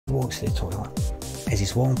He walks to the toilet. As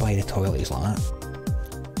he's walking by the toilet, he's like that.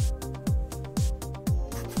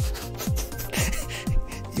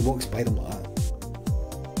 He walks by them like that.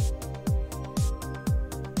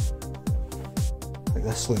 Like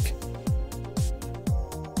this, look.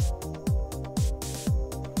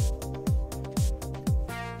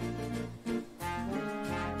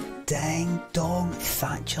 Ding dong,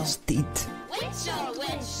 Thatcher's deed. Witch or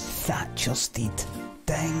witch? Thatcher's deed.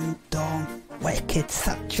 Ding dong, wicked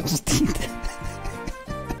Thatcher's deed.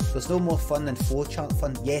 There's no more fun than flowchart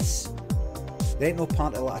fun. Yes. There ain't no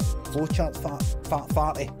party like a flowchart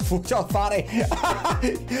farty. Flowchart farty.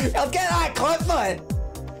 I'll get that clip, man.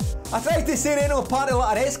 I tried to say there ain't no party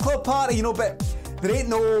like an S-Club party, you know, but there ain't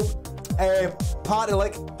no party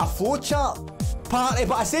like a flowchart party,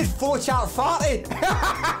 but I said flowchart farty.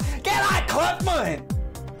 Get that clip, man.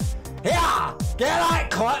 Yeah, get that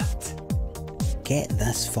clipped. Get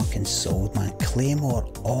this fucking sold, man. Claymore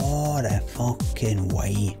all the fucking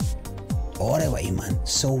way. All the way, man.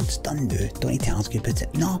 Sold, it's done now. Don't need to argue about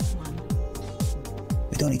it. No.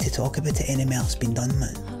 We don't need to talk about it anymore. It's been done,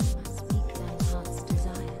 man.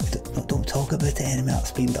 Don't talk about it anymore.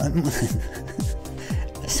 It's been done, man.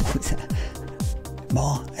 I sold it.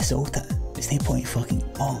 Ma, I sold it. There's no point fucking...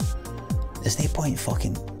 Ma, there's no point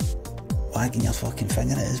fucking wagging your fucking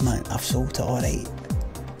finger at us, man. I've sold it alright.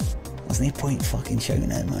 There's no point fucking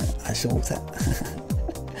shouting it, man. I sold it.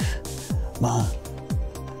 Ma,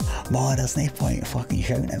 there's no point fucking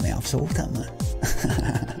shouting at me. I've sold it, man.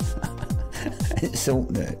 It's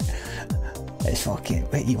sold now. It's fucking...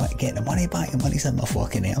 Wait, you want to get the money back? The money's in my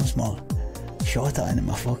fucking arms, ma. Shot it into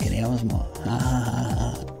my fucking arms, ma.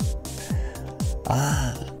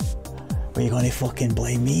 Well, you gonna fucking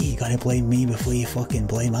blame me? You gonna blame me before you fucking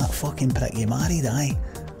blame that fucking prick you married, aye?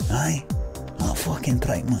 Aye? That fucking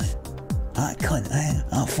prick, man. That cunt, eh?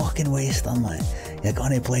 That fucking waster, man. You're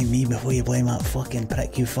gonna blame me before you blame that fucking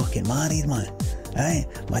prick you fucking married, man. Eh?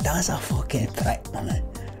 My dad's a fucking prick, man.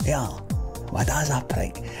 Yeah. My dad's a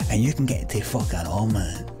prick. And you can get to fucking all,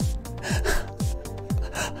 man.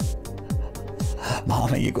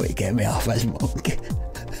 Mama, you got to get me off his mug.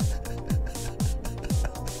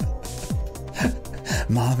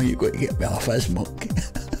 Mama, you got to get me off his mug.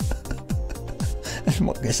 His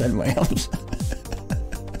mug is in my arms.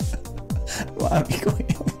 Mama, you got to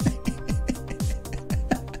help me.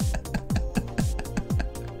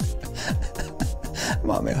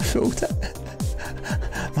 Mommy, I've sold it.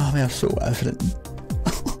 Mommy, I've sold everything.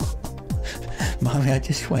 Mommy, I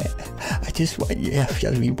just want you to have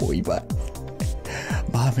your wee boy back.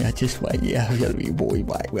 Mommy, I just want you to have your wee boy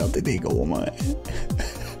back. Where did he go, man?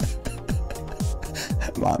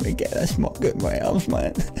 Mommy, get this mug out my arms,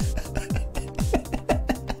 man.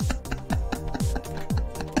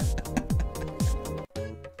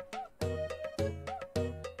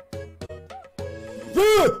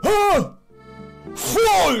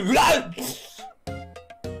 Full lads!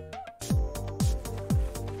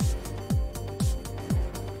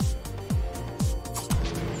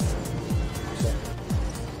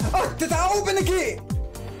 Oh, did I open the gate?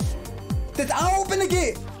 Did I open the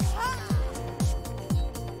gate?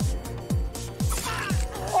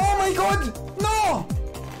 Oh my god! No!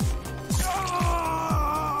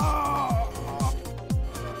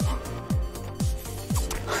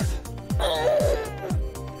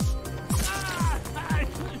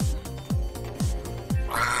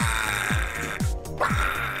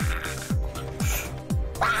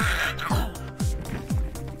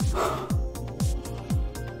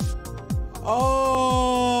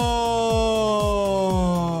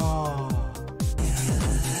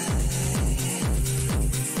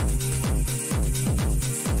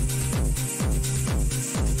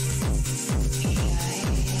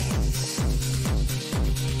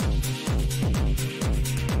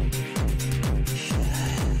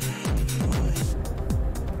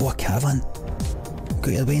 Oh, Kevin,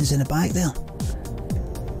 got your veins in the back there?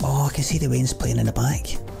 Oh, I can see the veins playing in the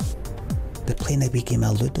back. They're playing a wee game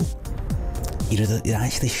of Ludo. They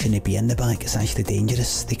actually shouldn't be in the back, it's actually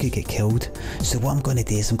dangerous, they could get killed. So what I'm going to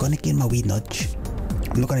do is I'm going to give them a wee nudge.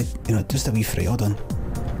 I'm not going to, just a wee fray, hold on.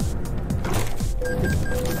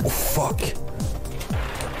 Oh fuck.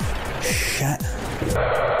 Shit.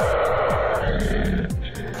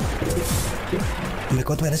 Oh my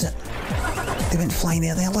god, where is it? They went flying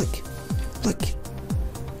there, look. Look.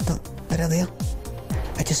 They're there.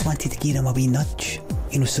 I just wanted to give them a wee nudge.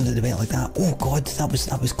 So that they went like that. Oh god, that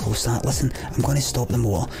was close, that. Listen, I'm going to stop the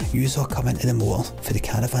motor. Yous all come into the motor for the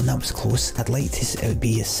caravan, that was close. I'd like to, it would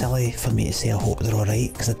be silly for me to say I hope they're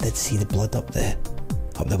alright, because I did see the blood up the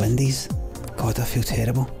windies. God, I feel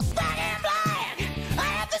terrible. I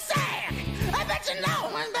have to say, I bet you know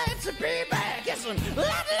one day. to be back. Yes, let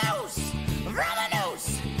loose from the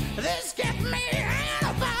noose. This get me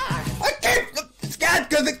hanging apart. I can't scared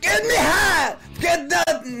because it gets me high. Get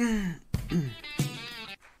that.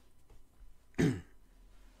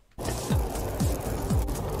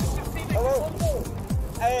 Hello.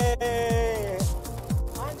 Hey.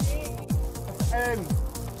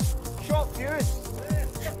 Short fuse.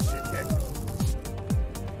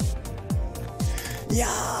 Yo.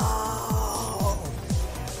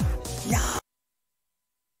 Yeah.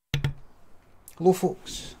 Hello,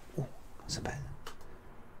 folks. Oh, that's a bit.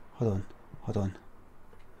 Hold on.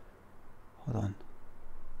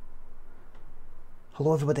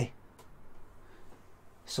 Hello, everybody.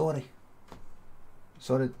 Sorry,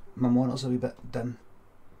 my monitor's a wee bit dim.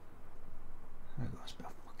 There we go, it's a bit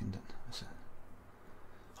fucking dim. That's it.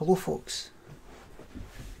 Hello, folks.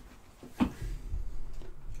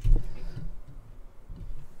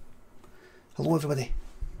 Hello, everybody.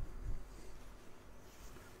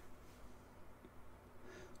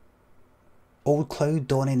 Old Cloud,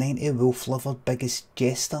 Donny 90, Wolf Lover, Biggest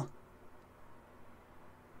Jester.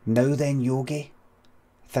 Now then, Yogi.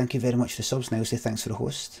 Thank you very much for the subs. Nowsy, thanks for the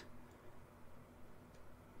host.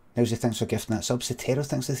 Nowsy, thanks for gifting that sub. Cetero,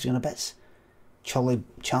 thanks for the 300 bits. Charlie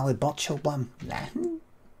Birchall, blam.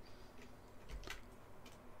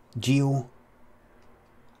 Geo.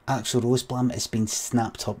 Axel Rose, blam. It's been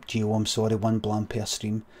snapped up, Geo. I'm sorry, 1 blam per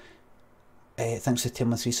stream. Thanks for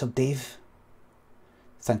the 3 sub, Dave.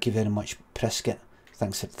 Thank you very much, Prisket.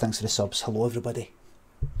 Thanks for the subs. Hello, everybody.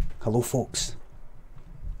 Hello, folks.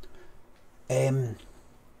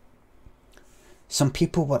 Some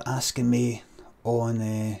people were asking me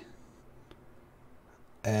on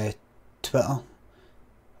Twitter,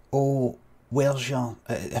 oh, where's your,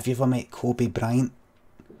 have you ever met Kobe Bryant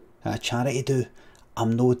at a charity do?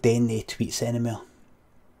 I'm no doing the tweets anymore.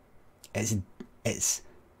 It's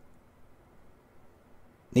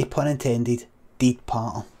no pun intended, deed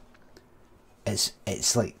part.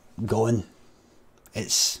 It's like gone.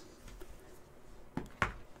 It's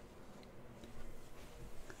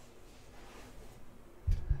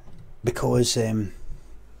because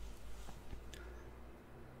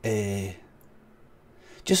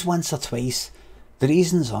just once or twice, the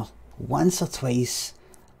reasons are once or twice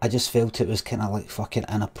I just felt it was kind of like fucking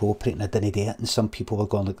inappropriate and I didn't do it, and some people were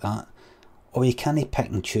going like that, or you can't pick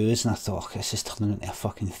and choose, and I thought, oh, this is turning into a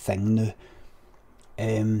fucking thing now.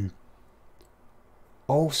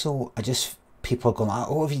 Also, people are going like,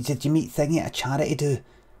 oh, did you meet Thingy at a charity do?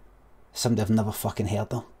 Somebody I've never fucking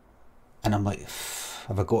heard of, and I'm like,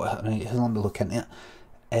 have I got it right? Let me look into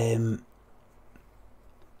it.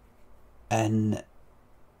 And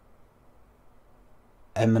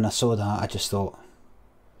when I saw that, I just thought,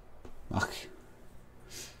 ugh,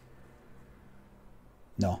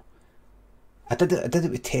 no. I did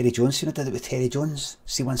it with Terry Jones. I did it with Terry Jones.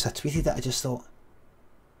 See, once I tweeted it, I just thought,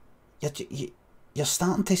 you're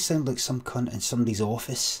starting to sound like some cunt in somebody's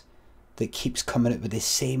office that keeps coming out with the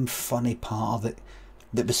same funny part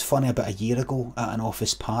that was funny about a year ago at an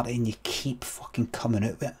office party, and you keep fucking coming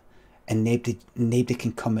out with it, and nobody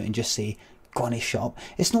can come out and just say, "Gonna shut up."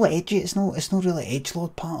 It's not edgy. It's not really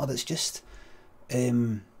edgelord part of it. It's just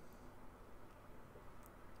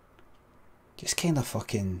kind of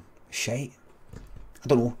fucking shite. I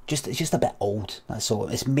don't know. It's just a bit old. That's all.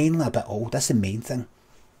 It's mainly a bit old. That's the main thing.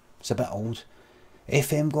 It's a bit old.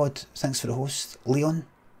 FM God, thanks for the host. Leon,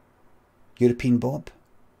 European Bob.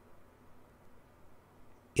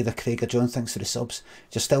 Either Craig or John, thanks for the subs.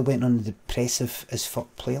 Just still waiting on the depressive as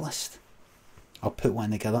fuck playlist. I'll put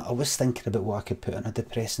one together. I was thinking about what I could put on a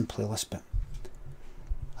depressing playlist, but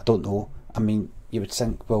I don't know. I mean, you would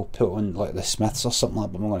think, well, put on like the Smiths or something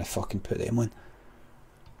like that, but I'm not going to fucking put them on.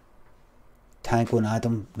 Tango and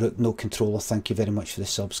Adam, Rook No Controller, thank you very much for the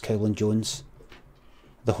subs. Cowlin Jones.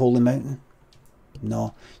 The Holy Mountain?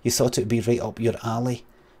 No. You thought it would be right up your alley.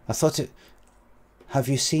 I thought it... Have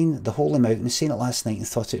you seen The Holy Mountain? Seen it last night and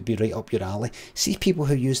thought it would be right up your alley. See people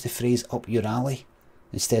who use the phrase up your alley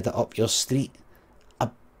instead of up your street.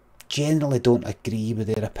 I generally don't agree with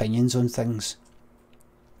their opinions on things.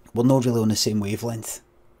 We're not really on the same wavelength.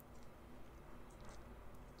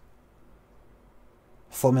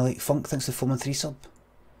 Formulate Funk, thanks to Foreman 3 sub.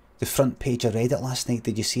 The front page of Reddit last night,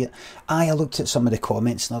 did you see it? Aye, I looked at some of the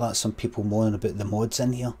comments and all that. Some people moaning about the mods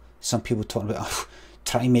in here. Some people talking about, oh,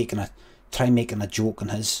 try making a joke on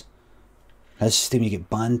his stream, you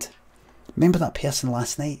get banned. Remember that person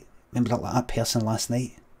last night? Remember that person last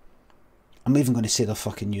night? I'm not even going to say their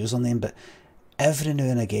fucking username, but every now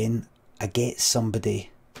and again I get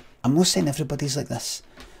somebody, I'm not saying everybody's like this,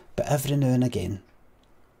 but every now and again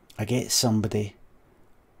I get somebody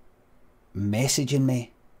messaging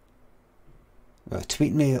me well,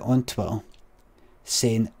 tweeting me on Twitter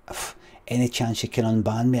saying, any chance you can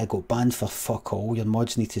unban me? I got banned for fuck all. Your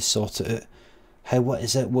mods need to sort it out. How, what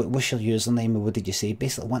is it? What's your username? Or what did you say?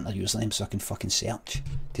 Basically, I want their username so I can fucking search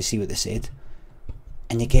to see what they said.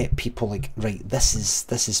 And you get people like, right, this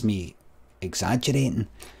is me exaggerating.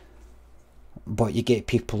 But you get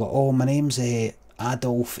people like, oh, my name's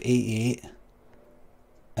Adolf88.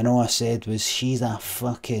 And all I said was, she's a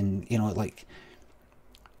fucking, you know, like,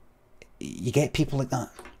 you get people like that.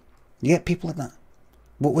 You get people like that.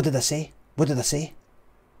 What did I say? What did I say?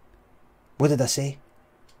 What did I say?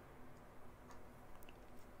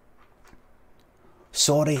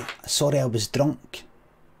 Sorry, I was drunk.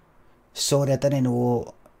 Sorry, I didn't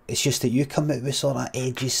know. It's just that you come out with sort of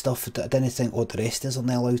edgy stuff. I didn't think, oh, the rest isn't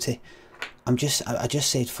allowed to. I just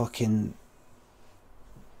said fucking...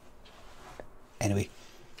 Anyway.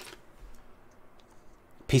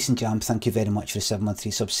 Peace and Jam, thank you very much for the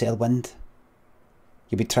 713 subs. Selwind.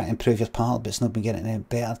 You've been trying to improve your part, but it's not been getting any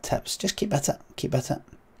better tips. Just keep at it. Keep at it.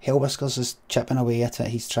 Hellwhiskers is chipping away at it.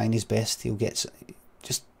 He's trying his best. He'll get...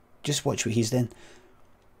 Just watch what he's doing.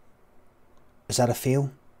 Is that a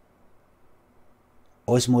fail?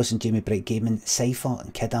 Osmos and Jamie Bright Gaming, Cypher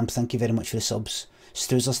and Kidam, thank you very much for the subs.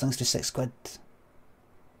 Stoozers, thanks for £6.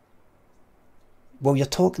 Well, you're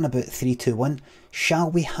talking about 321. Shall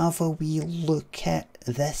we have a wee look at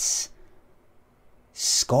this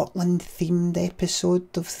Scotland themed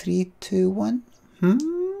episode of 321?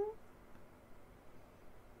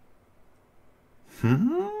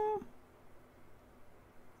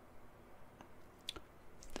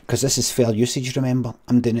 Because this is fair usage, remember.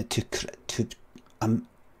 I'm doing it to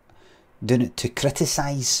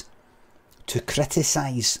criticise,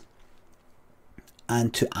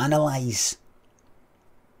 and to analyse.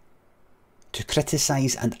 To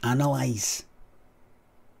criticise and analyse.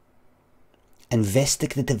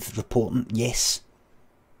 Investigative reporting, yes.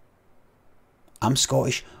 I'm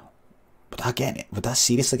Scottish. Would I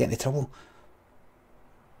seriously get into trouble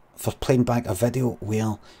for playing back a video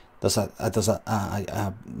where there's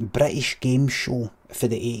a British game show for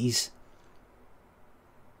the 80s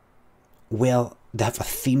where they have a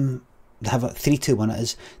theme, they have a 321 it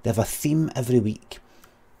is, they have a theme every week.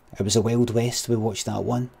 It was a Wild West, we watched that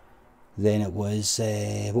one. Then it was,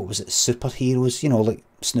 what was it, superheroes, you know, like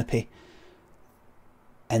Snoopy.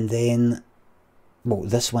 And then, well,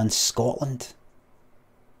 this one's Scotland.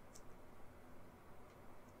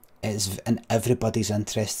 It's in everybody's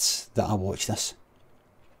interests that I watch this.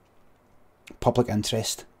 Public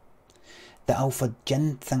interest. The Alpha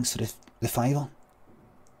Gin, thanks for the $5.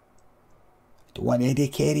 Don't want Eddie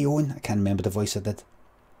carry on. I can't remember the voice I did.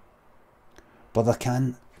 But I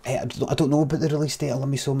can. I don't know about the release date of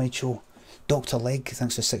Limmy Soulmate Show. Dr. Leg,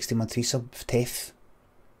 thanks for 60-month 3 sub. Tef,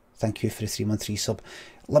 thank you for the 3-month 3 sub.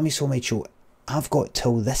 Limmy Soulmate Show, I've got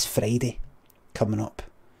till this Friday coming up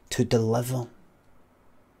to deliver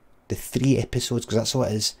the 3 episodes, because that's all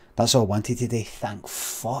it is. That's all I wanted today. Thank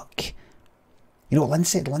fuck. You know what Lynn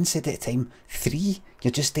said? Lynn said at the time, 3?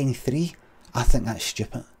 You're just doing 3? I think that's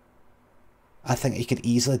stupid. I think you could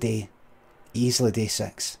easily do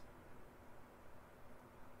 6.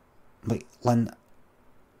 Like, Lynn,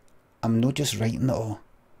 I'm not just writing it all,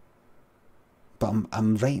 but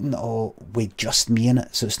I'm writing it all with just me in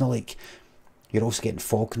it, so it's not like you're also getting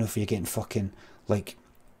Falconer, you're getting fucking, like,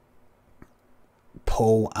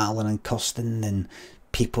 Paul, Alan and Kirsten, and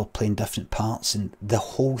people playing different parts, and the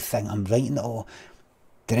whole thing. I'm writing it all,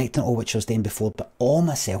 directing it all, which I was doing before, but all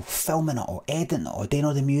myself, filming it all, editing it all, doing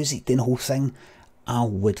all the music, doing the whole thing. I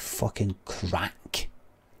would fucking crack.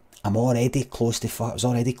 I was already close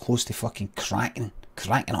to fucking cracking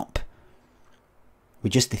up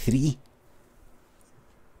with just the 3.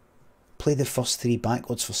 Play the first 3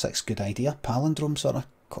 backwards for 6. Good idea. Palindrome sort of.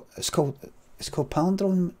 It's called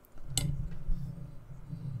palindrome.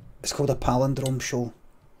 It's called a palindrome show.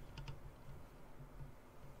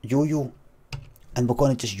 Yo-yo, and we're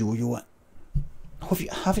going to just yo-yo it.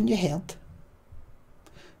 Haven't you heard?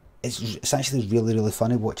 It's actually really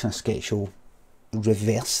funny watching a sketch show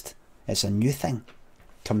reversed. It's a new thing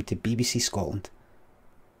coming to BBC Scotland.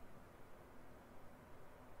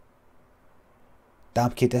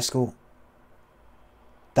 Dabkey Disco.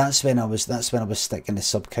 That's when I was sticking the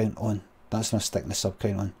sub count on. That's when I was sticking the sub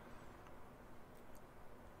count on.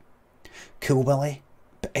 Cool Willie.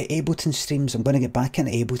 But Ableton streams, I'm going to get back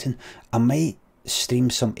into Ableton. I might stream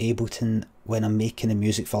some Ableton when I'm making the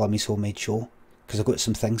music for Limmy's Homemade Show, because I've got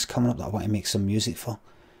some things coming up that I want to make some music for.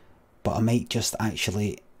 But I might just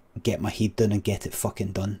actually get my head down and get it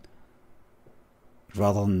fucking done,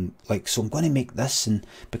 rather than, like, so I'm going to make this, and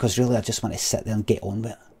because really I just want to sit there and get on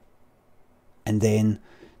with it. And then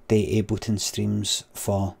the Ableton streams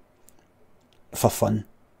for fun.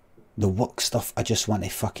 The work stuff, I just want to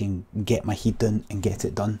fucking get my head down and get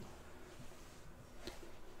it done.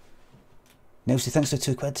 Nelsy, thanks for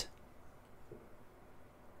 £2.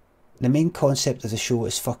 The main concept of the show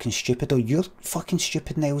is fucking stupid. Oh, you're fucking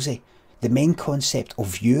stupid, Nelsy. The main concept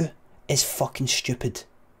of you is fucking stupid.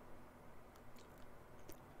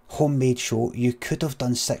 Homemade show. You could have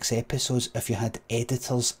done 6 episodes if you had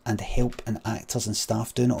editors and help and actors and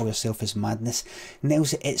staff. Doing it all yourself is madness.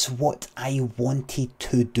 Nelsy, it's what I wanted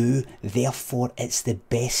to do. Therefore, it's the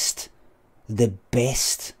best. The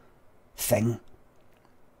best thing.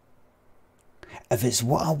 If it's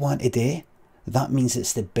what I want to do, that means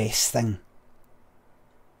it's the best thing.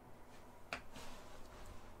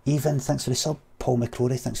 Even, thanks for the sub. Paul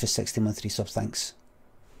McCrory, thanks for 60 monthly subs, thanks.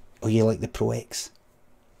 Oh, you like the Pro X?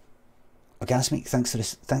 Orgasmic, thanks for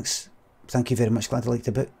this, thanks. Thank you very much, glad you liked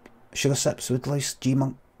the book. Sugar Sips, Woodlouse,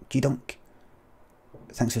 G-Monk, G-Dunk.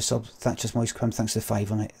 Thanks for the sub. Thatcher's Moist Quim, thanks for the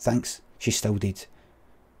 5 on it. Thanks. She's still dead.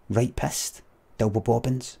 Right Pissed, Dilbo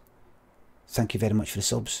Bobbins. Thank you very much for the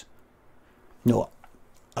subs. No,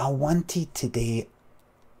 I wanted to do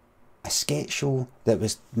a sketch show that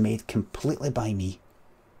was made completely by me.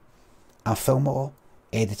 I'll film it all,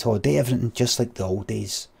 edit it all, do everything just like the old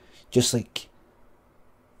days. Just like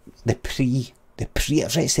the I've read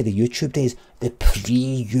to say the YouTube days, the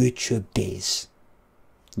pre-YouTube days.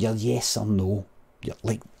 Your yes or no. You're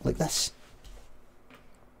like this.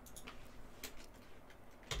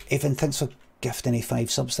 Evan, thanks for gifting a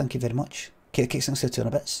 5 subs, thank you very much. Kate Cakes, thanks for 2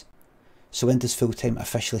 and a bits. So when does full time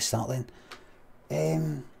officially start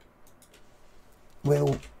then?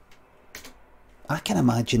 Well, I can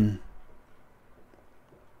imagine.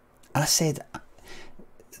 I said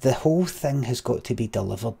the whole thing has got to be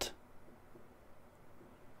delivered.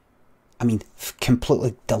 I mean,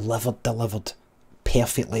 completely delivered,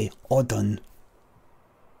 perfectly, all done.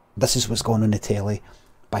 This is what's going on the telly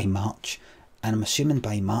by March. And I'm assuming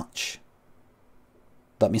by March,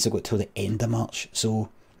 that means I've got till the end of March. So,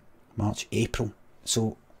 March, April.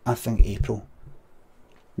 So, I think April.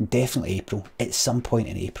 Definitely April. At some point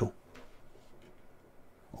in April.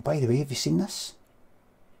 Oh, by the way, have you seen this?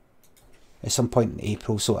 At some point in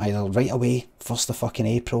April. So, either right away, 1st of fucking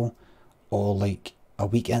April, or like a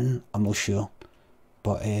week in. I'm not sure.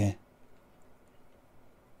 But,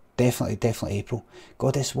 definitely April.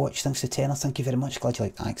 Goddess Watch, thanks to Tenor. Thank you very much. Glad you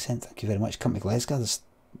like the accent. Thank you very much. Come to Glasgow. There's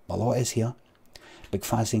a lot is here. Big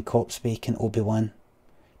Fazzy, Corpse Bacon, Obi-Wan.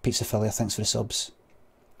 Pizza Filia, thanks for the subs.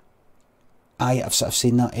 Aye, I've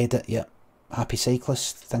seen that edit, yeah. Happy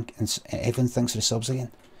Cyclist, and Evan, thanks for the subs again.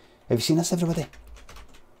 Have you seen this, everybody?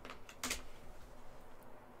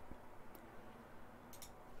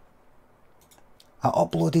 I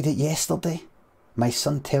uploaded it yesterday. My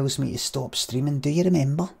son tells me to stop streaming. Do you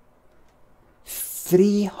remember?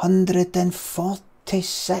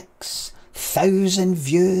 346,000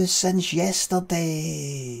 views since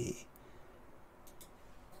yesterday.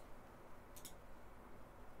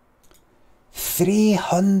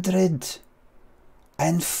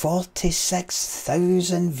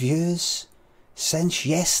 346,000 views since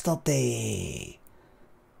yesterday.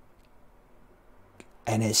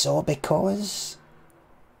 And it's all because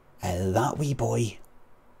of that wee boy.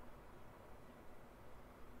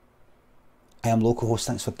 I am local host,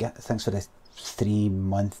 thanks for the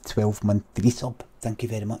 3-month, 12-month 3 sub. Thank you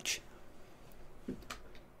very much.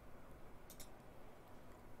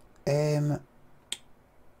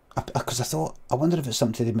 Because I thought, I wonder if it's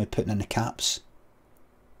something to do with putting in the caps.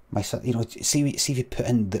 My son, you know, see if you put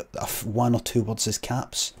in the 1 or 2 words as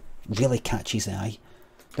caps, really catches the eye.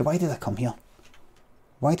 Now, why did I come here?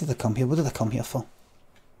 Why did I come here? What did I come here for?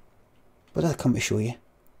 What did I come to show you?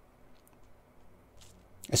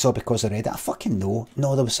 It's all because I read it. I fucking know.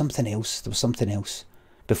 No, there was something else. There was something else.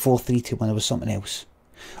 Before 3, 2, 1, there was something else.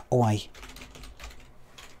 Oh, aye.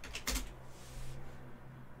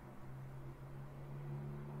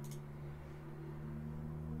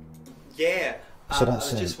 Yeah. So I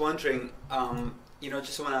was just wondering, you know,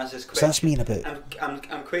 just want to ask this question. So that's mean about...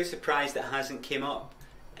 I'm quite surprised it hasn't came up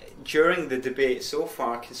during the debate so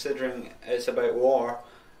far, considering it's about war.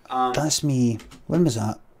 That's me. When was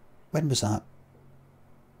that? When was that?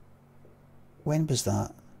 When was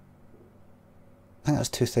that? I think that was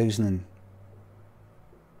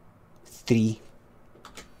 2003.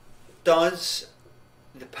 Does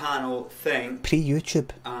the panel think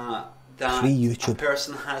pre-YouTube that a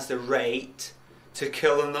person has the right to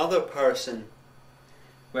kill another person?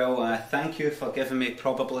 Well, thank you for giving me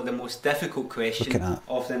probably the most difficult question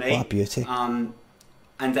of the night. What a beauty.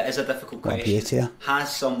 and it is a difficult What a question. beauty.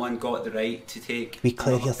 Has someone got the right to take We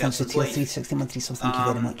Claire here, thanks for person's tier life? 360 monthly sub, thank you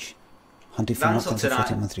very much. 100 The for answer thanks to for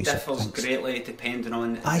 14 that monthly sub, differs thanks. greatly depending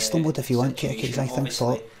on I stumbled if you want, Check situation, exact thanks a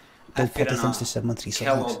lot. obviously. Bill If you're Puddy, in thanks a to 7 monthly sub,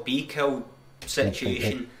 kill thanks. or be killed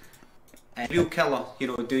situation, real killer, you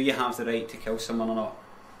know, do you have the right to kill someone or not?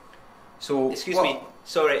 So, excuse me,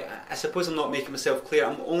 sorry, I suppose I'm not making myself clear.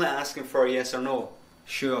 I'm only asking for a yes or no.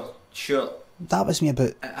 Sure. That was me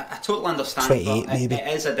about I totally understand, 28 but maybe. it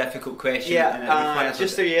is a difficult question. Yeah, and it requires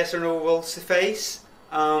just a yes or no will suffice.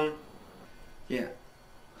 yeah.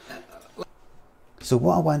 So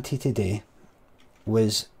what I wanted to do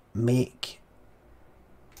was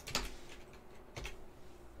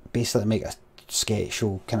basically make a sketch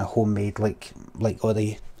show, kind of homemade, like all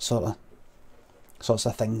the sorts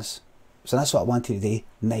of things. So that's what I wanted to do.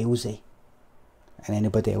 Nilesy and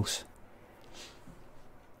anybody else.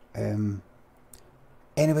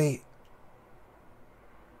 Anyway,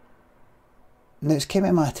 now it's came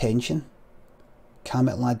to my attention.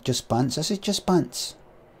 Cammet lad, just bants. This is just bants.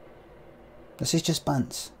 This is just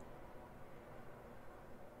bants.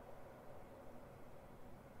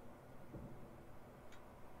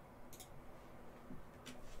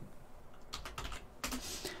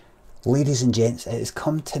 Ladies and gents, it has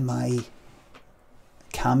come to my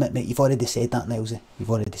Cammet, mate. You've already said that, Nilesy.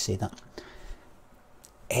 You've already said that.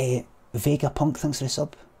 Vegapunk, thanks for the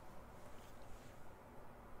sub.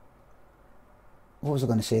 What was I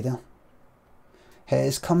going to say there? It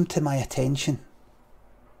has come to my attention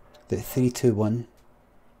that 321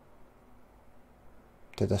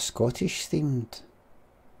 did a Scottish themed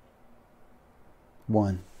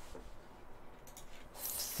one.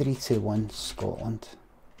 321 Scotland.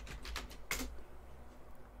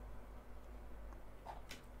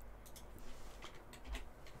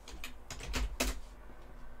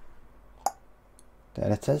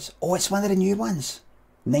 There it is. Oh, it's one of the new ones.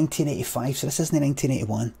 1985, so this isn't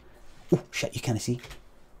 1981. Oh, shit, you can't see.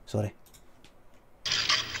 Sorry.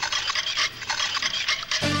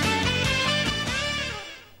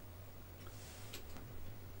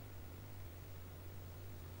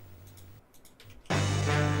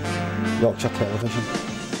 Yorkshire Television.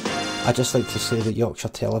 I'd just like to say that Yorkshire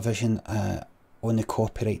Television own the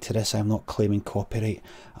copyright to this. I'm not claiming copyright.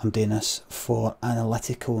 I'm doing this for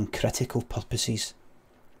analytical and critical purposes.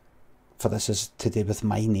 For this is to do with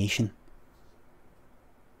my nation.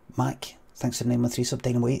 Mac, thanks for the 913 sub.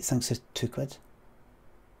 Dynamo 8, thanks for 2 quid.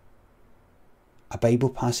 A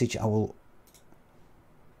Bible passage I will...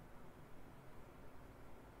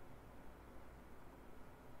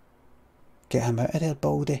 Get him out of there,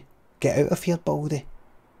 Baldy. Get out of here, Baldy.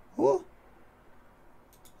 Oh.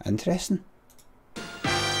 Interesting.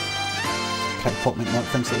 Crackpot McNutt,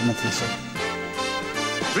 thanks for the 913 sub.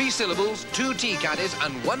 3 syllables, 2 tea caddies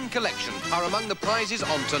and 1 collection are among the prizes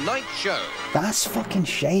on tonight's show. That's fucking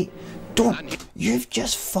shite. Don't. You've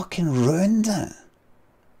just fucking ruined it.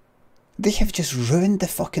 They have just ruined the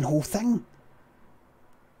fucking whole thing.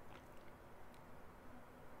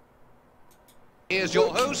 Here's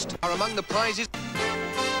your host are among the prizes.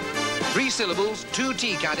 3 syllables, 2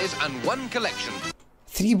 tea caddies and 1 collection.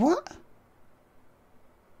 3 what?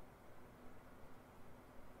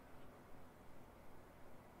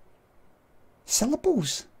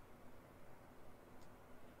 Syllables.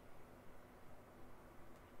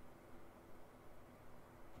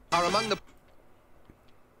 Are among the...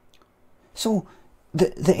 So,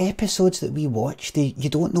 the episodes that we watch, you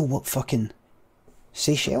don't know what fucking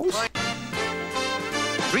Seychelles?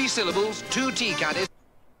 3 syllables, 2 tea caddies.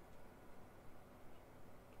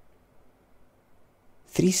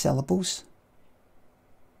 3 syllables.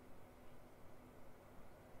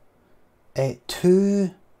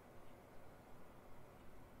 2...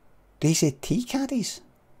 They say tea caddies.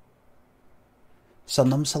 Sir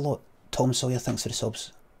Numsalot, Tom Sawyer, thanks for the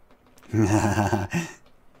subs.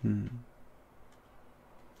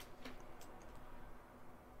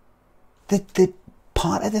 The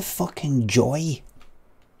part of the fucking joy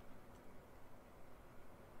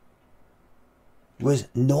was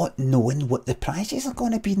not knowing what the prizes are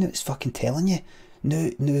going to be. Now it's fucking telling you. No,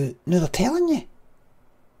 they're telling you.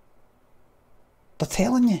 They're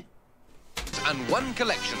telling you. And 1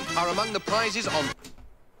 collection are among the prizes on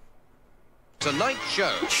tonight's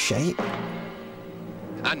show. Shite.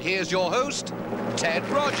 And here's your host, Ted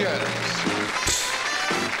Rogers.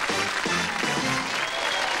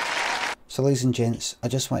 So ladies and gents, I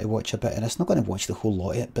just want to watch a bit of this. Not going to watch the whole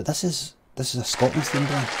lot of it, but this is a Scotland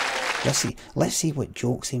themed one. Let's see what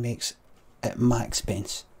jokes he makes at my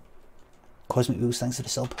expense. Cosmic Wheels, thanks for the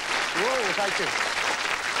sub. Whoa, thank you.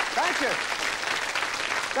 Thank you.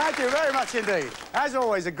 Thank you very much indeed. As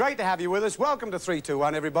always, great to have you with us. Welcome to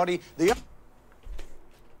 321, everybody.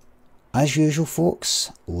 As usual,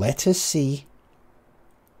 folks, let us see.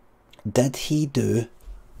 Did he do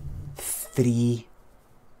 3,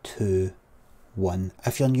 2, 1?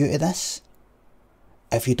 If you're new to this,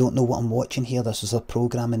 if you don't know what I'm watching here, this was a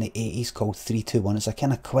programme in the 80s called 321. It's a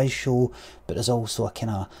kind of quiz show, but there's also a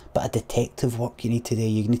kind of bit of detective work you need to do.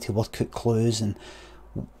 You need to work out clues and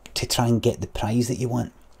to try and get the prize that you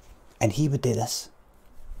want. And he would do this.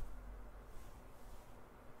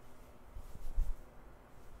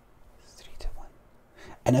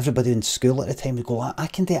 And everybody in school at the time would go, I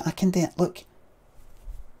can do it, I can do it, look.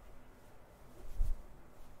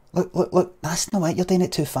 Look, that's not it, you're doing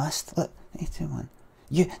it too fast. Look, 3, 2, 1.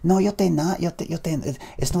 No, you're doing that, you're doing it.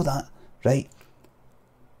 It's not that, right?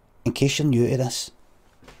 In case you're new to this,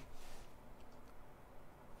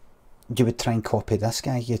 you would try and copy this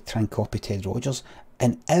guy, you'd try and copy Ted Rogers.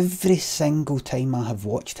 And every single time I have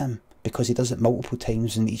watched him, because he does it multiple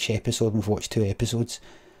times in each episode, and we've watched 2 episodes,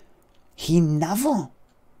 he never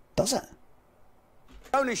does it.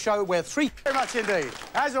 Only show where 3 very much indeed.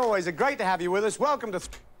 As always, great to have you with us. Welcome to.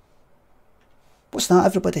 What's that,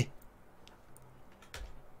 everybody?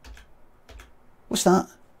 What's that?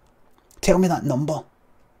 Tell me that number.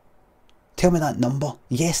 Tell me that number.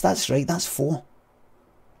 Yes, that's right, that's 4.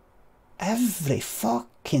 Every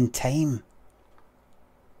fucking time.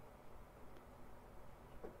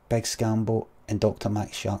 Big Scambo and Dr.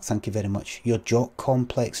 Max Shark, thank you very much. Your jock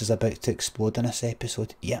complex is about to explode in this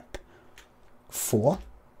episode. Yep. 4.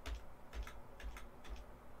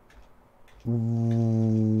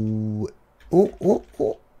 Ooh.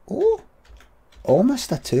 Oh.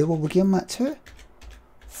 Almost a 2. Will we give him that 2?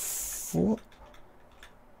 4.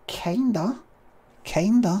 Kinda.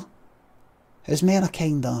 Is more a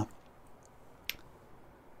kinda.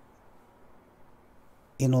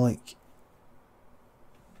 You know, like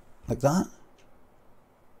that.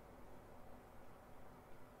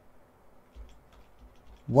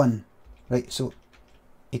 One, right? So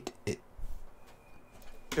it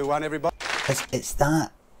 2, 1, everybody. It's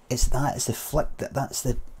that. It's the flick. That's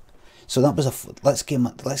the. So that was a. Let's give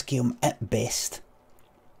him at best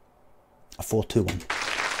a 4, 2, 1.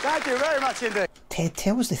 Thank you very much indeed. Ted,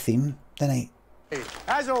 tell us the theme tonight.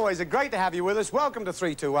 As always, great to have you with us. Welcome to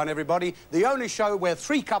 321, everybody. The only show where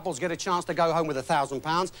 3 couples get a chance to go home with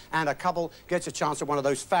 £1,000 and a couple gets a chance at one of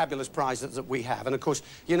those fabulous prizes that we have. And, of course,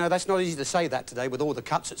 you know, that's not easy to say that today with all the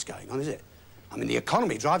cuts that's going on, is it? I mean, the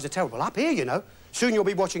economy drives are terrible up here, you know. Soon you'll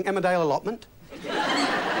be watching Emmerdale Allotment.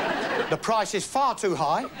 The price is far too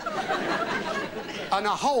high. And a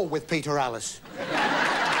hole with Peter Alice.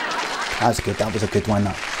 That's good. That was a good one.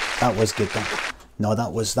 That was good. No,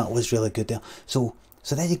 that was really good there. So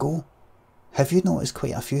there you go. Have you noticed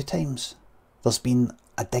quite a few times there's been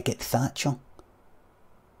a dig at Thatcher?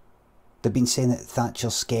 They've been saying that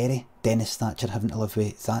Thatcher's scary. Dennis Thatcher having to live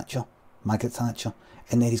with Thatcher, Margaret Thatcher,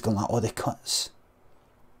 and then he's going like, oh, the cuts.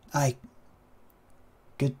 Aye,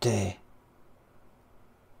 good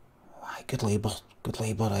Labour, good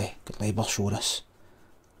Labour showed us.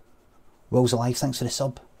 Will's alive, thanks for the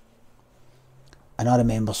sub. And I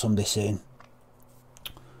remember somebody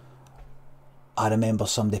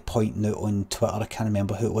pointing out on Twitter, I can't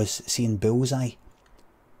remember who it was, seeing Bullseye.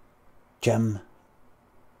 Jim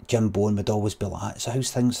Bowen would always be like, so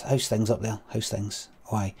how's things up there? How's things?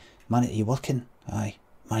 Oh, aye. Man, are you working? Aye.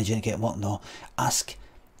 Managing to get work? No.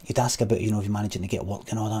 You'd ask about, you know, if you're managing to get work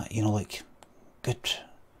and all that, you know, like, good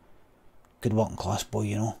working class boy,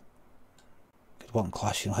 you know. Good working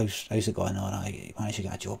class, you know, how's it going? All right, you managed to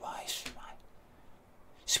get a job? Aye.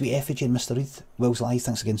 Sweet effigy and Mr. Reed. Will's live,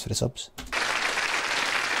 thanks again for the subs.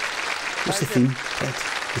 What's the theme, Ted?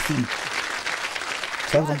 The theme.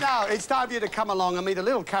 Tell them. Now, it's time for you to come along and meet a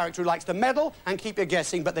little character who likes to meddle and keep you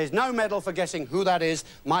guessing, but there's no medal for guessing who that is.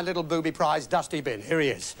 My little booby prize, Dusty Bin. Here he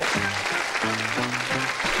is.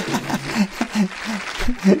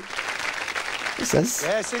 What's this?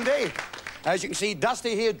 Yes, indeed. As you can see,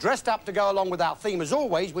 Dusty here dressed up to go along with our theme as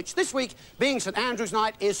always, which this week, being St Andrew's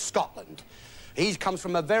Night, is Scotland. He comes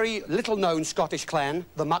from a very little-known Scottish clan,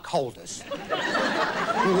 the Muck Holders.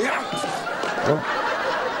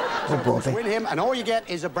 Bobby. Win him, and all you get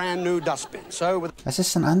is a brand new dustbin. So with this is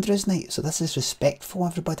St Andrew's Night, so this is respectful,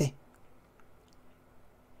 everybody.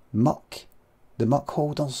 Muck. The Muck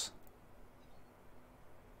Holders.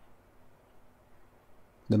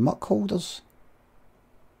 The Muck Holders.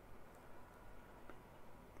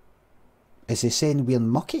 Is he saying we're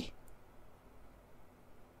mucky?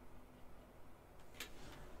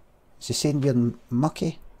 Is he saying we're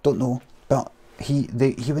mucky? Don't know. But he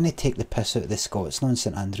wouldn't take the piss out of the Scots, not on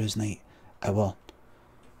St Andrew's Night. Our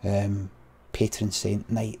Patron saint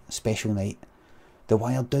night, special night. The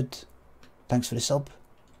Wired Dude, thanks for the sub.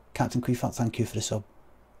 Captain Queefart, thank you for the sub.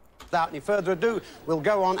 Without any further ado, we'll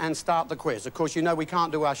go on and start the quiz. Of course, you know we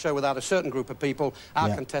can't do our show without a certain group of people,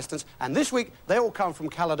 our contestants. And this week, they all come from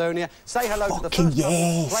Caledonia. Say hello to the first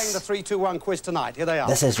couple playing the 3, 2, 1 quiz tonight. Here they are.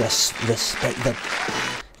 This is respect.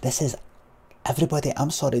 This is everybody.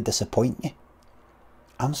 I'm sorry to disappoint you.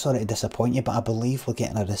 I'm sorry to disappoint you, but I believe we're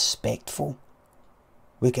getting a respectful.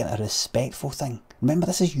 We're getting a respectful thing. Remember,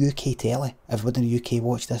 this is UK telly. Everybody in the UK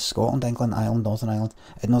watch this. Scotland, England, Ireland, Northern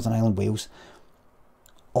Ireland, Wales.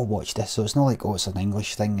 All watch this, so it's not like, oh, it's an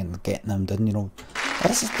English thing and getting them done, you know.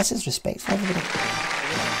 But this is respectful, everybody.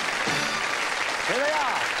 Here they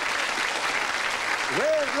are,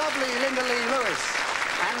 with lovely Linda Lee Lewis.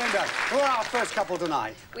 And Linda, who are our first couple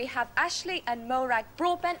tonight? We have Ashley and Morag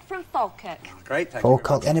Broadbent from Falkirk. Great, thank you.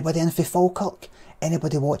 Falkirk, anybody in for Falkirk?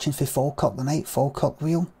 Anybody watching for Falkirk tonight? Falkirk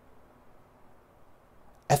Wheel?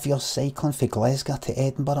 If you're cycling from Glasgow to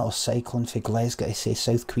Edinburgh or cycling from Glasgow to, say,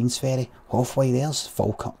 South Queensferry, halfway there's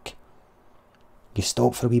Falkirk. You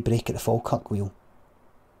stop for a wee break at the Falkirk Wheel.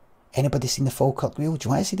 Anybody seen the Falkirk Wheel? Do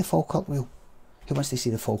you want to see the Falkirk Wheel? Who wants to see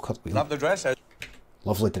the Falkirk Wheel? Love the dress.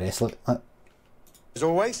 Lovely dress, look. As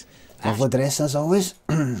always. Lovely dress as always.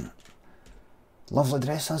 Lovely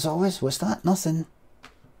dress as always. What's that? Nothing.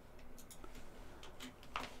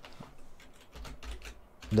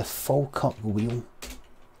 The Falkirk Wheel.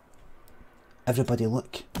 Everybody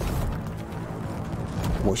look.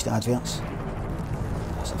 Watch the adverts.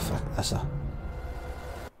 That's a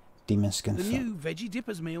demon skin The fit. new veggie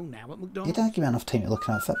dippers meal now at McDonald's. You didn't give me enough time to look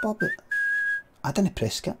at that fit, Bob, but I didn't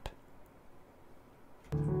press skip.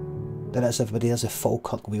 There is, everybody, there's a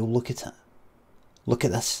Falkirk Wheel. Look at it. Look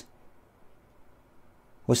at this.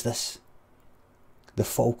 What's this? The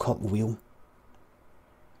Falkirk Wheel.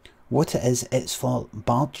 What it is, it's for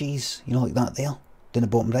barges, you know, like that there, down the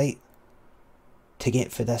bottom right. To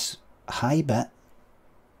get for this high bit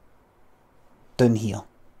down here,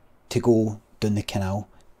 to go down the canal,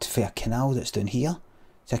 for a canal that's down here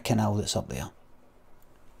to a canal that's up there.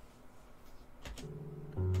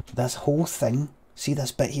 This whole thing, see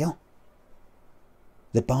this bit here?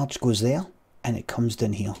 The barge goes there and it comes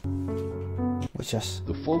down here. What's this?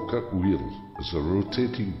 The Falkirk Wheel is a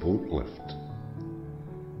rotating boat lift.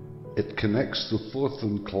 It connects the Forth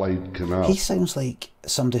and Clyde Canal. He sounds like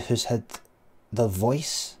somebody who's had their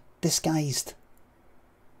voice disguised.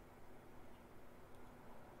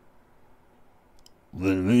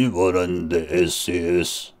 When we were in the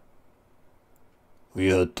SAS, we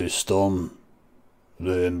had to storm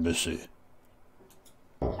the embassy.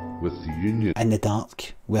 With the Union. In the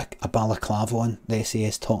dark, with a balaclava on, the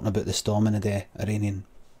SAS talking about the storming of the Iranian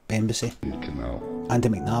embassy. Canal. Andy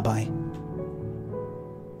McNabb.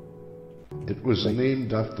 It was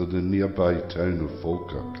named after the nearby town of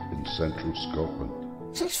Falkirk in central Scotland.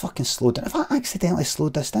 It's fucking slowed down. Have I accidentally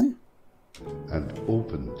slowed this down? And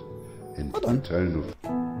opened in the town of...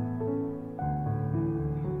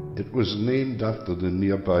 It was named after the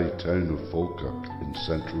nearby town of Falkirk in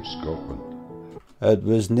central Scotland. It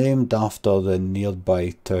was named after the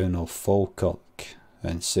nearby town of Falkirk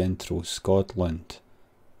in central Scotland.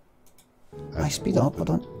 I speed up, hold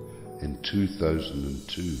on. In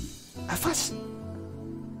 2002.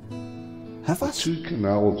 The two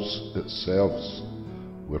canals it serves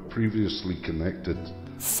were previously connected.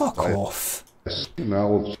 Fuck off.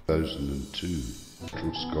 Canal 2002,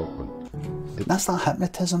 central Scotland. That's that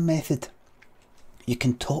hypnotism method. You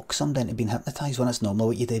can talk somebody into being hypnotised when it's normal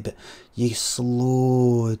what you do, but you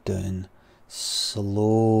slow down.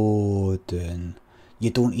 You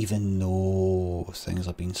don't even know things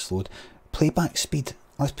are being slowed. Playback speed,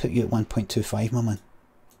 let's put you at 1.25, my man.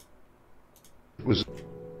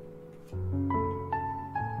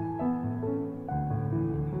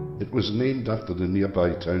 It was named after the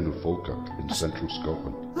nearby town of Falkirk in central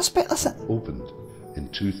Scotland. That's it. Opened in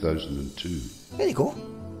 2002. There you go.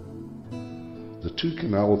 The two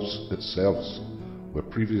canals it serves were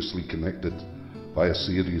previously connected by a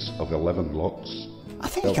series of 11 locks. I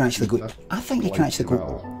think you can actually go. I think you can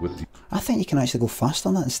actually go faster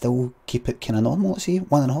than that and still keep it kind of normal. Let's see,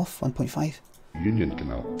 1.5, 1.5. Union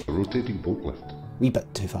Canal, a rotating boat lift. Wee bit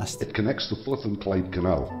too fast. It connects the Forth and Clyde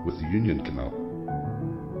Canal with the Union Canal.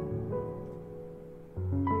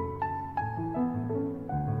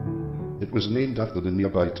 It was named after the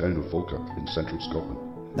nearby town of Falkirk in central Scotland.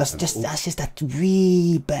 That's just a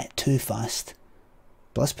wee bit too fast.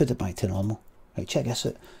 But let's put it back to normal. Right, check this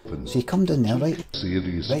out. So you come down there, right?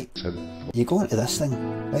 Right. You go into this thing,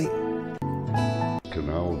 right?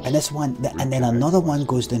 Canals. And this one, and then another one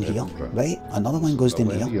goes down here, right? Another one goes down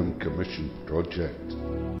here. Commission project.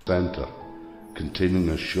 centre containing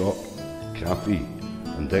a shop, cafe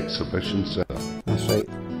and exhibition centre. That's right.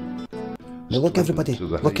 Now look everybody,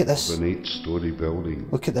 look at this. An 8-storey building.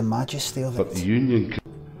 Look at the majesty of it. But the Union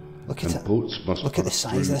look at and it. boats must Look at the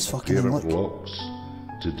size of this fucking pair thing, of look. locks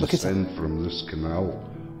to descend from this canal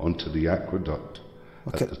onto the aqueduct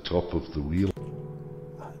at the top of the wheel.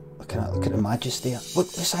 Look at that, look at the majesty.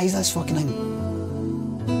 Look the size of this fucking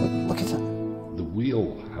thing. Look at it. The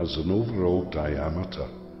wheel has an overall diameter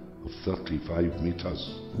of 35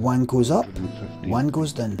 metres. One goes up, one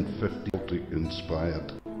goes down. 50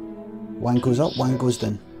 inspired. One goes up, one goes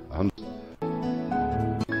down. Look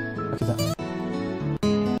at that.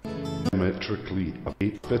 Symmetrically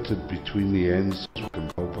fitted between the ends.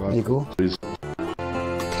 There you go.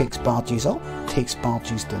 Takes barges up, takes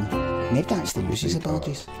barges down. Nobody actually uses the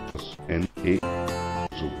barges. And 8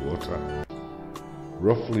 of water.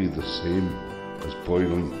 Roughly the same as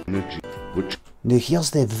boiling energy, which... Now here's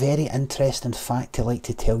the very interesting fact I like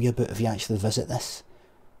to tell you about if you actually visit this.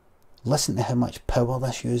 Listen to how much power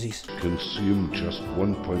this uses. Consume just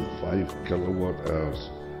 1.5 kilowatt hours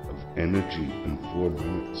of energy in 4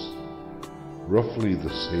 minutes. Roughly the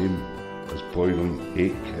same as boiling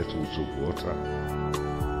 8 kettles of water.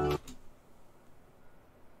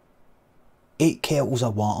 8 kettles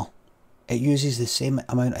of water. It uses the same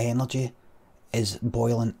amount of energy as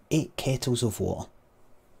boiling 8 kettles of water.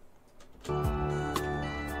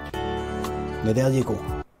 Now there you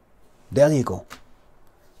go. There you go.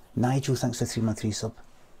 Nigel thanks for 3-3 sub.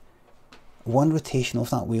 One rotation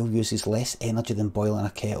of that wheel uses less energy than boiling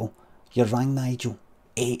a kettle. You're wrong, Nigel.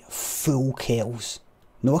 8 full kettles.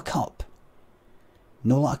 No a cup.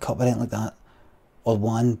 No like a cup or anything like that. Or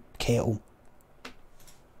 1 kettle.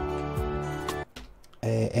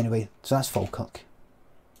 Anyway, so that's Falkirk.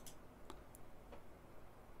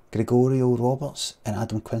 Gregorio Roberts and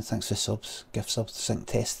Adam Quinn, thanks for subs. Gift subs. Sync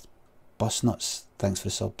Test. Bus Nuts, thanks for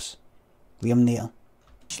subs. Liam Nater.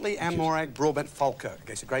 Ashley and Morag, Broadbent, Falkirk.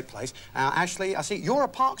 It's a great place. Ashley, I see you're a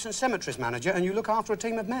Parks and Cemeteries manager and you look after a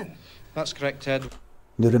team of men. That's correct, Ted.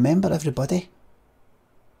 Now remember everybody,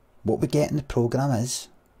 what we get in the programme is,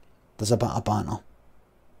 there's a bit of banter.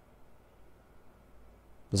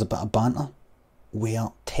 There's a bit of banter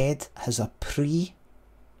where Ted has a pre-written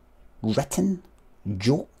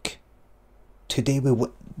joke to do with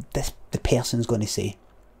what the person's going to say.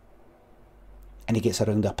 And he gets a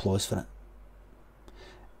round of applause for it.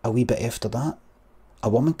 A wee bit after that, a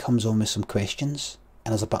woman comes on with some questions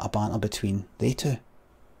and there's a bit of banter between they two,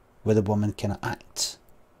 where the woman kind of acts.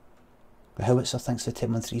 But Howitzer thinks the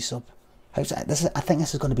 10-1-3 sub. I think this is actually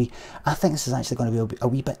going to be a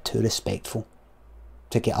wee bit too respectful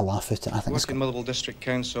to get a laugh out of it. I think we work in Motherwell District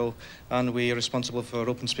Council and we are responsible for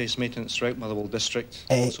open space maintenance throughout Motherwell District.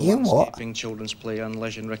 Also you know what? Children's play and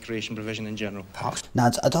leisure and recreation provision in general.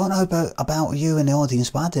 Now, I don't know about you in the audience,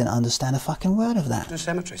 but I didn't understand a fucking word of that. The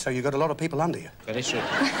cemetery, so you've got a lot of people under you. Very true.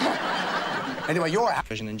 Anyway, you're a...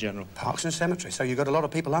 Provision in general. Parks and Cemetery, so you've got a lot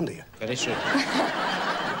of people under you. Very true.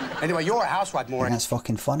 Anyway, you're a housewife, You more... think that's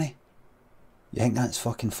fucking funny? You think that's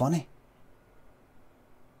fucking funny?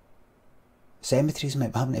 Cemeteries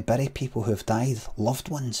might be having to bury people who have died. Loved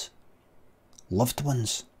ones. Loved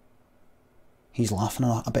ones. He's laughing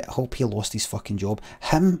a bit. I hope he lost his fucking job.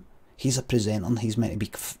 Him, he's a presenter and he's meant to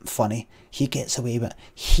be funny. He gets away with it.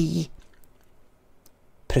 He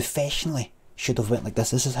professionally should have went like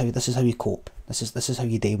this. This is how you cope. This is how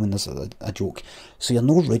you do when there's a joke. So you're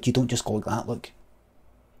no rude, you don't just go like that, look.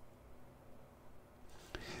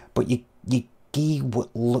 But you give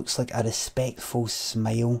what looks like a respectful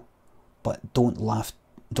smile, but don't laugh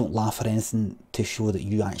or anything to show that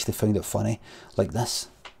you actually found it funny, like this.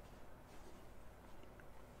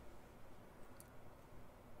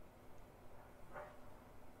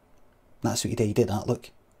 That's what you did. You did that,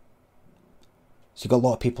 look. So you got a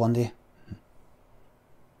lot of people under you.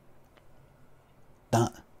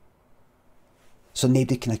 That. So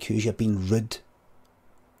nobody can accuse you of being rude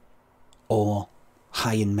or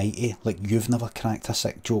high and mighty, like you've never cracked a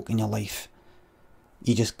sick joke in your life.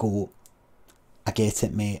 You just go, I get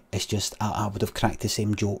it, mate, it's just I would have cracked the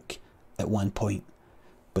same joke at one point,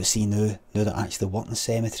 but see now that I actually work in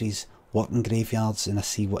cemeteries, work in graveyards, and I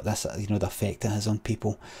see what this, the effect it has on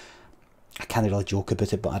people, I can't really joke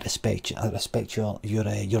about it, but I respect your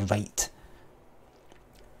right.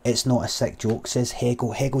 It's not a sick joke, says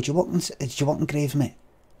Hegel. Hegel, do you work in graves, mate?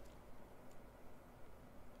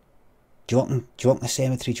 Do you work in the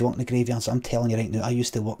cemetery? Do you work in the graveyards? I'm telling you right now, I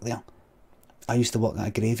used to work there. I used to work at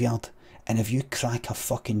a graveyard. And if you crack a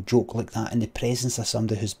fucking joke like that in the presence of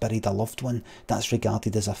somebody who's buried a loved one, that's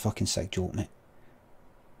regarded as a fucking sick joke, mate.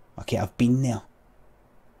 Okay, I've been there.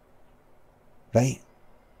 Right?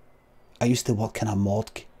 I used to work in a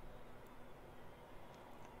morgue.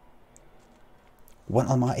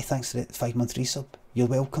 Winter Matty, thanks for the 5-month resub. You're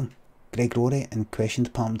welcome. Greg Rory and Question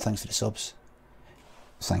Department, thanks for the subs.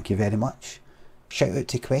 Thank you very much. Shout out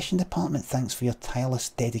to Question Department, thanks for your tireless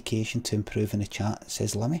dedication to improving the chat,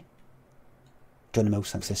 says Limmy. Johnny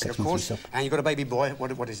Mills, thanks for the 6-month resub. And you've got a baby boy.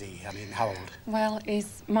 What is he? I mean, how old? Well,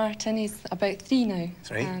 he's Martin. He's about 3 now.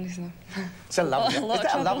 3? And he's a, it's a lovely, is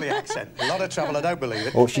that a lovely accent? A lot of trouble, I don't believe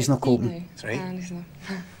it. Oh, she's not coping. 3? And he's a,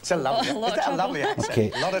 it's a lovely, is that a lovely accent?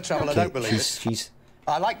 Okay. A lot of trouble, I don't believe it. She's...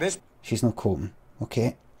 I like this. She's not coping.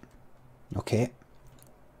 Okay. Okay.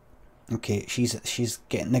 Okay, she's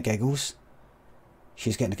getting the giggles.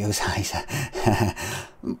 She's getting the giggles.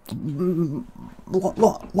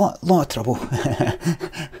 lot of trouble.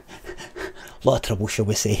 Lot of trouble, shall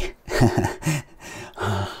we say.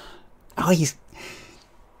 Oh,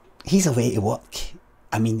 he's away to work.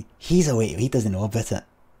 I mean, he doesn't know about it.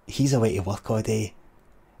 He's away to work all day.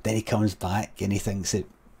 Then he comes back and he thinks that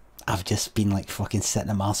I've just been like fucking sitting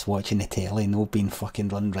in my arse watching the telly, no been fucking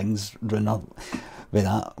run rings runner with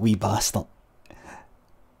that wee bastard.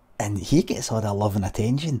 And he gets all that love and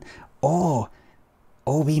attention. Oh,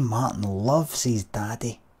 wee Martin loves his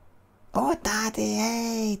daddy. Oh, daddy,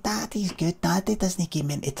 hey, daddy's good. Daddy doesn't get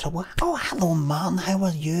me into trouble. Oh, hello, Martin, how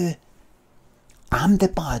are you? I'm the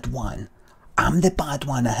bad one. I'm the bad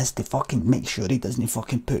one that has to fucking make sure he doesn't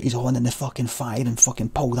fucking put his hand in the fucking fire and fucking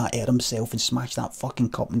pull that air himself and smash that fucking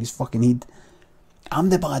cup in his fucking head. I'm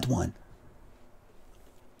the bad one.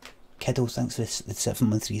 Kiddo, thanks for the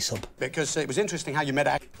 7-month resub. Because it was interesting how you met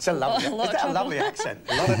Ash. It's a lovely, is that a lovely accent?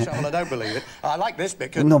 A lot of trouble, I don't believe it. I like this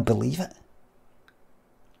because... No, believe it.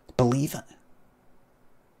 Believe it.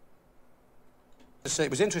 It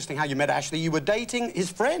was interesting how you met Ashley. You were dating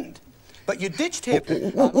his friend. But you ditched him.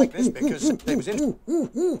 I like this because it was interesting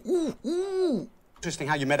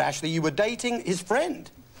how you met Ashley. You were dating his friend.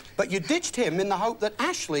 But you ditched him in the hope that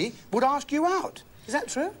Ashley would ask you out. Is that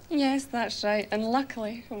true? yes, that's right. And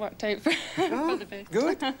luckily, it worked out for, for the best.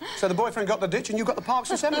 Good. So the boyfriend got the ditch and you got the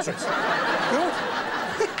parks and cemeteries. Good.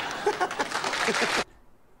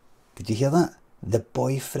 Did you hear that? The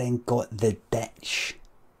boyfriend got the ditch.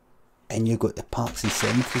 And you got the parks and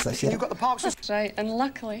cemeteries. That's you got the parks and... That's right. And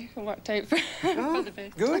luckily, it worked out for, for the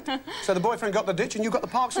best. Good. So the boyfriend got the ditch and you got the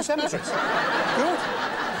parks and cemeteries. Good.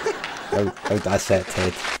 Oh, that's it,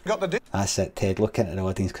 Ted. Got the ditch. That's it, Ted. Look into the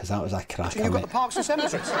audience because that was a cracker. And you got the parks and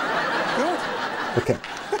cemeteries. Good. Look at...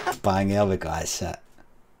 Bang, there we go. That's it.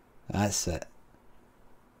 That's it.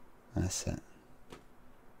 That's it.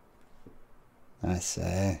 That's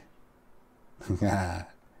it.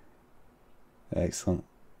 Excellent.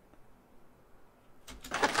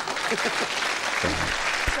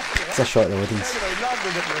 It's a short audience.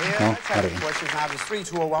 No, questions now. There's 3,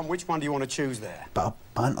 2 or 1. Which one do you want to choose there? Bit of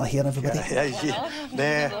banter here, everybody. Yeah.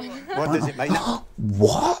 There. What does it mean?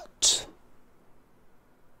 What?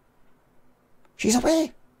 She's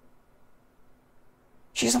away.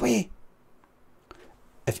 She's away.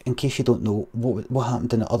 In case you don't know, what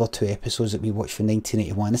happened in the other 2 episodes that we watched for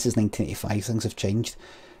 1981, this is 1985, things have changed.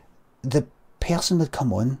 The person would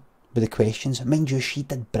come on with the questions. Mind you, she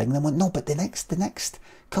did bring them on. No, but the next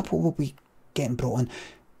couple will be getting brought on.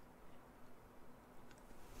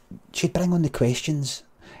 She'd bring on the questions,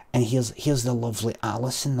 and here's the lovely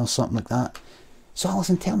Alison or something like that. So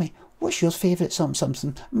Alison, tell me, what's your favourite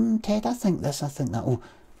something? Ted, I think this, I think that. Oh,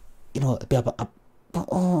 you know, it'd be a bit.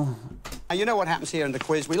 Oh. And you know what happens here in the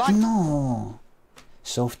quiz? We like. No.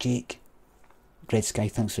 Soft Jake. Red Sky,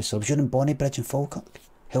 thanks for subs. You're in Bonnybridge in Falkirk.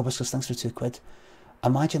 Hellbuskers, thanks for £2.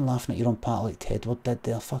 Imagine laughing at your own part like Tedward did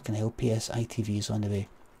there. Fucking hell, PS, ITV is on the way.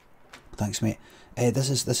 Thanks, mate. This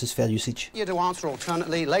is fair usage. You to answer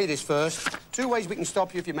alternately. Ladies first. 2 ways we can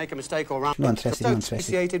stop you if you make a mistake or wrong. No interested, no interested.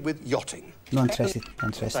 Associated with yachting. No interested, no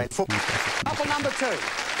interested. Couple number 2.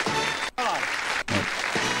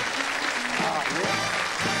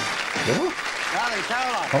 Caroline.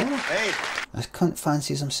 Caroline. Hey. This cunt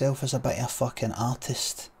fancies himself as a bit of a fucking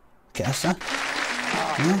artist. Get us, sir?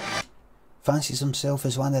 Yeah. Fancies himself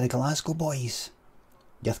as one of the Glasgow boys.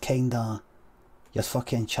 You're kinda... You're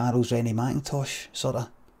fucking Charles Rennie Mackintosh sort of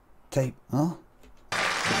type, no?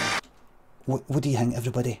 What do you think,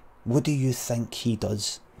 everybody? What do you think he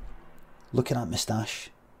does? Look at that moustache.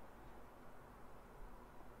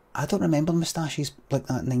 I don't remember moustaches like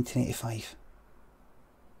that in 1985.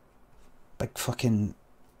 Big fucking...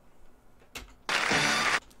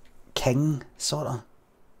 King, sort of.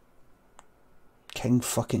 King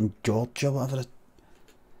fucking George or whatever.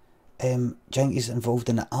 Do you think he's involved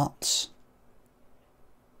in the arts?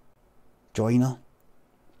 Joiner?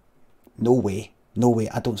 No way. No way.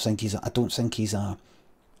 I don't think he's a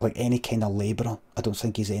like any kind of labourer. I don't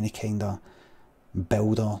think he's any kind of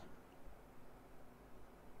builder,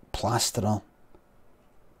 plasterer,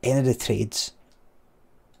 any of the trades.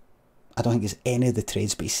 I don't think he's any of the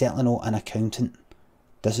trades, but he's certainly not an accountant.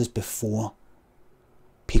 This is before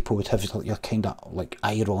people would have like your kind of like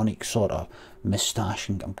ironic sort of moustache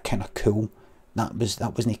and I'm kind of cool. That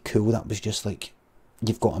wasn't cool. That was just like,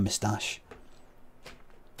 you've got a moustache.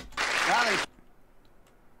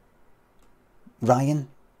 Ryan,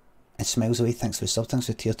 it smiles away. Thanks for the sub. Thanks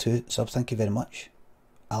for tier 2 sub. Thank you very much.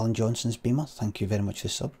 Alan Johnson's Beamer. Thank you very much for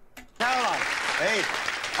the sub. Caroline, hey,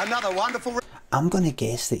 another wonderful. I'm going to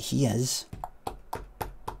guess that he is,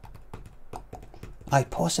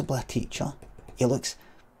 possibly a teacher. He looks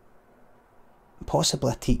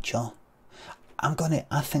possibly a teacher.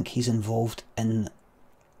 I think he's involved in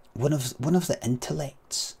one of the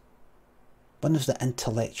intellects, one of the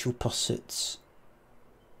intellectual pursuits,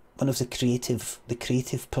 one of the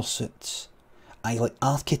creative pursuits. Like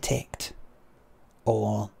architect,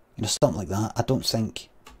 or something like that. I don't think.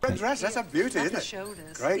 Red dress, that's a beauty, isn't it?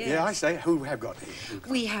 Shoulders. Great, yes. yeah, I say. Who have got here?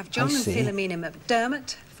 We have John and Philomena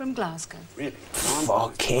McDermott from Glasgow. Really?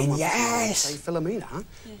 Fucking yes! Say Philomena, huh?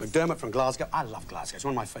 Yes. McDermott from Glasgow. I love Glasgow. It's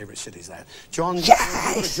one of my favourite cities there. John, yes!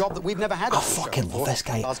 You've got a job that we've never had. I fucking love this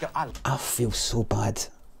guy. Glasgow. I feel so bad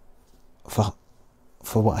for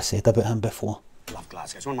what I said about him before. Love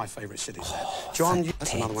Glasgow. It's one of my favourite cities there. John,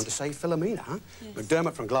 that's another one to say. Philomena, huh? Yes.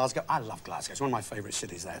 McDermott from Glasgow. I love Glasgow. It's one of my favourite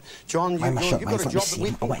cities there. John, you've got a job that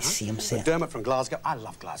we've... I want to see him say it. McDermott from Glasgow. I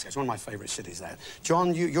love Glasgow. It's one of my favourite cities there.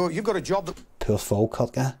 John, you've got a job that... Poor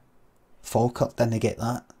Falkirk guy. Falkirk didn't get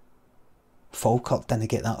that. Falkirk didn't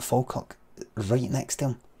get that. Falkirk right next to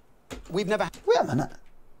him. We've never... Wait a minute.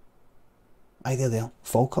 Either there.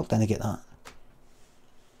 Falkirk didn't get that.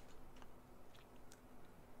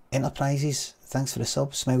 Enterprises, thanks for the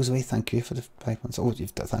sub. Smiles away, thank you for the 5 months. Oh,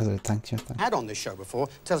 you've done that. Thank you. Had on this show before.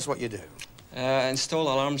 Tell us what you do.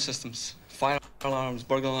 Install alarm systems, fire alarms,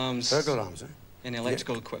 burglar alarms. Burglar alarms, eh? Any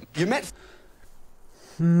electrical equipment. You met...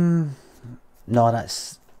 No,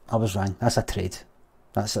 I was wrong. That's a trade.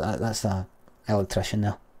 That's a electrician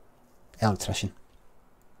there. Electrician.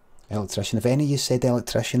 If any of you said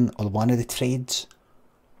electrician or one of the trades...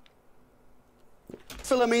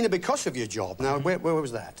 Philomena, because of your job. Now, where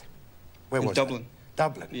was that? Where was Dublin.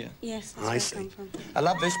 That? Dublin? Yeah. Yes, that's I see. I come from. I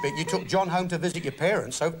love this bit. You took John home to visit your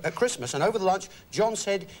parents at Christmas, and over the lunch, John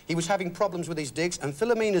said he was having problems with his digs, and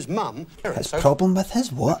Philomena's mum... His problem with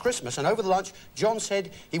his what? At Christmas, and over the lunch, John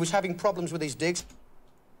said he was having problems with his digs.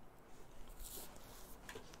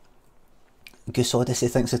 Goose Odyssey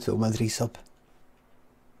thinks it will my resub.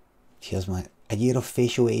 Cheers, mate. A year of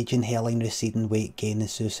facial aging, hairline receding, weight gain, and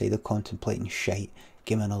suicidal contemplating shite.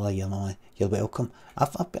 Give me another year, man. You're welcome.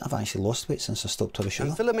 I've actually lost weight since I stopped having sugar.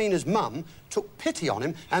 And Philomena's mum took pity on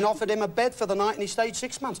him and offered him a bed for the night, and he stayed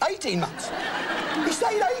 6 months. 18 months! He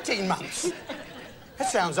stayed 18 months! That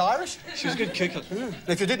sounds Irish. She was a good cook.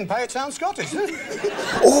 If you didn't pay, it sounds Scottish.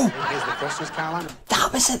 Oh! Here's the questions, Caroline.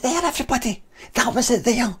 That was it there, everybody! That was it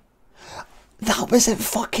there! That was it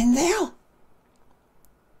fucking there!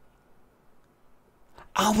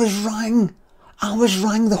 I was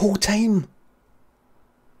wrong the whole time.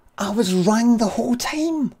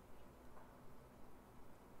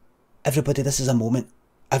 Everybody, this is a moment.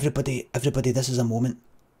 Everybody, this is a moment.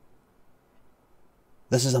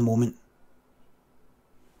 This is a moment.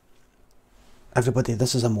 Everybody,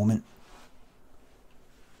 this is a moment.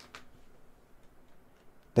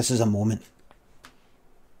 This is a moment.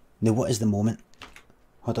 Now, what is the moment?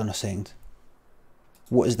 Hold on a second.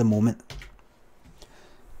 What is the moment?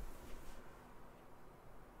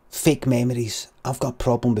 Fake memories. I've got a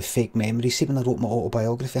problem with fake memories. See, when I wrote my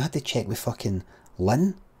autobiography, I had to check with fucking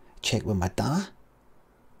Lynn, check with my dad,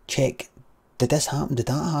 check, did this happen, did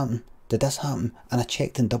that happen, did this happen, and I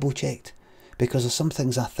checked and double checked, because there's some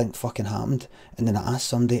things I think fucking happened, and then I asked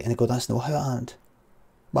somebody, and they go, that's not how it happened.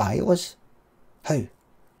 Why, it was. How?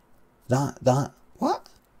 That, what?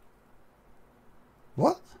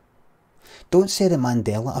 What? Don't say the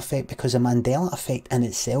Mandela effect, because the Mandela effect in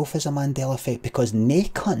itself is a Mandela effect, because nae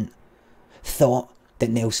cunt thought that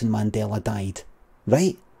Nelson Mandela died,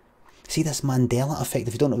 right? See, this Mandela effect,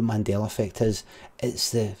 if you don't know what Mandela effect is, it's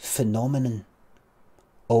the phenomenon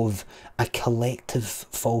of a collective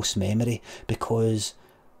false memory, because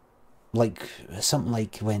like something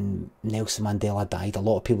like when Nelson Mandela died, a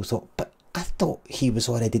lot of people thought, but I thought he was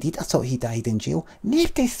already dead, I thought he died in jail.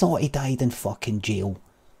 Nobody thought he died in fucking jail.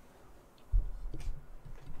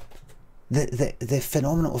 The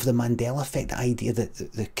phenomenon of the Mandela effect, the idea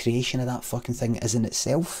that the creation of that fucking thing is in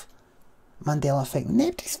itself Mandela effect.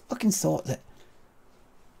 Nobody's fucking thought that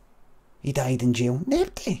he died in jail?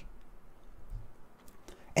 Nobody.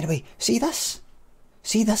 Anyway, see this?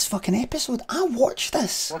 See this fucking episode? I watched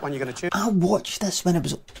this. What one are you going to choose? I watched this when it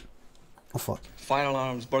was... Oh fuck. Fire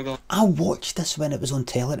alarms, burglar. I watched this when it was on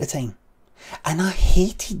telly at the time. And I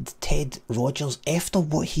hated Ted Rogers after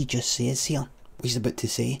what he just says here. What he's about to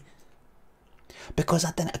say. Because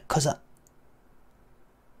I didn't...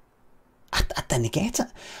 I didn't get it.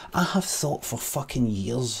 I have thought for fucking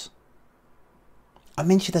years. I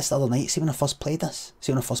mentioned this the other night, see when I first played this?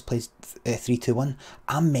 See when I first played 3-2-1?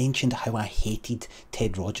 I mentioned how I hated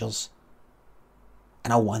Ted Rogers.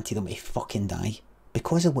 And I wanted him to fucking die.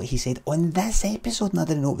 Because of what he said on this episode, and I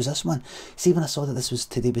didn't know it was this one. See when I saw that this was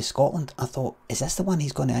Today with Scotland, I thought, is this the one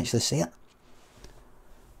he's going to actually say it?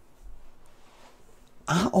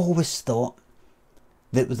 I always thought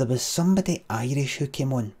that there was somebody Irish who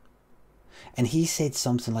came on. And he said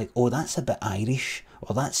something like, oh, that's a bit Irish,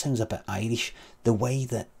 or that sounds a bit Irish. The way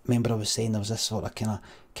that, remember I was saying there was this sort of kind of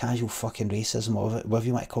casual fucking racism, or whatever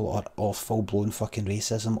you want to call it, or full-blown fucking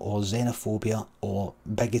racism, or xenophobia, or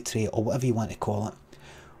bigotry, or whatever you want to call it,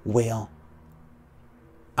 where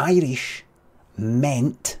Irish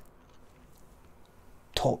meant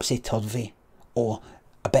topsy-turvy, or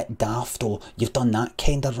a bit daft, or you've done that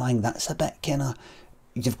kind of wrong, that's a bit kind of,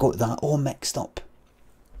 you've got that all mixed up.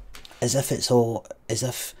 As if it's all, as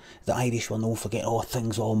if the Irish will no forget, oh,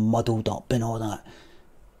 things all muddled up and all that.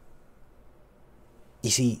 You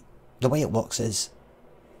see, the way it works is,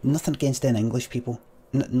 nothing against any English people,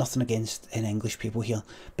 nothing against any English people here,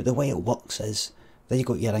 but the way it works is, there you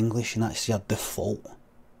got your English and that's your default.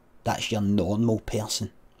 That's your normal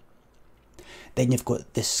person. Then you've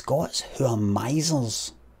got the Scots who are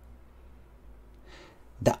misers.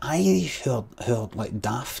 The Irish who are like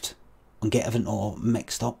daft and get everything all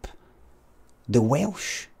mixed up. The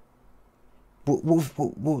Welsh, what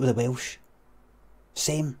were the Welsh?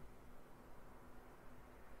 Same.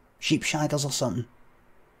 Sheepshaggers or something.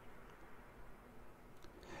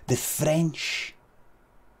 The French,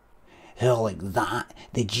 who are like that.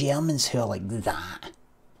 The Germans, who are like that.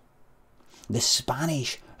 The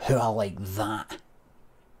Spanish, who are like that.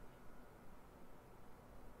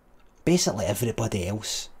 Basically everybody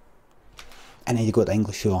else. And then you got the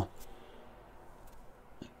English who are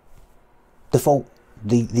default,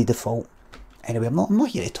 the default. Anyway, I'm not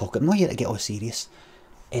here to talk, I'm not here to get all serious.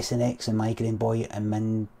 SNX and Migraine Boy and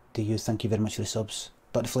Min, do you, thank you very much for the subs.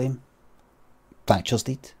 Dr. Flame, Thatcher's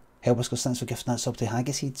Deed, Hellwhiskers, thanks for gifting that sub to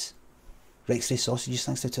Haggis Seeds. Rex Ray Sausages,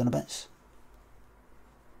 thanks for 200 bits.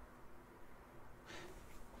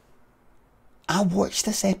 I watched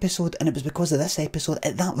this episode and it was because of this episode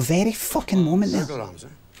at that very fucking moment there.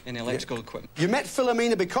 In electrical equipment. You met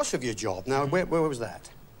Philomena because of your job. Now, where was that?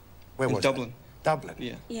 Where was Dublin. That? Dublin?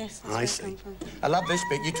 Yeah. Yes, I see. I love this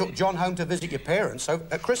bit. You took John home to visit your parents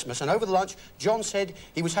at Christmas, and over the lunch, John said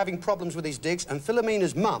he was having problems with his digs, and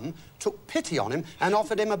Philomena's mum took pity on him and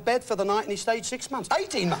offered him a bed for the night, and he stayed 6 months.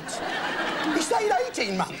 18 months! He stayed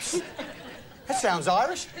 18 months! That sounds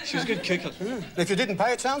Irish. She was a good cook. If you didn't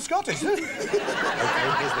pay, it sounds Scottish. Okay,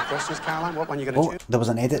 here's the questions, Caroline. What one are you going to choose? There was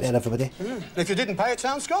an edit there, everybody. If you didn't pay, it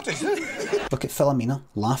sounds Scottish. Look at Philomena,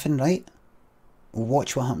 laughing, right?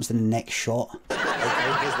 Watch what happens in the next shot.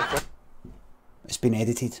 Okay, here's the question. It's been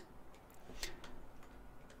edited.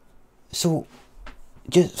 So,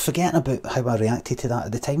 just forgetting about how I reacted to that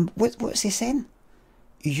at the time, what's he saying?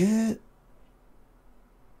 You...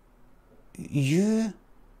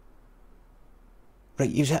 Right,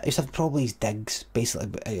 he was having probably his digs,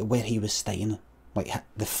 basically, where he was staying. Like,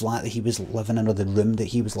 the flat that he was living in, or the room that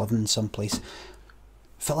he was living in someplace.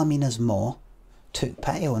 Philomena's ma took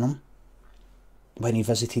pity on him when he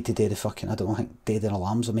visited to do the fucking, I don't know, I think Dead in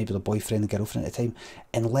Alarms, or maybe the boyfriend and girlfriend at the time,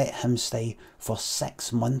 and let him stay for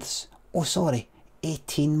 6 months. Oh, sorry,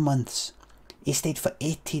 18 months. He stayed for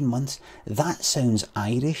 18 months. That sounds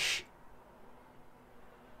Irish.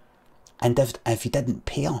 And if you didn't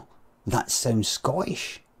pay her, that sounds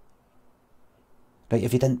Scottish. Right,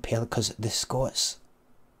 if you didn't pay her, because the Scots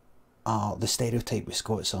are, the stereotype with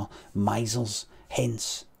Scots are misers,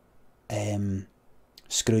 hence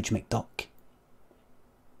Scrooge McDuck.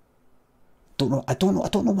 I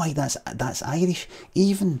don't know why that's Irish.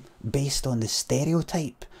 Even based on the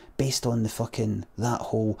stereotype, based on the fucking, that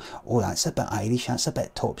whole, oh, that's a bit Irish, that's a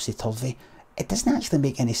bit topsy-turvy, it doesn't actually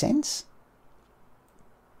make any sense.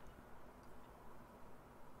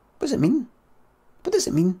 What does it mean? What does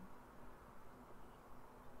it mean?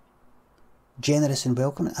 Generous and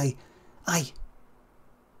welcoming? Aye.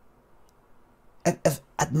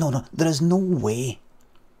 No, there is no way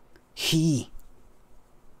he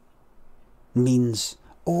means,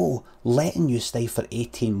 oh, letting you stay for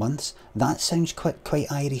 18 months, that sounds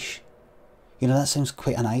quite Irish. You know, that sounds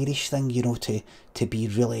quite an Irish thing, you know, to be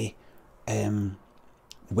really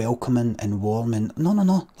welcoming and warm and...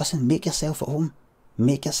 No, listen, make yourself at home.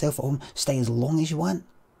 Make yourself at home. Stay as long as you want.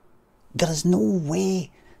 There is no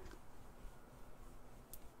way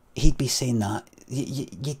he'd be saying that. You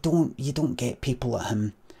don't get people like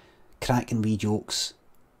him cracking wee jokes,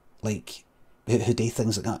 like, who do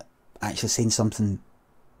things like that, actually saying something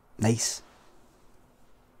nice.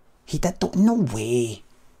 He did, no way.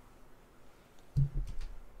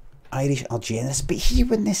 Irish are generous, but he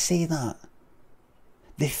wouldn't say that.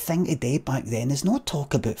 The thing today back then is not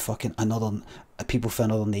talk about fucking people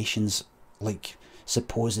from other nations, like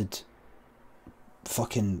supposed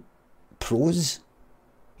fucking pros.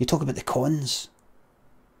 You talk about the cons.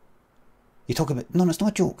 You talk about... No, it's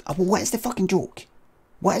not a joke. Well, what is the fucking joke?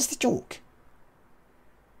 What is the joke?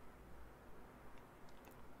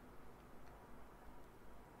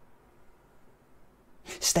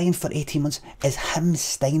 Staying for 18 months is him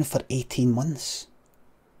staying for 18 months.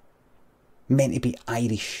 Meant to be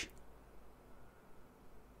Irish.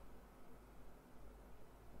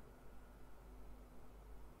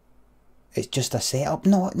 It's just a setup.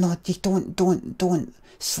 No, you don't.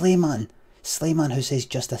 Slayman who says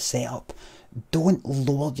just a setup. Don't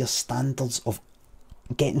lower your standards of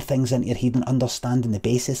getting things into your head and understanding the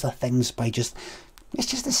basis of things by just... It's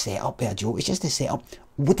just a setup, Joe. It's just a setup.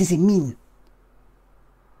 What does it mean?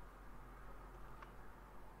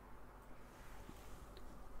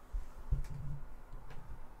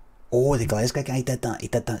 Oh, the Glasgow guy did that. He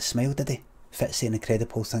did that smile, did he? Fitzy and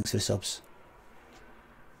Incredible, thanks for the subs.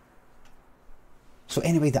 So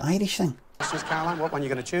anyway, the Irish thing. Questions, Caroline, what one are you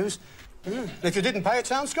going to choose? If you didn't pay, it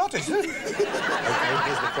sounds Scottish. Okay,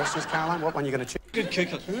 here's the questions, Caroline, what one are you going to choose? Good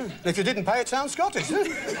cooker. If you didn't pay, it sounds Scottish. Okay,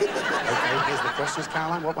 here's the questions,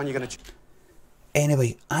 Caroline, what one are you going to choose?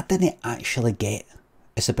 Anyway, I didn't actually get...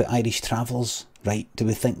 It's about Irish travellers, right? Do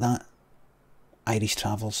we think that? Irish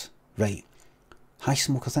travellers, right. Hash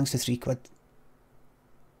Smoker, thanks for £3.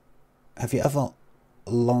 Have you ever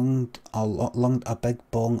lunged a big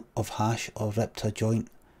bong of hash or ripped a joint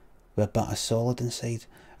with a bit of solid inside?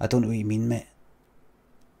 I don't know what you mean, mate.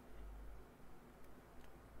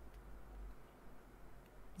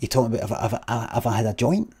 You talking about have I had a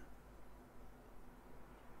joint?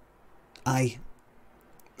 I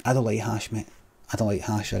don't like hash, mate. I don't like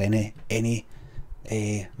hash or any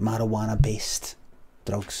marijuana based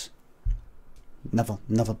drugs. Never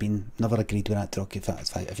agreed with that drug.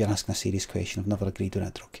 If you're asking a serious question, I've never agreed with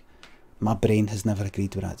that drug. My brain has never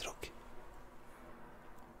agreed with that drug.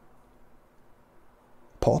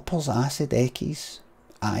 Poppers, acid, eckies,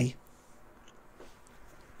 aye.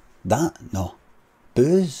 That, no.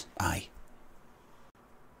 Booze, aye.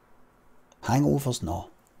 Hangovers, no.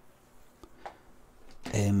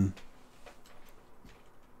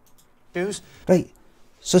 Booze? Right,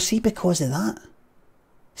 so see, because of that,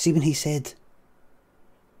 see when he said...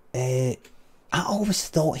 I always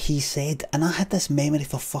thought he said, and I had this memory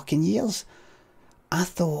for fucking years, I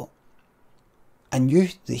knew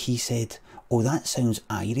that he said, oh, that sounds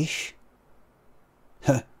Irish.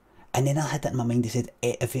 And then I had it in my mind, he said,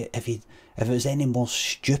 if it was any more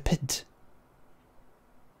stupid,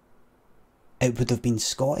 it would have been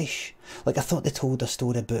Scottish. Like, I thought they told a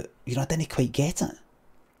story about, you know, I didn't quite get it.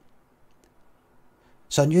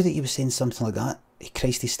 So I knew that he was saying something like that.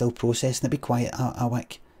 Christ, he's still processing it. Be quiet, a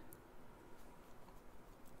wick.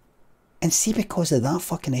 And see, because of that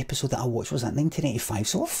fucking episode that I watched, was that 1985?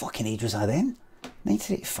 So what fucking age was I then?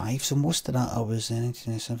 1985, so most of that I was in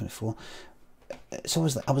 1974. So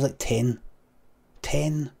I was like 10,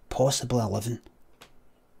 possibly 11.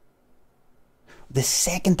 The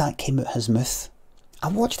second that came out his mouth, I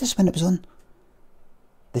watched this when it was on.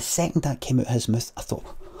 The second that came out his mouth, I thought,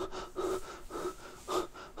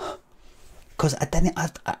 because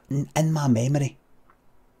in my memory,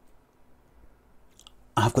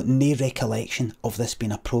 I've got no recollection of this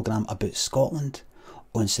being a programme about Scotland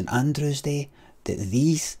on St Andrew's Day,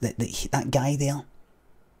 that guy there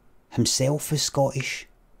himself was Scottish.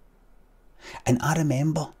 And I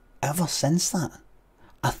remember, ever since that,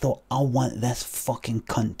 I thought, I want this fucking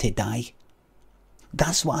cunt to die.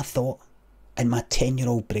 That's what I thought in my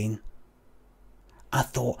 10-year-old brain. I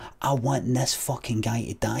thought, I want this fucking guy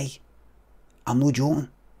to die. I'm no joking.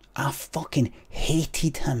 I fucking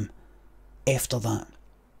hated him after that.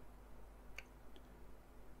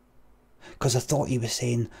 Because I thought he was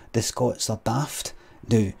saying the Scots are daft.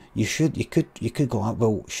 Now, you could go,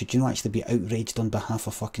 well, should you not actually be outraged on behalf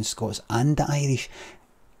of fucking Scots and the Irish?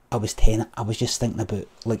 I was 10, I was just thinking about,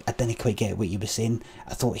 like, I didn't quite get what he was saying.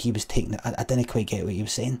 I thought he was taking it, I didn't quite get what he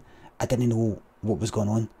was saying. I didn't know what was going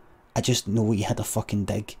on. I just know he had a fucking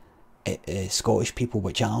dig. Scottish people,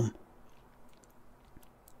 which I am.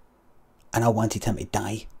 And I wanted him to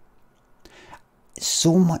die.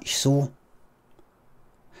 So much so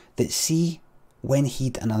that, see, when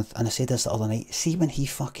he'd, and I said this the other night, see when he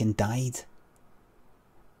fucking died,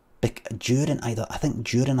 during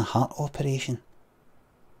a heart operation.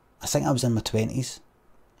 I think I was in my 20s.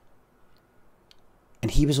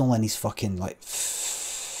 And he was only in his fucking, like,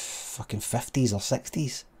 fucking 50s or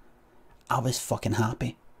 60s. I was fucking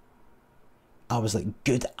happy. I was like,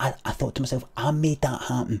 good. I thought to myself, I made that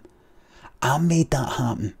happen. I made that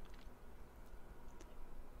happen.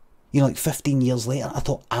 You know, like 15 years later, I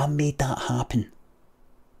thought, I made that happen.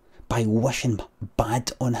 By wishing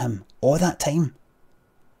bad on him all that time.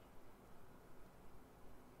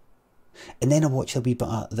 And then I watched a wee bit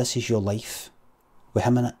of This Is Your Life with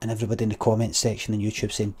him in it, and everybody in the comments section on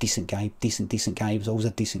YouTube saying, decent guy, decent guy. He was always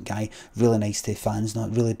a decent guy, really nice to fans,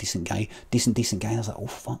 not really decent guy, decent guy. And I was like, oh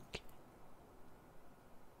fuck.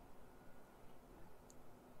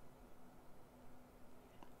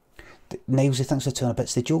 Nilesy thinks for 200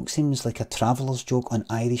 bits. The joke seems like a traveller's joke on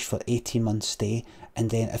Irish for 18 months stay, and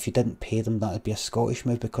then if you didn't pay them, that would be a Scottish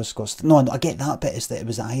move because Scots. No, I get that bit, is that it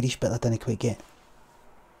was the Irish bit I didn't quite get.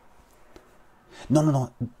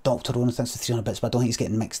 No. Dr. Ronan thinks for 300 bits, but I don't think he's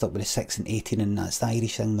getting mixed up with the 6 and 18, and that's the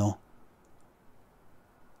Irish thing, no.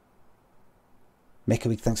 Make a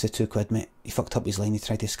Week thinks for £2, mate. He fucked up his line, he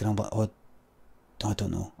tried to scramble it. Oh, I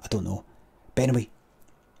don't know. But anyway.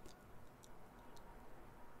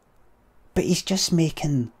 But he's just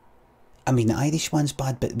making... I mean, the Irish one's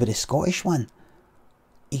bad, but with the Scottish one,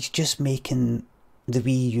 he's just making the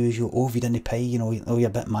wee usual, oh, if you didn't pay, you know, oh, you're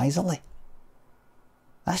a bit miserly.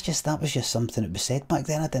 That was just something that was said back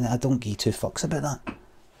then. I don't give two fucks about that.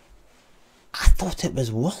 I thought it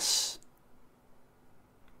was worse.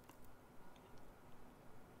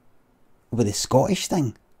 With the Scottish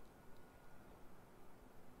thing.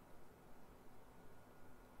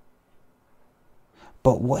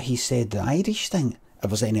 But what he said, the Irish thing, if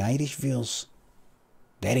there's any Irish viewers,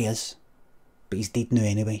 there he is. But he's dead now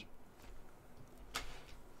anyway.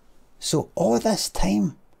 So all this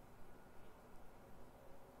time,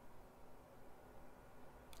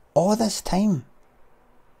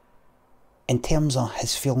 in terms of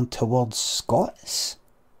his feeling towards Scots,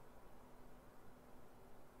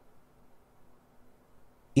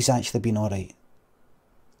 he's actually been alright.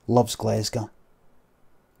 Loves Glasgow.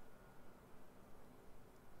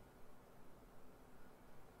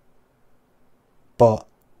 But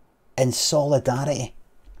in solidarity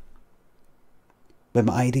with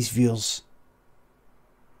my Irish viewers,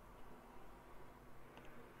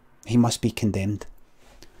 he must be condemned.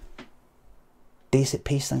 Days at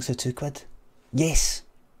Pace thanks for £2. Yes.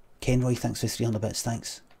 Kenroy thanks for 300 bits,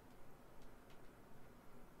 thanks.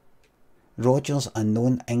 Rogers, a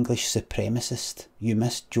known English supremacist. You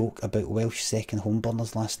missed joke about Welsh second home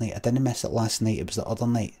burners last night. I didn't miss it last night, it was the other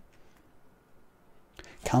night.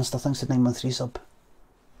 Canster thanks for 913 sub.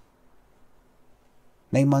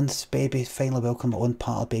 9 months, baby, finally welcome on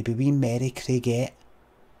part, baby. Wee Mary Craigette,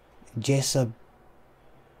 Jessa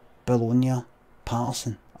Bologna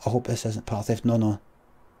Patterson. I hope this isn't part theft. No.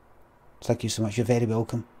 Thank you so much. You're very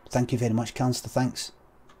welcome. Thank you very much, Canster. Thanks.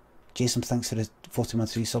 Jason, thanks for the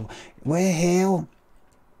 41.3 sub. Well,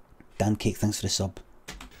 Dan Cake, thanks for the sub.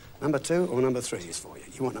 Number 2 or number 3 is for you.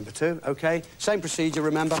 You want number 2? Okay. Same procedure,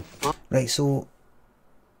 remember? Right, so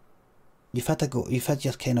you've had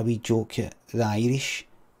your kind of wee joke at the Irish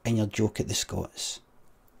and your joke at the Scots.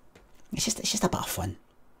 It's just a bit of fun.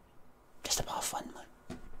 Just a bit of fun, man.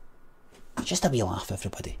 Just a wee laugh,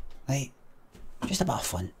 everybody. Right? Just a bit of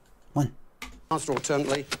fun. One. Answer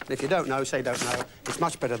alternately. If you don't know, say don't know. It's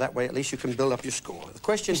much better that way. At least you can build up your score. The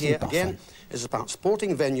question here, again, is about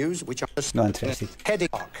sporting venues, which are... Not interested. Heading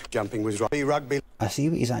park. Jumping with rugby. I see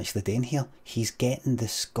what he's actually doing here. He's getting the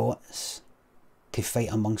Scots to fight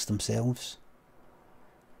amongst themselves.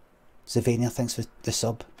 Zavania, thanks for the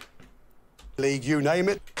sub. League, you name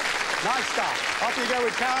it. Nice stuff. Off you go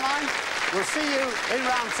with Caroline. We'll see you in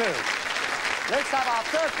round 2. Let's have our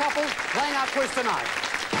third couple playing our quiz tonight.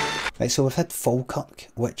 Right, so we've had Falkirk,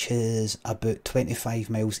 which is about 25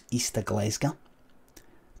 miles east of Glasgow,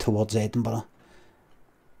 towards Edinburgh.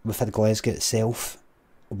 We've had Glasgow itself.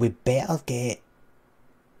 We better get...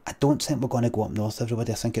 I don't think we're going to go up north,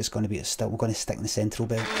 everybody. I think it's going to be we're going to stick in the central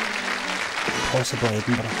belt. Possibly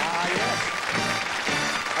Edinburgh. Ah,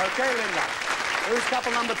 yes. OK, Linda. Who's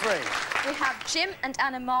couple number 3? We have Jim and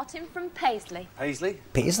Anna Martin from Paisley. Paisley?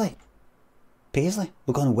 Paisley.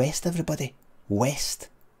 We're going west, everybody. West.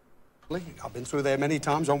 I've been through there many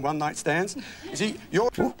times on one-night stands. You see, you're...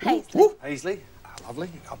 Paisley. Paisley. Lovely.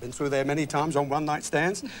 I've been through there many times on one-night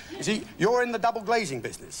stands. You see, you're in the double glazing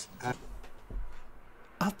business.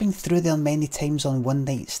 I've been through there many times on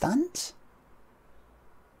one-night stands.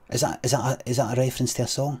 Is that a reference to a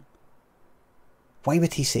song? Why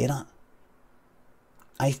would he say that?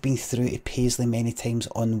 I've been through to Paisley many times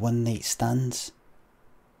on one-night stands.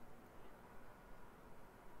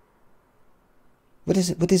 What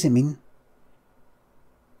does it mean?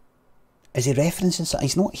 Is he referencing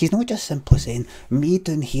something? He's not just simply saying, me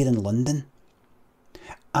down here in London,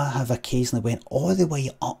 I have occasionally went all the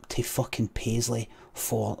way up to fucking Paisley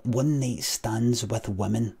for one night stands with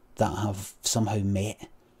women that I have somehow met.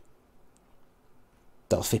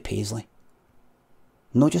 That are for Paisley.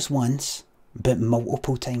 Not just once, but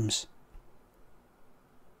multiple times.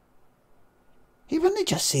 He wouldn't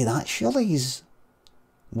just say that, surely he's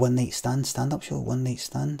one night stand, stand up show, one night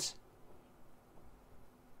stands.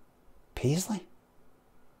 Paisley.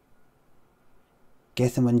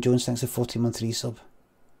 Gethin Wyn Jones thanks a 40-month resub.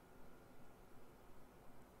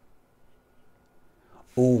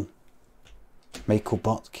 Oh, Michael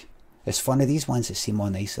Burke. It's funny, these ones that seem all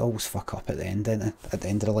nice always fuck up at the end, don't they? At the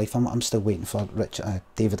end of the life. I'm still waiting for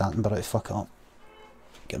David Attenborough to fuck it up.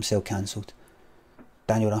 Get himself cancelled.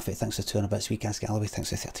 Daniel Raffet thanks for 2 and a bit. Sweet Gas Galloway thanks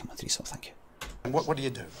for 30-month resub. Thank you. And what do you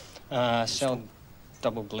do? Sell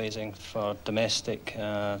double glazing for domestic.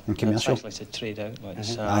 It's actually to trade out.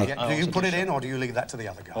 Like do you put it in, or do you leave that to the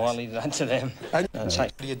other guys? Oh, I'll leave that to them. And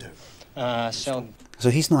what do you do? Sell. So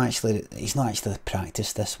he's not actually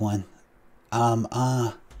practiced this one.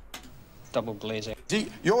 Double glazing. See,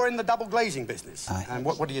 you're in the double glazing business. Aye. And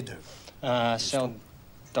what do you do? Sell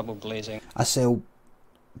double glazing. I sell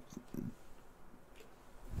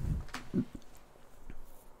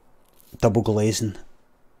double glazing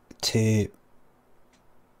to,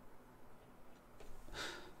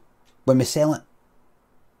 when we do sell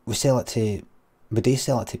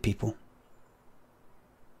it to people,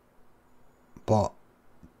 but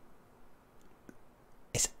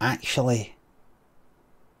it's actually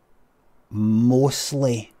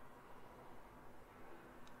mostly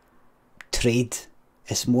trade.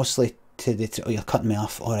 It's mostly to the... Oh, you're cutting me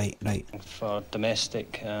off. Alright, right. For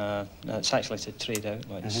domestic, it's actually to trade out.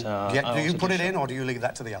 Like do you put it in, or do you leave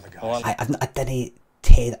that to the other guys? Oh, I didn't,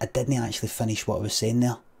 Ted, I didn't actually finish what I was saying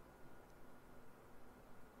there.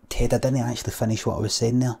 Ted, I didn't actually finish what I was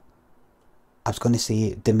saying there. I was going to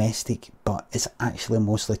say domestic, but it's actually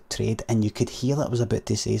mostly trade, and you could hear that I was about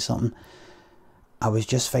to say something. I was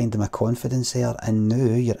just finding my confidence there, and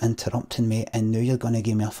now you're interrupting me, and now you're going to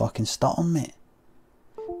give me a fucking stutter, mate.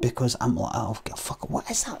 Because I'm like, oh, fuck, what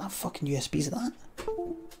is that? That fucking USB's that?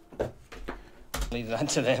 Leave that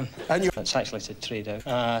to them. And it's actually to trade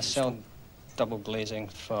out. Sell double glazing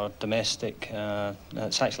for domestic.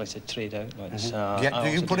 It's actually to trade out. Like do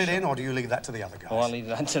you put it in, or do you leave that to the other guys? Oh, I'll leave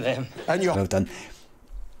that to them. And well done.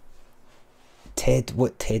 Ted,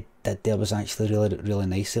 what Ted did there was actually really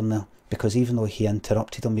nice of him there. Because even though he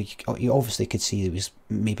interrupted him, you obviously could see he was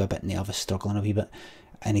maybe a bit nervous, struggling a wee bit,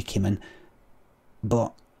 and he came in.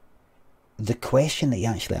 But the question that he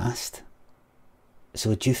actually asked, so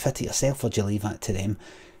would you fit it yourself, or do you leave that to them?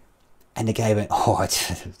 And the guy went, oh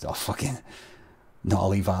fucking, no, I'll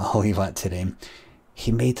leave that to them.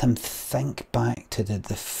 He made him think back to the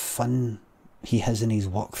fun he has in his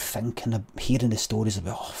work, hearing the stories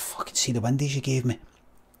about, oh, fucking see the Windies you gave me.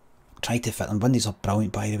 Tried to fit them. Windies are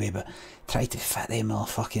brilliant, by the way, but tried to fit them all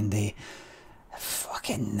fucking day.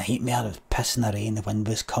 Fucking nightmare. It was pissing the rain, the wind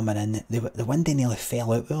was coming in. The Windy nearly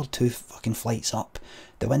fell out. We were 2 fucking flights up.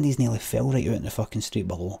 The Windies nearly fell right out in the fucking street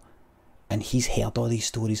below. And he's heard all these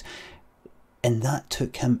stories. And that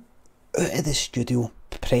took him out of the studio.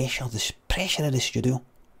 The pressure of the studio.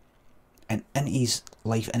 And into his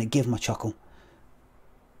life. And it gave him a chuckle.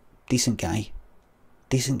 Decent guy.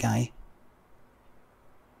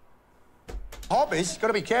 Hobbies, got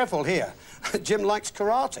to be careful here. Jim likes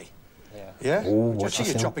karate. Yeah? Oh, just see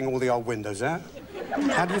you chopping all the old windows out.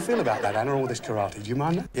 How do you feel about that, Anna, all this karate? Do you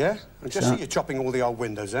mind that? Yeah? Just see you chopping all the old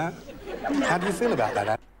windows out. How do you feel about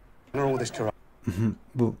that, Anna, all this karate?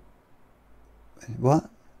 Well, what?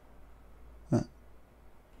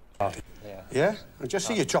 Yeah? Just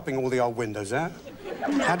see you chopping all the old windows out.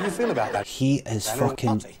 How do you feel about that? He is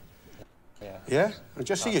fucking... Yeah?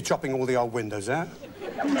 Just see you chopping all the old windows out.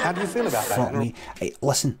 How do you feel about that? Fuck me. Hey,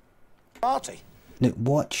 listen. Party. Now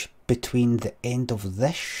watch between the end of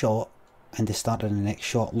this shot and the start of the next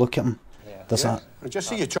shot. Look at him. There's that. Just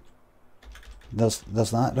see you chop. There's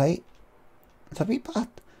that, right? There's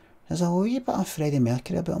a wee bit of Freddie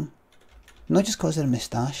Mercury about him. Not just because of the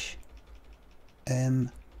moustache.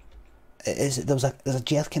 There's a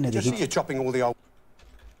jerking of the heat. Just see you chopping all the old...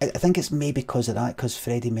 I think it's maybe because of that, because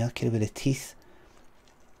Freddie Mercury with the teeth.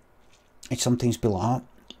 It sometimes be like that.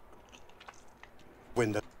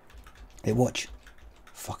 Window. Hey, watch.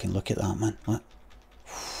 Fucking look at that, man. What?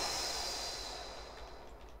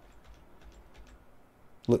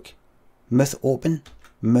 Look. Mouth open,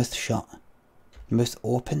 mouth shut. Mouth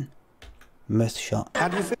open, mouth shut. How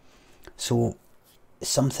do you feel? So,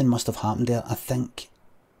 something must have happened there. I think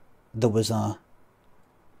there was a...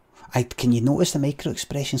 can you notice the micro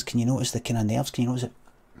expressions? Can you notice the kind of nerves? Can you notice it?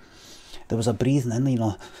 There was a breathing in, you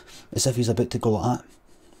know, as if he's about to go like that.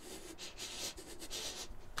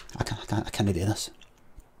 I can't do this.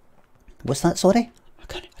 What's that, sorry? I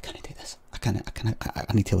can't do this. I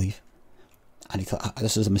need to leave.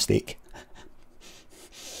 This is a mistake.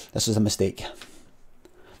 This is a mistake.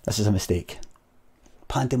 This is a mistake.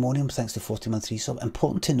 Pandemonium, thanks to 40-month resub.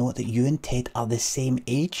 Important to note that you and Ted are the same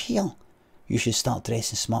age here. You should start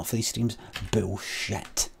dressing smart for these streams.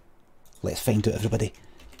 Bullshit. Let's find out, everybody.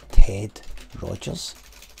 Ted Rogers.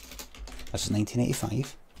 This is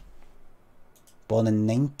 1985. Born in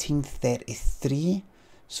 1933.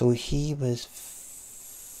 So he was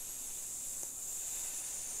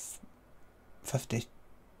 52?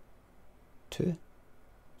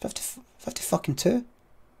 50 fucking 2?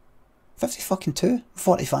 50 fucking 2?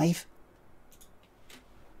 45.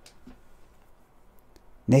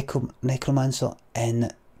 Necromancer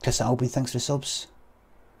in Chris Albin, thanks for the subs.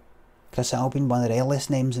 Chris Albin, one of the earliest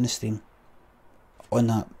names in the stream. On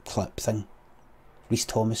that clip thing. Rhys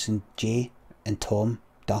Thomas and Jay and Tom,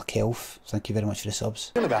 Dark Elf, thank you very much for the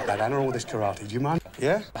subs. Feel about that, Anna, all this karate, do you mind?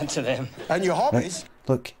 Yeah? Into them. And your hobbies? Right.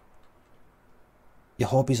 Look, your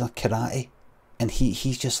hobbies are karate, and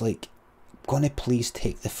he's just like, gonna please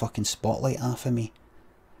take the fucking spotlight off of me.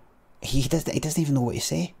 He doesn't even know what to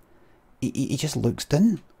say. He just looks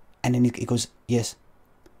down, and then he goes, yes,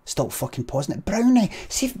 stop fucking pausing it. Brownie,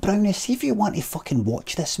 see if you want to fucking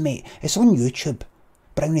watch this, mate. It's on YouTube.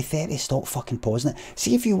 Brownie 30, stop fucking pausing it.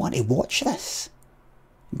 See if you want to watch this.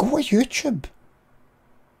 Go to YouTube.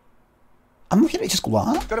 I'm not here to just go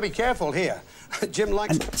like that. Gotta be careful here. Jim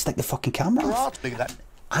likes... And stick the fucking camera off. The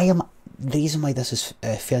reason why this is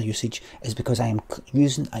fair usage is because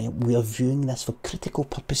we are viewing this for critical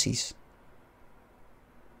purposes.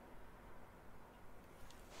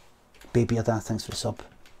 Baby or Dad, thanks for the sub.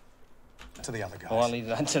 To the other guys. Oh, I'll leave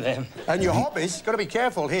that to them. And your hobbies, got to be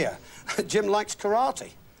careful here. Jim likes karate.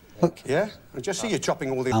 Look. Yeah? I just see you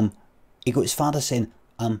chopping all the... He got his father saying,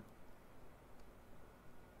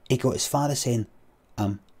 He got his father saying,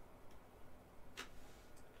 The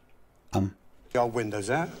old windows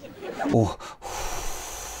out. Oh.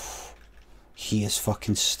 He is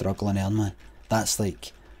fucking struggling there, man. That's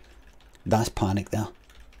panic there.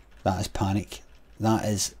 That is panic.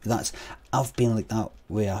 I've been like that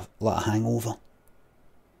with a hangover.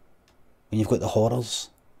 When you've got the horrors.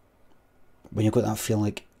 When you've got that feeling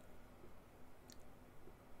like,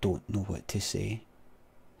 don't know what to say.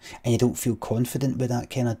 And you don't feel confident with that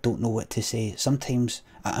kind of don't know what to say. Sometimes,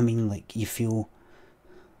 I mean, like, you feel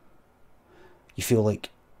like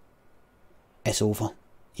it's over.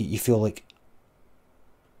 You feel like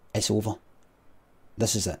it's over.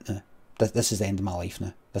 This is it now. This is the end of my life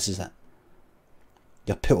now. This is it.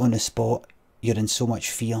 You're put on the spot. You're in so much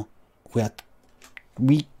fear. Where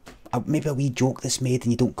maybe a wee joke that's made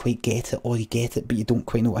and you don't quite get it, or you get it but you don't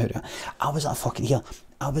quite know how to. I was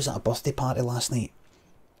at a birthday party last night,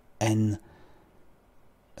 and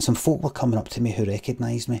some folk were coming up to me who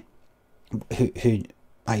recognised me. Who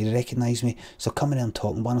recognised me. So coming in and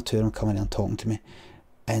talking, one or two of them coming in and talking to me,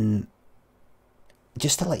 and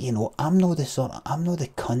just to let you know, I'm not the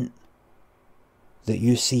cunt that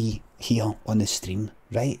you see here on the stream,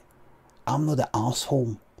 right? I'm not the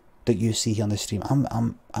arsehole that you see here on the stream.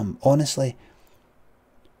 I'm honestly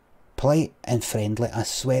polite and friendly. I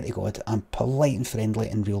swear to God, I'm polite and friendly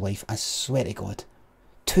in real life. I swear to God.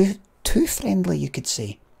 Too friendly, you could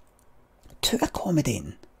say. Too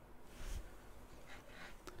accommodating.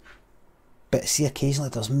 But see, occasionally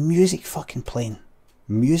there's music fucking playing.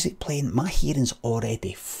 Music playing. My hearing's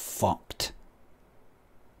already fucked.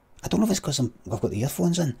 I don't know if it's because I've got the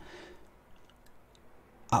earphones in.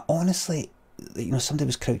 I honestly, you know, somebody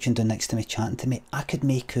was crouching down next to me chatting to me. I could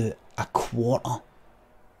make out a quarter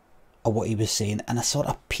of what he was saying, and I sort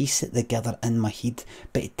of piece it together in my head,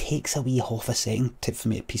 but it takes a wee half a second for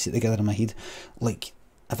me to piece it together in my head. Like,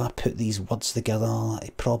 if I put these words together,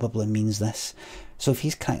 it probably means this. So if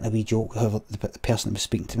he's cracking a wee joke, whoever the person that was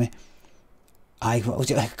speaking to me,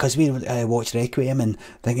 because we watched Requiem and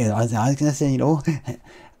thinking, I was going to say, you know,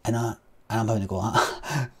 and I'm having to go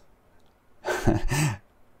like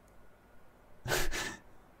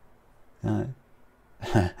that.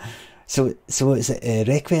 So is it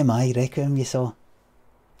Requiem? Requiem you saw?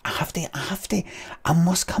 I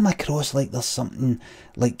must come across like there's something,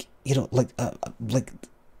 like, you know, like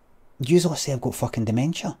usually say I've got fucking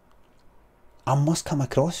dementia. I must come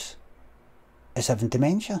across as having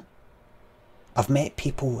dementia. I've met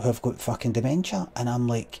people who have got fucking dementia, and I'm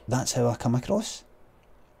like, that's how I come across.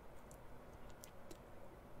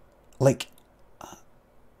 Like,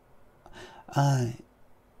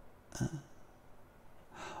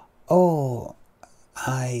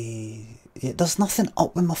 there's nothing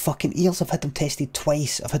up with my fucking ears. I've had them tested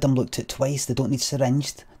twice. I've had them looked at twice. They don't need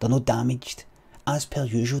syringed. They're not damaged. As per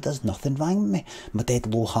usual, there's nothing wrong with me. My dead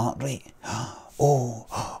low heart rate. Oh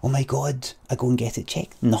my God. I go and get it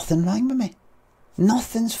checked. Nothing wrong with me.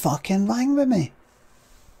 Nothing's fucking wrong with me.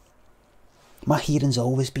 My hearing's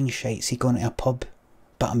always been shite. See, going to a pub,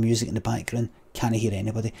 bit of music in the background, can't hear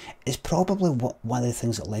anybody. It's probably one of the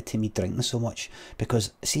things that led to me drinking so much.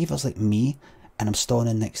 Because see if there's like me, and I'm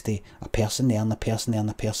standing next to a person there and a person there and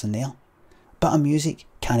a person there. Bit of music,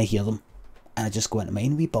 can't hear them. And I just go into my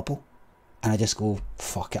own wee bubble. And I just go,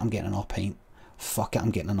 fuck it, I'm getting another pint. Fuck it,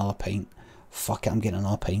 I'm getting another pint. Fuck it, I'm getting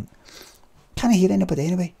another pint. Can't hear anybody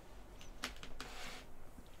anyway.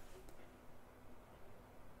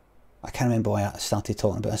 I can't remember why I started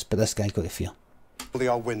talking about this, but this guy's got a fear. All the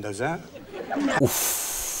old windows out.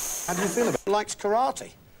 Oof. How do you feel about it? Likes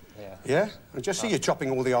karate? Yeah. Yeah? I just see you chopping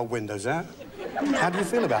all the old windows out. How do you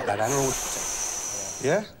feel about that, Anna?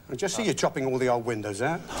 Yeah? I just see you chopping all the old windows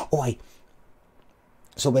out. Oh, aye.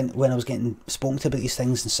 So when I was getting spoken to about these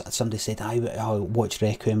things, and somebody said, I watch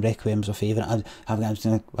Requiem. Requiem's my favourite. I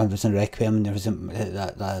was in Requiem, and there was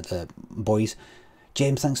the boys.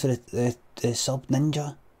 James, thanks for the sub.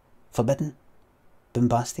 Ninja, Forbidden,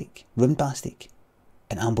 Boombastic, Rundbastic,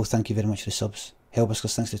 and Ambo, thank you very much for the subs.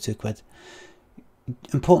 Hellwhiskers, thanks for the £2.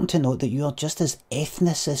 Important to note that you are just as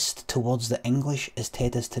ethnicist towards the English as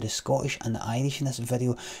Ted is to the Scottish and the Irish in this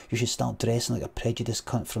video. You should start dressing like a prejudiced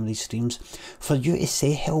cunt from these streams. For you to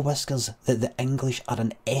say, Hellwhiskers, that the English are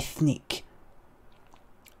an ethnic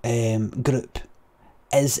group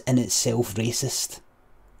is in itself racist.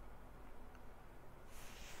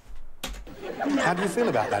 How do you feel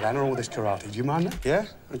about that, Anna, all this karate? Do you mind that? Yeah?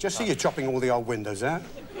 I just see you chopping all the old windows out.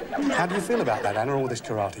 How do you feel about that, Anna, all this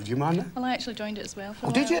karate? Do you mind that? Well, I actually joined it as well.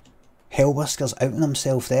 Oh, did you? Hellwhiskers outing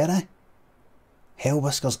himself there, eh?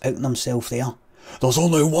 Hellwhiskers outing himself there. There's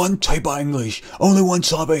only one type of English. Only one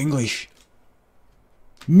type of English.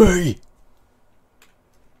 Me.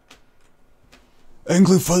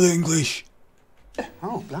 England for the English.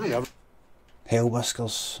 Oh, blimey.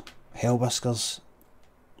 Hellwhiskers. Hellwhiskers.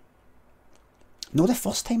 No, the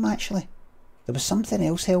first time actually. There was something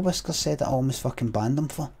else Hellwhiskers said that I almost fucking banned them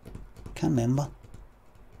for. Can't remember.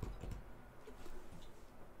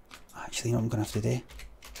 Actually, you know what I'm going to have to do?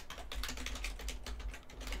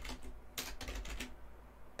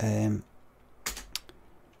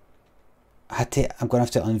 I'm going to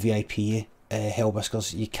have to un-VIP you,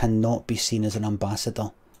 Hellwhiskers. You cannot be seen as an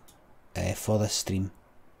ambassador for this stream.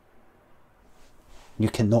 You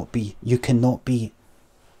cannot be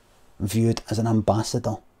viewed as an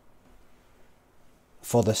ambassador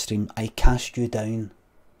for the stream. I cast you down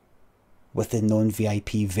with the non-VIP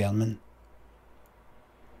vermin.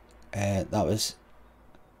 That was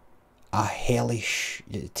a hellish,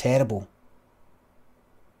 terrible,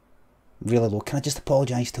 really low. Can I just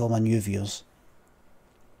apologise to all my new viewers?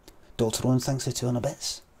 Dr. Owen, thanks for 200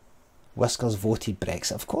 bits. Whiskers voted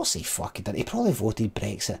Brexit. Of course he fucking did. He probably voted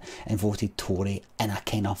Brexit and voted Tory in a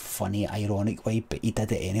kind of funny, ironic way, but he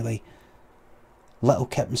did it anyway. Little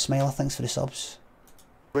Kip and Smiler, thanks for the subs.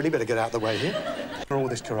 Really better get out of the way here. All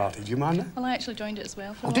this karate, do you mind that? Well, I actually joined it as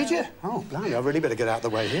well. Oh, did you? Oh, blimey, I really better get out of the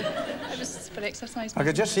way here. It was for exercise. I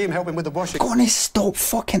could just see him helping with the washing. Gonna stop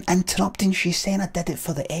fucking interrupting. She's saying I did it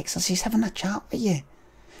for the exercise. She's having a chat with you.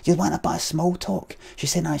 You want a bit of small talk.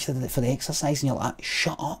 She's saying I actually did it for the exercise, and you're like,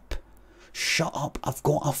 shut up. Shut up. I've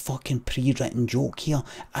got a fucking pre-written joke here,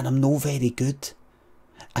 and I'm no very good.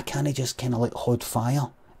 I can't just kind of like hold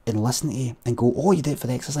fire and listen to you and go, oh, you did it for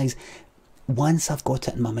the exercise. Once I've got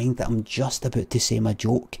it in my mind that I'm just about to say my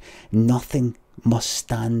joke, nothing must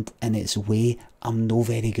stand in its way. I'm no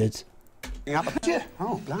very good.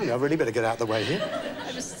 Oh, blimey, I really better get out of the way here.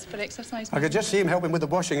 It was for exercise. I could just see him helping with the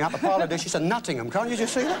washing up the parlour dish. It's a Nottingham, can't you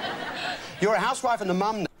just see that? You're a housewife and a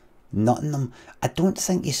mum. Nottingham. I don't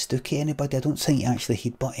think you stooky anybody. I don't think you actually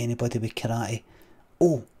headbutt anybody with karate.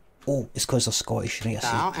 Oh, it's because they're Scottish, right?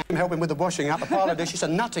 Now, I'm helping with the washing up the parlour dish. It's a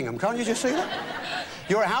Nottingham, can't you just see that?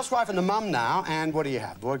 You're a housewife and a mum now, and what do you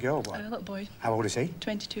have? Boy, girl, boy? A little boy. How old is he?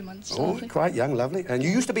 22 months. Oh, lovely. quite young, lovely. And you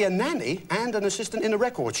used to be a nanny and an assistant in a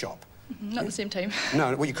record shop. Not at the same time.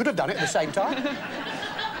 No, well, you could have done it at the same time.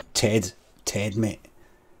 Ted, mate.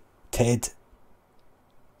 Ted,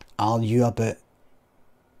 are you about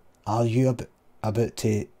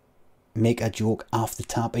to make a joke off the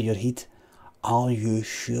top of your head? Are you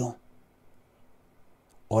sure?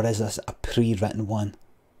 Or is this a pre-written one?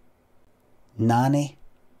 Nanny.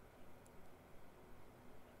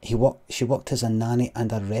 She worked as a nanny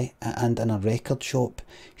and in a record shop.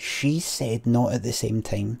 She said not at the same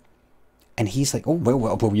time. And he's like, oh,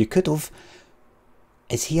 well, you could have.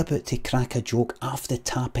 Is he about to crack a joke off the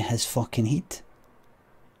top of his fucking head?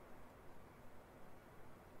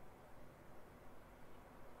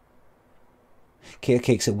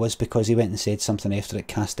 Carecakes, it was because he went and said something after it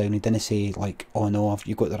cast down. He didn't say, like, oh no,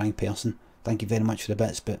 you got the wrong person. Thank you very much for the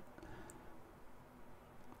bits, but...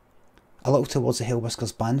 A little towards the Hell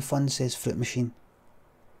Whiskers band fund, says Fruit Machine.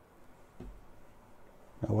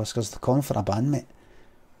 Hell Whiskers, they're calling for a band, mate.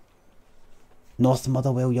 North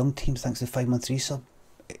Motherwell Young Team, thanks to 513 sub.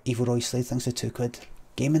 Evil Roy Slade, thanks to £2.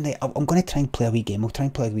 Gaming night. I'm going to try and play a wee game. We'll try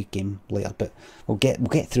and play a wee game later, but we'll get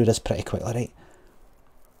through this pretty quickly, right?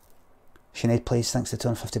 Sinead plays, thanks to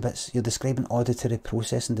 250 bits. You're describing auditory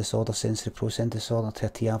processing disorder, sensory processing disorder,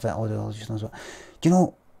 tertiava, audio as well. Do you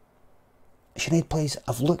know, Sinead plays,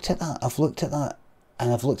 I've looked at that,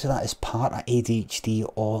 and I've looked at that as part of ADHD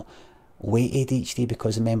or weight ADHD,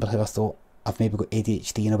 because remember how I thought I've maybe got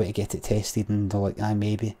ADHD and I want to get it tested, and they're like, aye,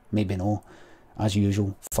 maybe no. As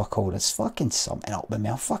usual, fuck all, there's fucking something up with me,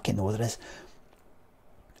 I fucking know there is.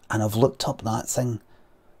 And I've looked up that thing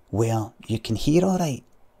where you can hear alright,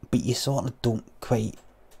 but you sort of don't quite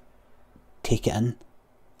take it in.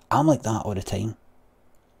 I'm like that all the time.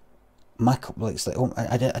 It's like,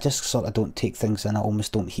 I just sort of don't take things in, I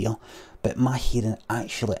almost don't hear. But my hearing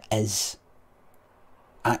actually,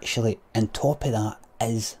 on top of that,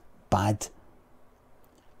 is bad.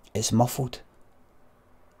 It's muffled.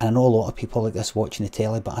 And I know a lot of people like this watching the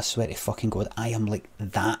telly, but I swear to fucking God, I am like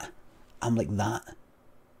that. I'm like that.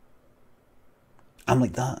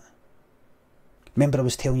 Remember I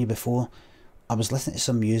was telling you before, I was listening to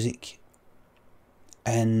some music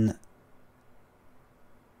and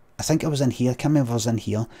I think I was in here, I can't remember if I was in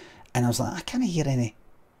here, and I was like, I can't hear any.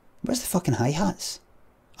 Where's the fucking hi-hats?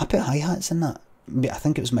 I put hi-hats in that. I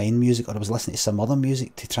think it was my own music, or I was listening to some other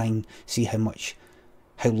music to try and see how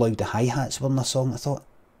loud the hi-hats were in the song. I thought,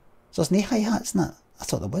 there's no hi-hats in that. I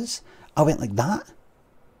thought there was. I went like that.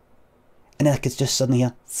 And then I could just suddenly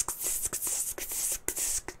hear.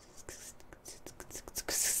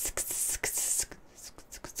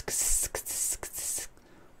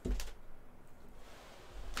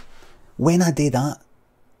 When I do that,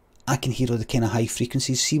 I can hear all the kind of high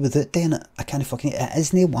frequencies. See, without doing it, I kind of fucking... It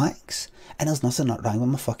is no wax. And there's nothing wrong with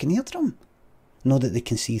my fucking eardrum. Know that they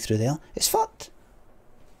can see through there. It's fucked.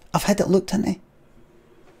 I've had it looked into.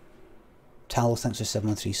 Tallow thinks for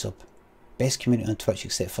 713 sub. Best community on Twitch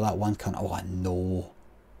except for that one cunt. Oh, I know.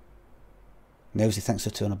 Nelsy thinks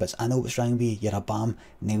for 200 bits. I know what's wrong with you. You're a bam.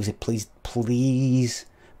 Nelsy, please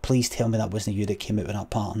tell me that wasn't you that came out with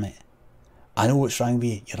that part, mate. I know what's wrong with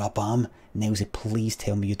you. You're a bam. Nelsy, please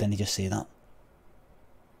tell me you didn't just say that.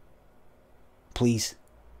 Please.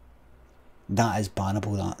 That is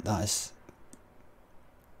bannable, that is...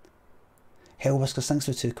 Hell Whiskers, thanks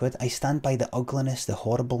for £2. I stand by the ugliness, the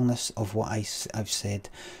horribleness of what I've said.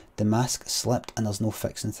 The mask slipped and there's no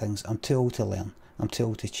fixing things. I'm too old to learn. I'm too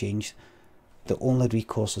old to change. The only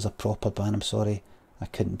recourse is a proper ban. I'm sorry, I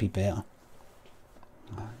couldn't be better.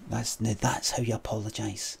 That's how you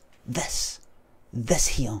apologise. This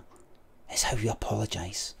here is how you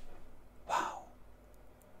apologise. Wow.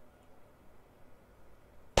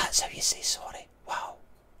 That's how you say sorry. Wow.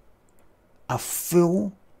 A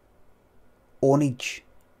full onage.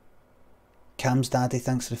 Cam's daddy,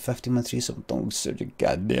 thanks for the 50-month resub. Don't say your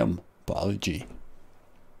goddamn apology.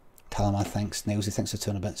 Talama, thanks. Nelsy, thanks for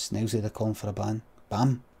 200 bits. Nelsy, they're calling for a ban.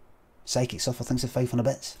 Bam. Psychic Suffer, thanks for 500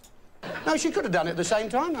 bits. No, she could have done it at the same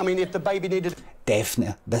time. I mean, if the baby needed...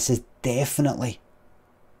 Definitely. This is definitely...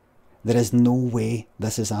 There is no way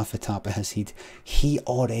this is off the top of his head. He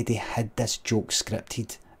already had this joke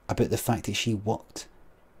scripted about the fact that she worked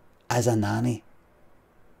as a nanny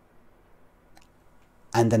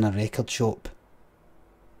and in a record shop.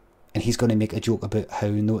 And he's going to make a joke about how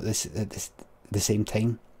not this at the same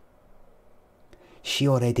time. She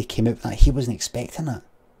already came out with that. He wasn't expecting it.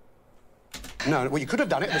 No, well, you could have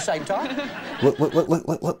done it at the same time. Look,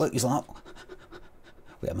 he's like,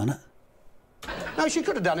 wait a minute. No, she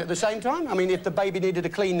could have done it at the same time. I mean, if the baby needed a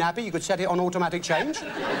clean nappy, you could set it on automatic change,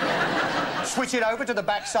 switch it over to the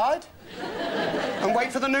backside, and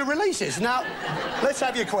wait for the new releases. Now, Let's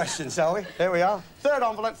have your questions, shall we? There we are. Third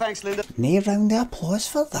envelope, thanks, Linda. No round of applause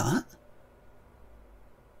for that.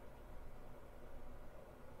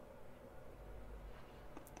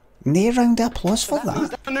 No round of applause for that. Is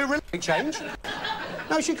that a new release change?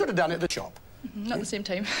 No, she could have done it at the shop. Not at the same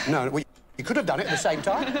time. No, well, you could have done it at the same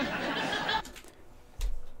time.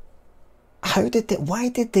 How did they... Why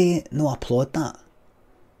did they not applaud that?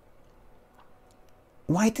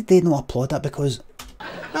 Why did they not applaud that? Because...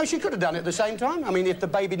 No, she could have done it at the same time. I mean, if the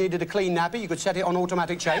baby needed a clean nappy, you could set it on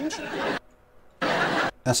automatic change.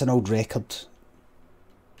 That's an old record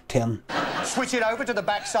term. Switch it over to the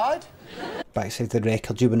backside. Backside of the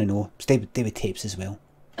record, you want to know. It's David tapes as well.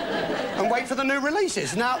 And wait for the new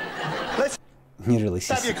releases. Now, let's New releases.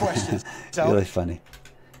 have your questions. Really funny.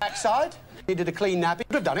 Backside, needed a clean nappy.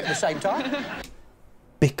 Could have done it at the same time.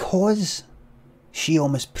 Because she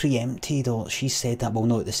almost preempted, or she said that, well,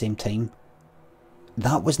 not at the same time.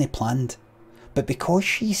 That wasn't planned. But because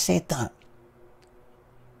she said that,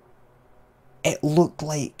 it looked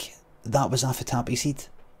like that was off a tappy seed.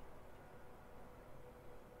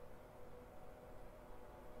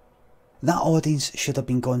 That audience should have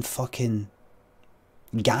been going fucking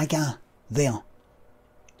gaga there.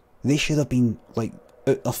 They should have been like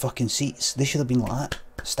out their fucking seats. They should have been like that,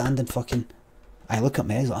 standing fucking. I look at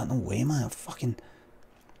me, I was like, no way, man, fucking.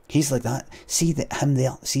 He's like that. See that him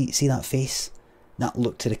there. See that face, that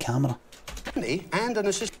look to the camera. And an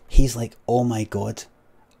assistant. He's like, oh my god,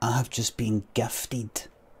 I have just been gifted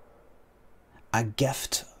a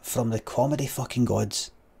gift from the comedy fucking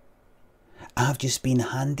gods. I have just been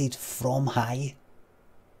handed from high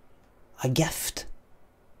a gift.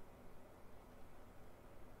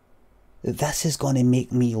 This is going to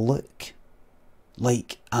make me look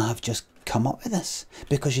like I have just come up with this.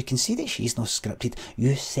 Because you can see that she's not scripted.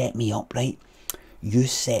 You set me up, right? You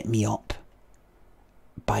set me up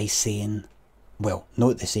by saying, well,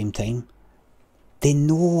 not at the same time. They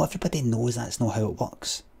know, everybody knows that's not how it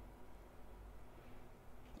works.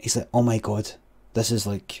 He's like, oh my god, this is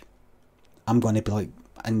like, I'm going to be like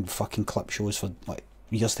in fucking clip shows for like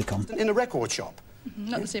years to come. In a record shop.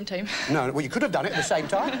 Not at the same time. No, well, you could have done it at the same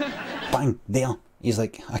time. Bang, there. He's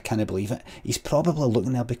like, I can't believe it. He's probably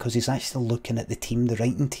looking there because he's actually looking at the team, the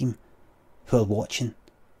writing team, who are watching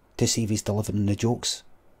to see if he's delivering the jokes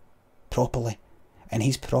properly. And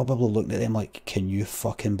he's probably looking at them like, can you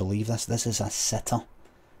fucking believe this? This is a sitter.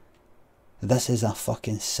 This is a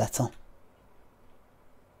fucking sitter.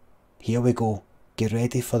 Here we go. Get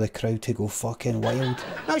ready for the crowd to go fucking wild.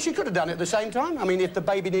 No, she could have done it at the same time. I mean, if the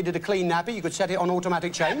baby needed a clean nappy, you could set it on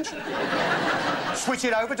automatic change. Switch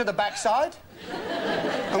it over to the backside.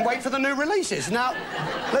 And wait for the new releases. Now,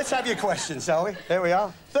 let's have your questions, shall we? There we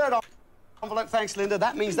are. Third envelope, thanks, Linda.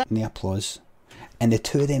 That means that... The applause. And the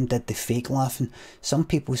two of them did the fake laughing. Some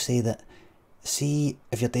people say that, see,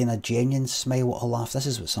 if you're doing a genuine smile or laugh, this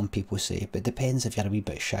is what some people say, but it depends if you're a wee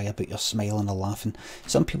bit shy about your smiling or laughing.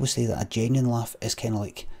 Some people say that a genuine laugh is kind of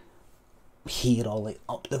like here or like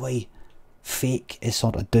up the way. Fake is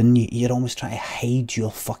sort of down you. You're almost trying to hide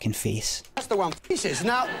your fucking face. That's the one. Pieces.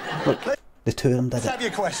 Now, look, the two of them did let's have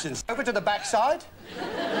your questions. Over to the backside.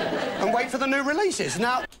 And wait for the new releases.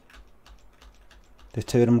 Now, the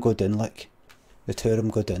two of them go down, look. The two of them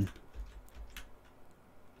go down.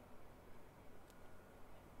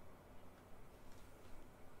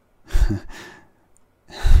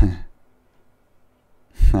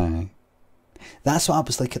 That's what I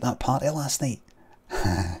was like at that party last night.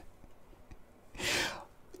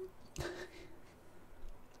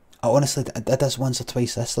 I honestly did this once or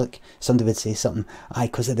twice. This, look, somebody would say something, aye,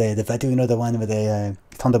 because of the video, you know, the one with the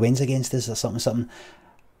turned the winds against us or something,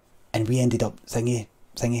 and we ended up thingy,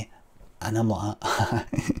 and I'm like,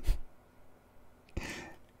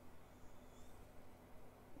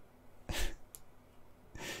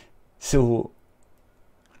 so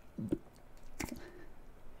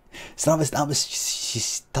that was she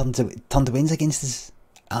turned the winds against us.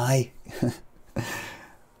 Aye.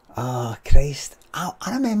 Oh Christ. I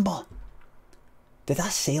remember, did I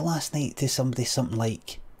say last night to somebody something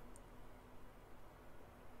like,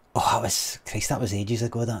 oh, that was ages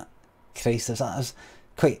ago, that. Christ, that was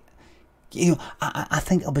quite, you know, I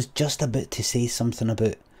think I was just about to say something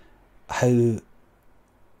about how, oh,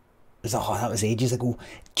 that was ages ago,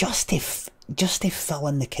 just to fill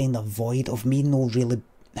in the kind of void of me not really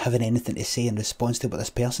having anything to say in response to what this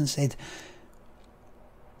person said.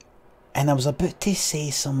 And I was about to say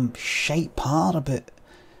some shite part about,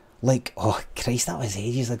 like, oh Christ, that was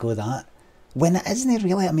ages ago, that. When it isn't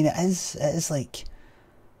really, I mean, it is like,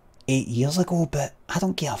 8 years ago, but I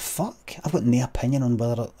don't give a fuck. I've got no opinion on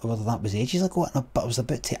whether that was ages ago, but I was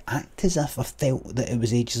about to act as if I felt that it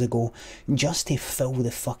was ages ago, just to fill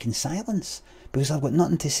the fucking silence, because I've got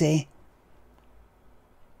nothing to say.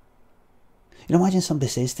 You know, imagine somebody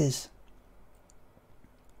says to us,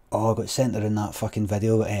 oh, I got sent her in that fucking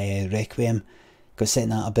video, Requiem, got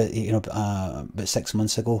sent that about, you know, about 6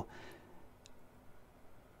 months ago.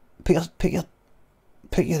 Put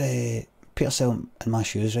yourself in my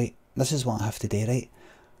shoes, right? This is what I have to do, right?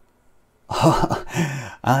 Oh,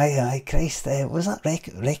 aye, Christ, was that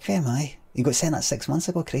Requiem, aye? You got sent that 6 months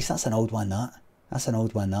ago, Christ, that's an old one, that. That's an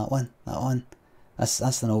old one, that one.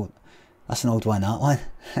 That's an old one, that one.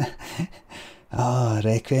 Oh,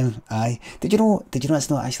 Requiem, aye. Did you know it's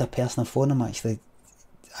not actually a personal phone, I'm actually,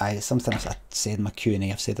 aye, it's something I said in my Q&A,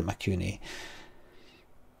 I've said it in my Q&A.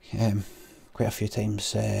 Quite a few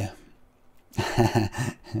times,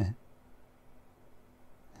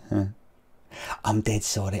 I'm dead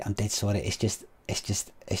sorry, it's just,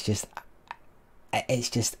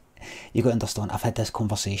 you got to understand, I've had this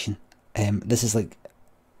conversation, this is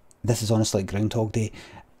honestly like Groundhog Day.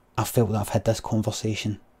 I felt that I've had this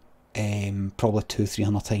conversation, probably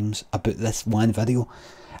 200-300 times about this one video,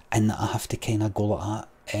 and that I have to kind of go like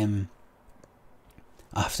that,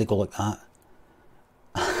 I have to go like that.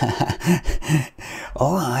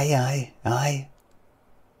 Oh, aye.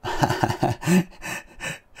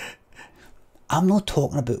 I'm not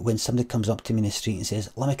talking about when somebody comes up to me in the street and says,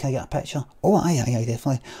 "Lemmy, can I get a picture?" Oh, aye,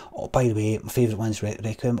 definitely. Oh, by the way, my favourite one's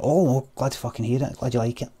Requiem. Oh, glad to fucking hear it. Glad you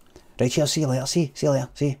like it. Right, cheers, see you later. See you later.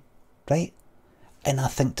 See. Right? And I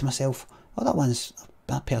think to myself, oh,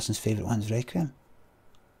 that person's favourite one's Requiem.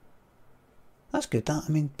 That's good, that.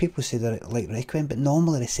 I mean, people say they like Requiem, but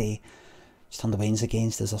normally they say, just turn the winds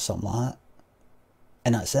against us or something like that.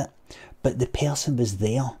 And that's it. But the person was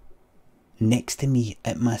there, next to me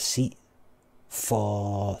at my seat,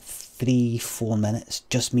 for 3-4 minutes,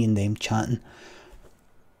 just me and them chatting,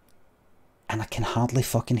 and I can hardly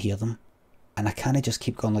fucking hear them, and I kind of just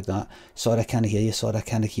keep going like that. Sorry, I can't hear you. Sorry, I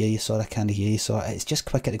can't hear you. Sorry, I can't hear you. Sorry, it's just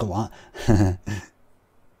quicker to go like that.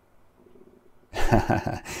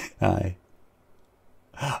 Aye.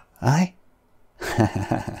 Aye.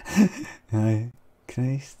 Aye.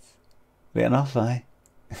 Christ. Right enough, aye.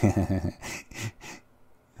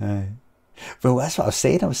 Aye. Well, that's what I was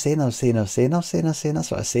saying. That's what I was saying to thing. I was saying. That's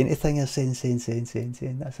what I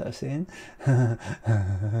was saying.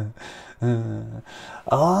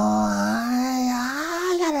 Oh,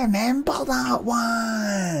 I remember that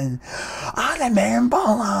one.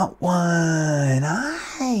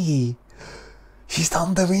 Aye. She's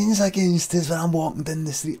turned the reins against us when I'm walking down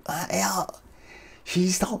the street. Yeah.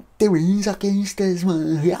 She's turned the reins against us,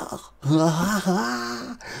 man. Yeah.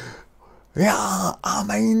 Yeah, I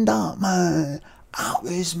mean that, man. That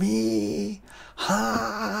was me.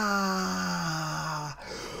 Ha.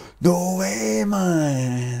 No way,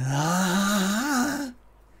 man. Ha.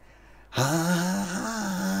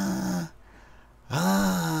 Ha.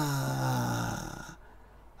 Ha.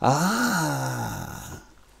 Ah.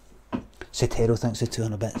 Sotero thinks of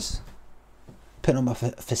 200 bits. Putting on my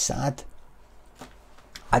facade.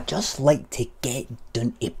 I just like to get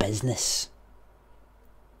down to business.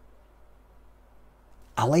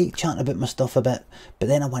 I like chatting about my stuff a bit, but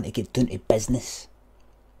then I want to get down to business.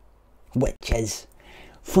 Which is,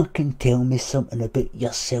 fucking tell me something about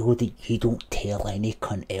yourself that you don't tell any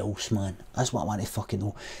cunt else, man. That's what I want to fucking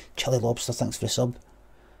know. Chili Lobster, thanks for the sub.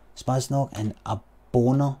 Spaznog, and a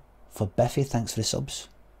boner for Biffy, thanks for the subs.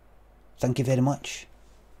 Thank you very much.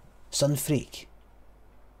 Sunfreak.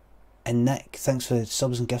 And Nick, thanks for the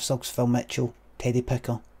subs and gift subs. Phil Mitchell, Teddy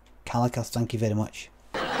Picker, Calica, thank you very much.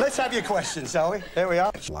 Let's have your questions, shall we? Here we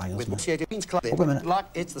are. Liars, with man. Beans Club. Oh, wait a minute. Like,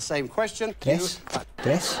 it's the same question. Dress?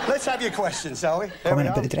 Let's have your questions, shall we? Here we are.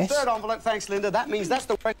 About the dress? Third envelope, thanks, Linda. That means that's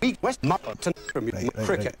the West Mutton from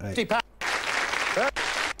cricket. Right.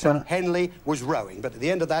 Henley was rowing, but at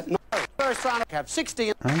the end of that, no. First round, have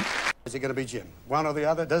 60. Right. Is it going to be Jim? One or the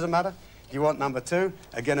other, doesn't matter. You want number 2.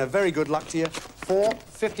 Again, a very good luck to you. 4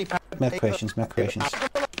 50 pounds. My questions.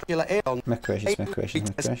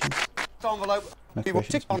 Envelope. We will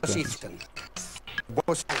tick on the sheet.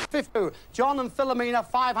 Was 52. John and Philomena,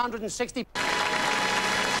 560.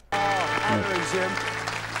 Henry, Jim.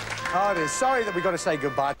 Oh, it is. Sorry that we've got to say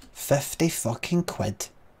goodbye. 50 fucking quid.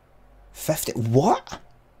 50. What?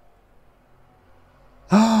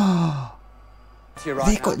 Oh.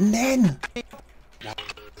 They got none.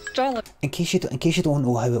 In case you don't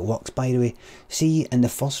know how it works, by the way, see in the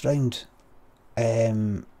first round,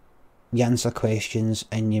 you answer questions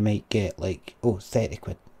and you might get like 30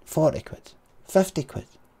 quid, 40 quid, 50 quid,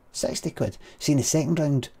 60 quid. See in the second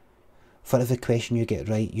round, For every question you get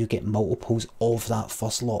right, you get multiples of that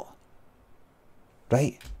first lot.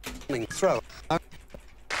 Right? Throw.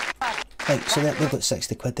 Right, so they've got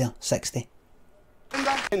 60 quid there. 60.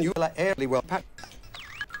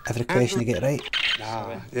 Every question you get right.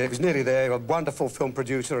 Yeah, it was nearly there. A wonderful film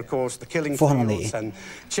producer, of course, The Killing 480. Fields and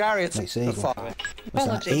Chariots Right, so of there you Fire. go.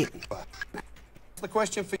 What's that, 8? The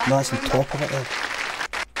question for No, that's on top of it there.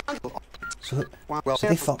 So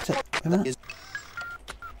they fucked it. Wait a minute.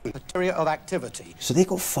 Area of activity. So they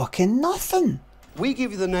got fucking nothing. We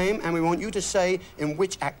give you the name and we want you to say in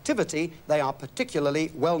which activity they are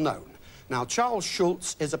particularly well known. Now, Charles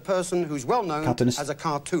Schulz is a person who's well known as a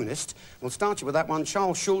cartoonist. We'll start you with that one.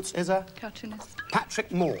 Charles Schulz is a... Cartoonist.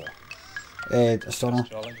 Patrick Moore. Astronomer.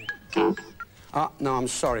 No, I'm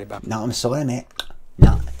sorry about... No, I'm sorry, mate.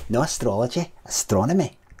 No, no astrology.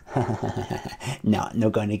 Astronomy. No,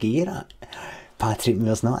 not gonna give you that. Patrick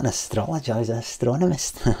Moore's not an astrologer, he's an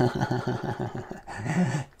astronomist.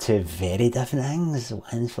 Two very different things.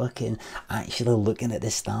 One's fucking actually looking at the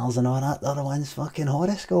stars and all that, the other one's fucking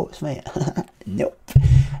horoscopes, mate. Nope.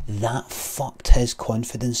 That fucked his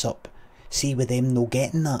confidence up. See, with them no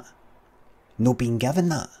getting that, no being given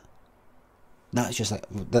that, that's just like,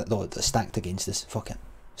 that's stacked against us. Fuck it.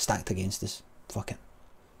 Stacked against us. Fuck it.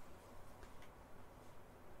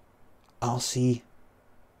 RC,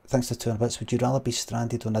 thanks to 200 bits. Would you rather be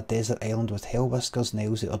stranded on a desert island with Hell Whiskers,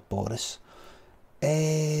 Nilesy, or Boris?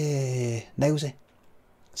 Nilesy.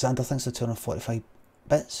 Xander, thanks to 245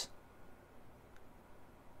 bits.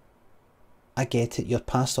 I get it, you're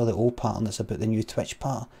past all the old part and it's about the new Twitch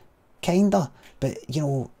part. Kinda, but you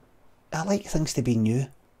know, I like things to be new.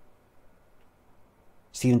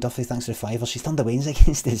 Stephen Duffy, thanks for the fiver. She's turned the wains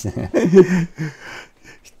against us.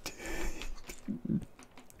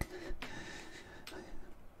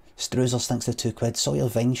 Struzzers, thanks to 2 quid. Saw your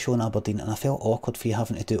Vine show in Aberdeen and I felt awkward for you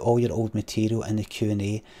having to do all your old material in the Q&A.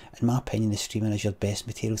 In my opinion, the streaming is your best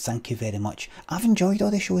material. Thank you very much. I've enjoyed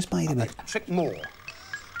all the shows, by the way. Patrick Moore.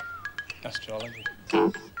 Astrology.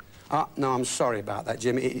 No, I'm sorry about that,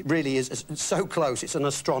 Jim. It really is. It's so close. It's an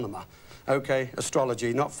astronomer. Okay,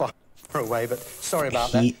 astrology, not far away, but sorry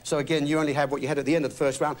about that. So again, you only had what you had at the end of the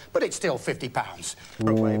first round, but it's still £50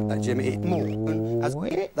 away with that, Jim. More, as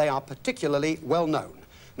they are particularly well known.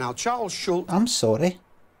 Now, Charles Schulz... I'm sorry.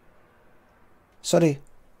 Sorry.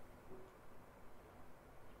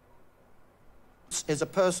 ...is a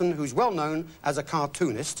person who's well known as a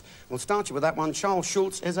cartoonist. We'll start you with that one. Charles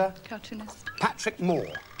Schulz is a... Cartoonist. Patrick Moore.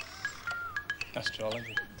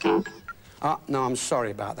 Astrology. No, I'm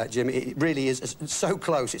sorry about that, Jim. It really is. It's so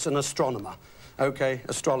close. It's an astronomer. Okay,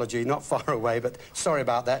 astrology, not far away, but sorry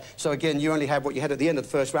about that. So again, you only had what you had at the end of the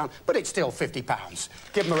first round, but it's still £50.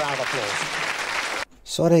 Give them a round of applause.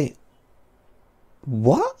 Sorry.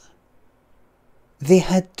 What? They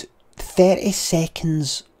had 30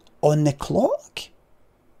 seconds on the clock?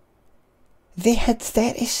 They had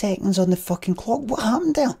 30 seconds on the fucking clock. What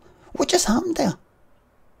happened there? What just happened there?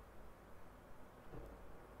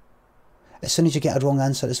 As soon as you get a wrong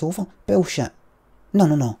answer, it's over? Bullshit. No,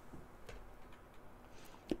 no, no.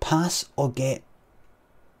 Pass or get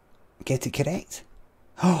it correct?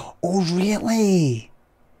 Oh, really?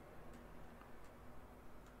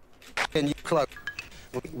 Can you close?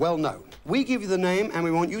 Well known. We give you the name and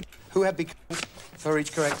we want you who have become for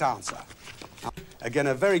each correct answer. Again,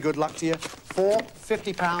 a very good luck to you.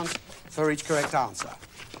 £50 for each correct answer.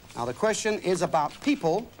 Now, the question is about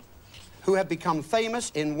people who have become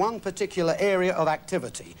famous in one particular area of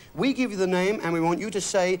activity. We give you the name and we want you to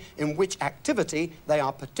say in which activity they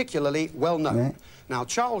are particularly well known. Right. Now,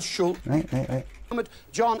 Charles Schulz, right.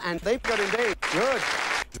 John, and they've got indeed. Good.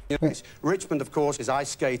 Right. Richmond, of course, is ice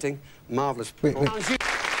skating. Marvellous. Wait.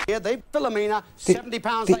 Yeah, Philomena,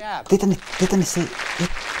 £70 they have. They didn't say...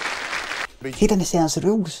 He didn't say that's the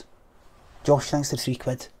rules. Josh, thanks to 3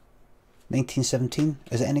 quid. 1917.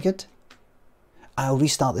 Is it any good? I'll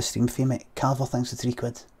restart the stream for you, mate. Carver, thanks for 3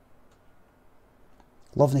 quid.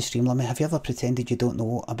 Loving the stream, Limmy. Have you ever pretended you don't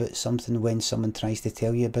know about something when someone tries to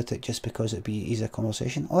tell you about it just because it'd be easier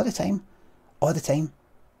conversation? All the time. All the time.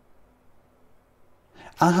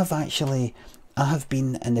 I have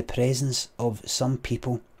been in the presence of some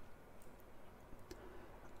people.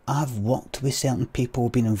 I've worked with certain people,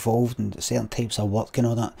 been involved in certain types of work and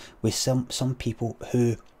all that, with some people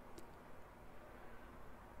who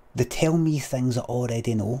they tell me things I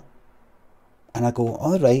already know, and I go,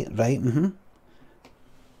 all right, right,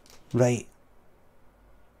 right.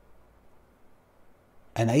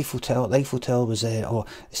 And Eiffel Tower was the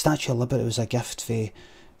Statue of Liberty was a gift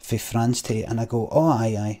for France to, and I go, oh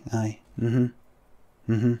aye,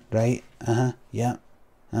 right, yeah,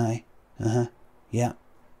 aye, yeah.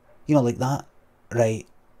 You know, like that. Right.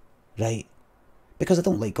 Right. Because I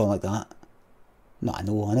don't like going like that. No, I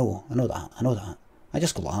know that. I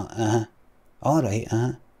just go like that. Alright,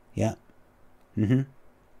 yeah.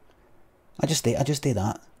 I just do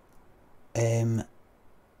that. And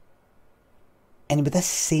with this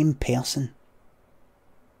same person,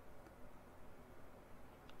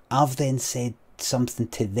 I've then said something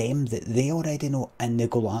to them that they already know, and they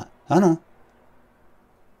go like, I know.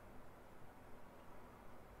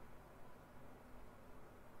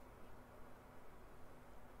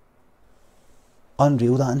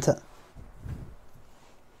 Unreal, that, isn't it?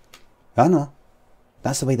 I know.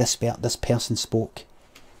 That's the way this person spoke.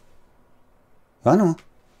 I know.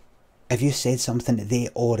 If you said something that they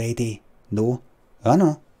already know, I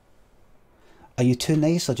know. Are you too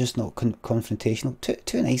nice or just not confrontational?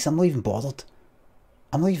 Too nice. I'm not even bothered.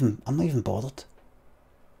 I'm not even bothered.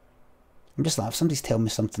 I'm just like, if somebody's telling me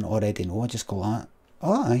something I already know, I just go like,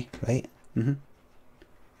 oh aye, right,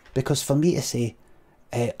 Because for me to say,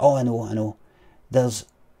 oh I know, there's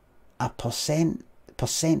a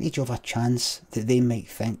percentage of a chance that they might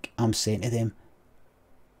think I'm saying to them,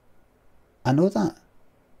 I know that.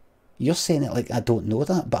 You're saying it like I don't know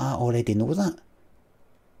that, but I already know that.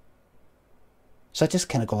 So I just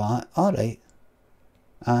kind of go like, alright,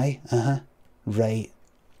 aye, right.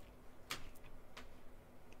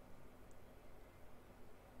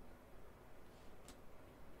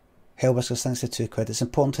 Hellwhiskers, thanks for £2. It's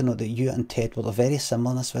important to note that you and Ted were very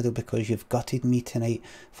similar in this video because you've gutted me tonight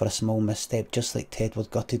for a small misstep, just like Ted was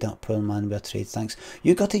gutted that poor man with a trade. Thanks.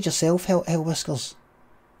 You gutted yourself, Hellwhiskers.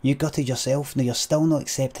 You gutted yourself. Now you're still not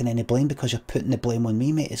accepting any blame because you're putting the blame on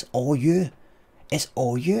me, mate. It's all you. It's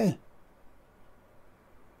all you.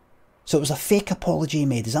 So it was a fake apology you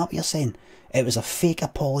made. Is that what you're saying? It was a fake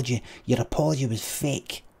apology. Your apology was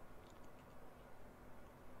fake.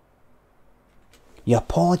 You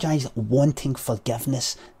apologised wanting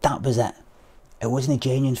forgiveness. That was it. It wasn't a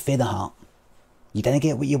genuine fair the heart. You didn't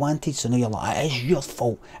get what you wanted, so now you're like, it is your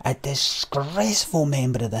fault. A disgraceful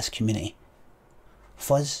member of this community.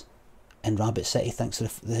 Fuzz and Rabbit City, thanks for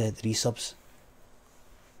the resubs.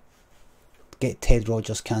 Get Ted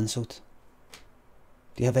Rogers cancelled.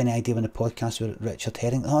 Do you have any idea when the podcast with Richard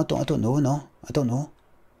Herring? Oh, I don't know, no. I don't know.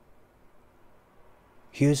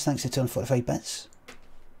 Hughes, thanks for 245 bits.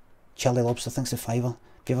 Charlie Lobster, thanks for £5. Have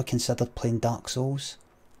you ever considered playing Dark Souls?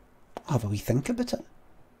 I'll have a wee think about it.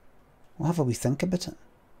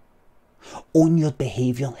 Own your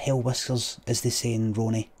behaviour, Hellwhiskers, as they say in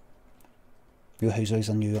Roney. Your house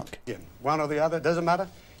in New York. Yeah, one or the other, doesn't matter.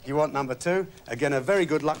 You want number 2. Again, a very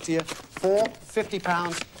good luck to you.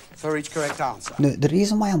 £50 for each correct answer. Now, the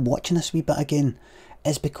reason why I'm watching this wee bit again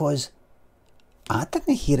is because I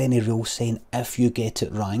didn't hear any rules saying if you get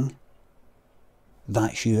it wrong,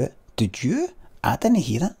 that's you. Did you? I didn't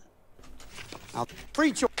hear it.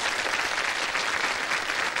 Free choice.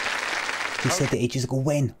 He said it ages ago.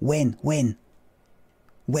 When? When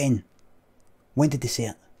did they say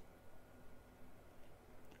it?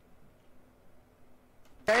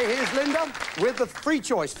 Okay, here's Linda with the free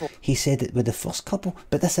choice for. He said it with the first couple,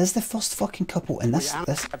 but this is the first fucking couple, and this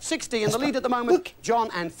 60 in the lead at the moment. Look, John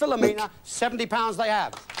and Philomena, look. £70 they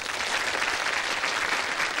have.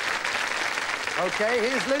 Okay,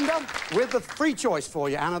 here's Linda with the free choice for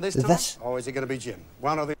you, Anna, this time. Or is it going to be Jim?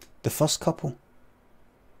 One or the... The first couple.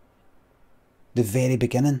 The very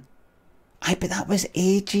beginning. Aye, but that was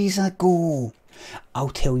ages ago. I'll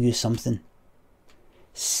tell you something.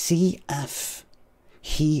 See if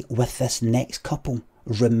he, with this next couple,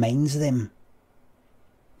 reminds them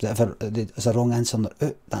that if there's a wrong answer,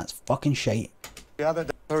 that's fucking shite. The other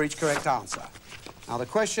for each correct answer. Now the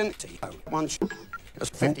question, one is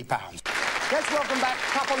 £50. Let's welcome back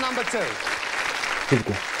couple number 2. Here we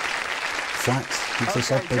go. Flats. Okay,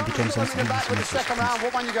 John, back with the second round.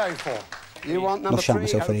 What one are you going for? You want number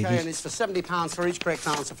 3? Okay, and it's for £70 for each correct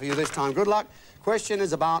answer for you this time. Good luck. Question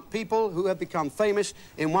is about people who have become famous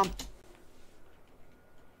in one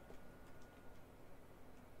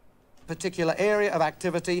particular area of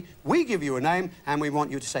activity. We give you a name, and we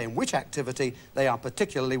want you to say in which activity they are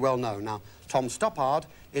particularly well known. Now, Tom Stoppard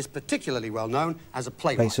is particularly well known as a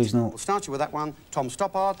playwright. Right, so he's not... We'll start you with that one. Tom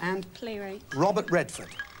Stoppard and... Playwright. Robert Redford.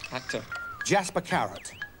 Actor. Jasper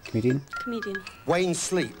Carrott. Comedian. Comedian. Wayne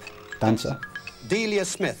Sleep. Dancer. Delia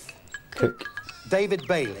Smith. Cook. David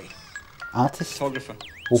Bailey. Artist. Photographer.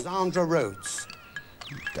 Sandra Rhodes.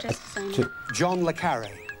 John Le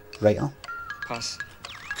Carre. Writer. Pass.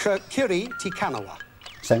 Kiri Tikanawa.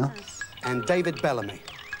 Singer. And David Bellamy.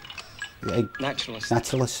 Naturalist.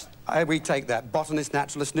 Naturalist. We take that. Botanist,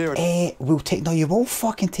 naturalist, near we'll take... No, you will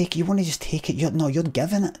fucking take it. You want to just take it. You're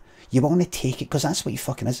giving it. You want to take it because that's what you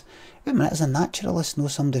fucking is. Wait a minute, as a naturalist, know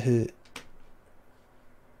somebody who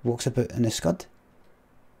walks about in a scud?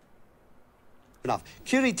 Enough.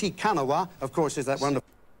 Kiriti Kanawa, of course, is that wonderful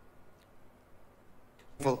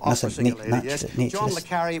opera singer lady, yes. John le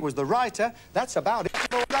Carre was the writer. That's about it.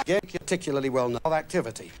 Particularly well known of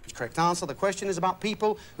activity. Correct answer. The question is about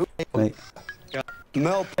people who... Right.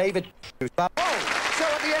 Mel David... Oh, so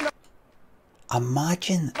at the end of...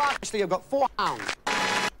 Imagine... Actually, I've got 4 hounds.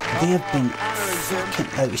 They have been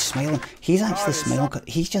fucking out of smiling. He's actually smiling because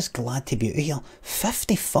he's just glad to be out of here.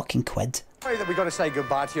 50 fucking quid. Sorry that we've got to say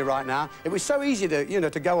goodbye to you right now. It was so easy to, you know,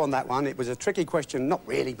 to go on that one. It was a tricky question, not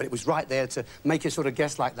really, but it was right there to make you sort of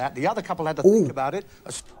guess like that. The other couple had to think about it.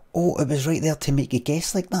 Oh, it was right there to make you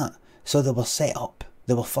guess like that. So they were set up.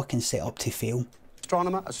 They were fucking set up to fail.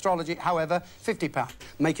 Astronomer, astrology, however, £50.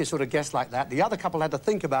 Make you sort of guess like that. The other couple had to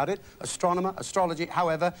think about it. Astronomer, astrology,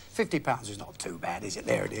 however, £50 is not too bad, is it?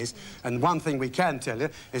 There it is. And one thing we can tell you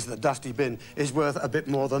is that Dusty Bin is worth a bit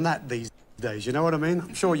more than that these days. You know what I mean?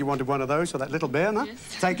 I'm sure you wanted one of those, so that little bear, no?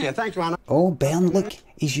 Yes. Take care. Thank you, Anna. Oh, Bern, look.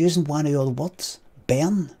 He's using one of your words.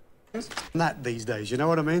 Bern. That these days, you know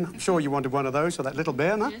what I mean? I'm sure you wanted one of those, so that little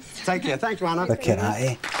bear, no? Yes. Take care. Thank you, Anna. Look at that,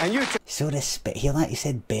 eh? And you so respect. Hear that? He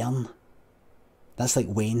said Bern. That's like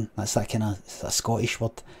Wayne. That's that kind of a Scottish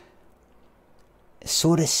word.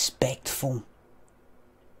 So respectful.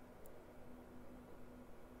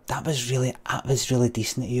 That was really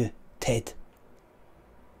decent of you, Ted.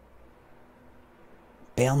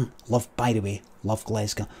 Bern, love, by the way, love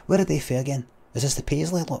Glasgow. Where are they for again? Is this the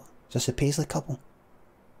Paisley lot? Is this the Paisley couple?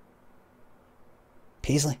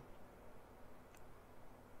 Paisley?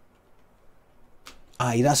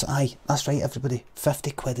 Aye, that's right, everybody.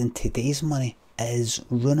 50 quid in today's money is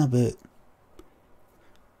run about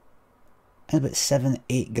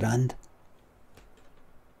 7-8 grand.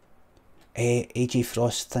 AJ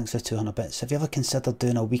Frost, thanks for 200 bits. Have you ever considered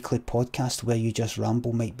doing a weekly podcast where you just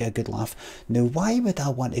ramble? Might be a good laugh. Now, why would I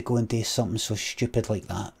want to go and do something so stupid like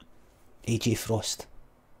that? AJ Frost.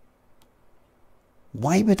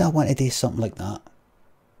 Why would I want to do something like that?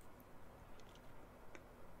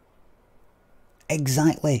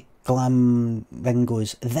 Exactly, Glam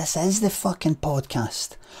Ringos. This is the fucking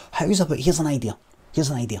podcast. How's about, here's an idea. How's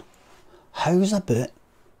about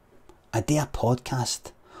I do a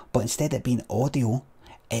podcast, but instead of being audio,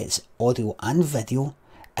 it's audio and video,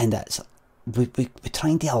 and it's we try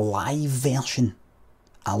and do a live version.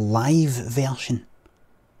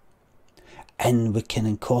 And we can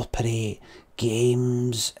incorporate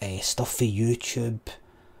games, stuff for YouTube,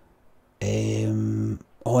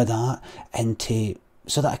 all that, into,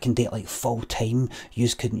 so that I can do it like full time. You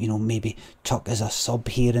could, you know, maybe chuck as a sub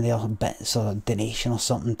here and there, bits or a donation or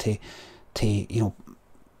something to you know,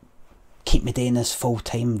 keep me doing this full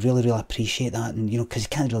time. Really appreciate that. And you know, because you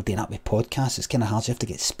can't really do that with podcasts, it's kind of hard. So you have to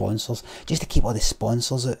get sponsors just to keep all the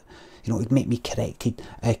sponsors out. You know, it would make me connected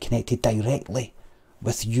directly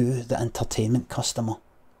with you, the entertainment customer.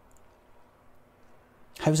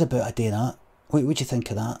 How's about I do that? What would you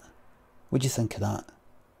think of that? What'd you think of that?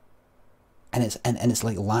 And it's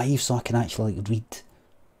like live, so I can actually like read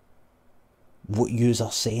what yous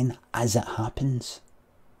are saying as it happens.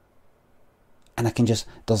 And I can just,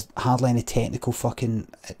 there's hardly any technical fucking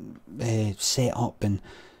setup and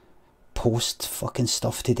post fucking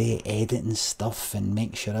stuff today, editing stuff and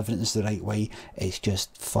make sure everything's the right way. It's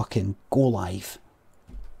just fucking go live.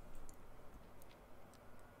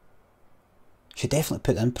 Should definitely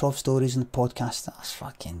put the improv stories in the podcast. That's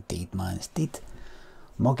fucking dead, man. It's dead.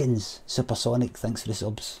 Muggins, Supersonic, thanks for the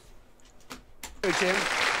subs. Hey, Jim.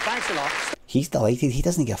 Thanks a lot. He's delighted. He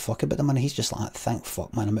doesn't give a fuck about the money. He's just like, thank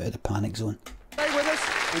fuck, man, I'm out of the panic zone. Stay with us,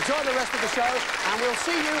 enjoy the rest of the show, and we'll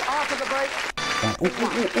see you after the break.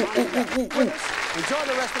 Enjoy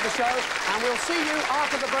the rest of the show, and we'll see you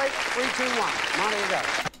after the break. 3, 2, 1. Money to go.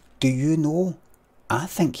 Do you know, I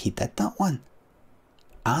think he did that one.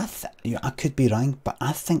 I could be wrong, but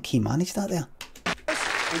I think he managed that there.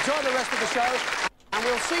 Enjoy the rest of the show, and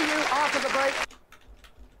we'll see you after the break.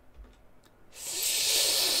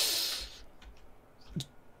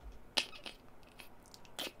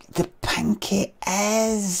 The pinky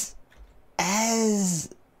is,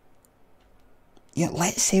 you know,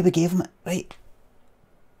 let's say we gave him it, right?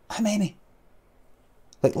 How many?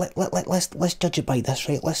 Like, let's judge it by this,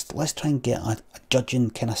 right? Let's try and get a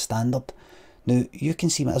judging kind of standard. Now, you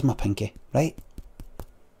can see me as my pinky, right?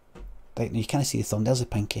 Right, now you can't see the thumb, there's the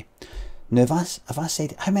pinky. Now, if I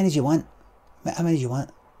said, how many do you want? How many do you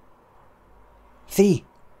want? 3.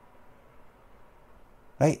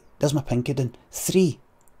 Right, there's my pinky down. 3.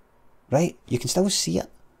 Right, you can still see it.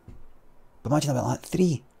 But imagine about that,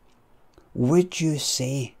 3. Would you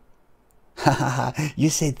say You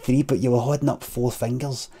said 3, but you were holding up 4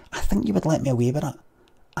 fingers. I think you would let me away with it.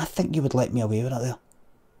 I think you would let me away with it there.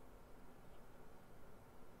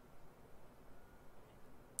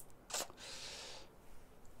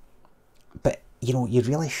 But, you know, you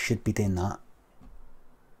really should be doing that.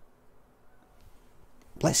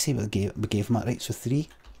 Let's see what we gave him that, right? So 3.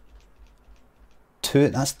 2,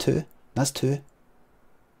 that's 2. That's 2.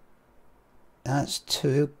 That's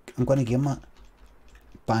 2. I'm going to give him that.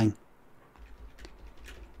 Bang.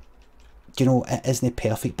 Do you know, it isn't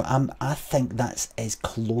perfect, but I think that's as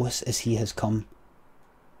close as he has come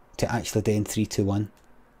to actually doing 3, 2, 1.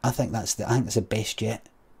 I think that's the best yet.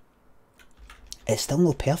 It's still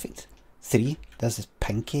not perfect. 3. There's this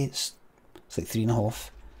pinky. It's like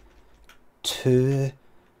 3.5. 2.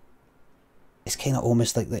 It's kind of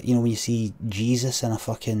almost like that, you know, when you see Jesus in a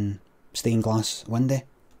fucking stained glass window. You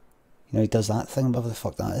know, he does that thing, whatever the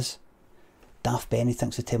fuck that is. Daft Benny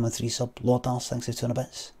thinks of 1013 sub. Lord Arse thinks of 2 and a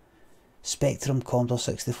bits. Spectrum, Commodore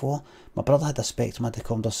 64. My brother had a Spectrum, had the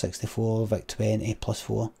Commodore 64, Vic 20 plus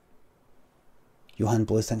 4. Johan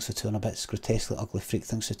Blue thinks of 2 and a bits. Grotesquely Ugly Freak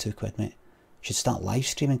thinks of 2 quid, mate. Should start live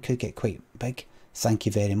streaming, could get quite big. Thank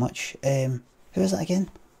you very much. Who is that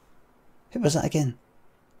again? Who was that again?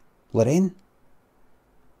 Lorraine?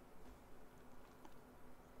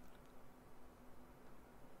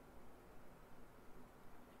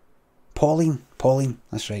 Pauline,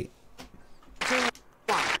 that's right.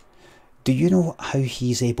 Do you know how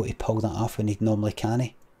he's able to pull that off when he normally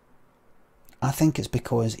can't? I think it's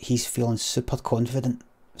because he's feeling super confident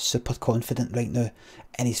right now,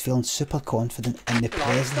 and he's feeling super confident in the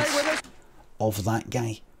presence of that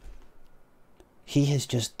guy. He has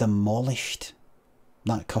just demolished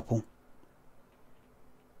that couple.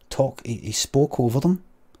 He spoke over them,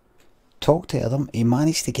 talked to them, he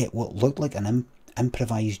managed to get what looked like an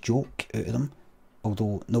improvised joke out of them,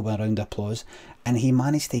 although no round of applause, and he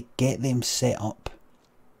managed to get them set up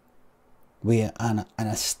with an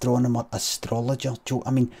astrologer joke.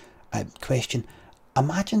 I mean, question.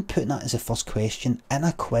 Imagine putting that as a first question in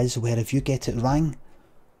a quiz where if you get it wrong,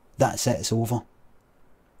 that's it, it's over.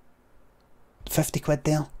 50 quid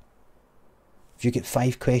there. If you get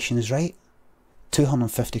 5 questions right,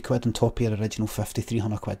 250 quid on top of your original 50,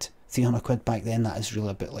 300 quid. 300 quid back then, that is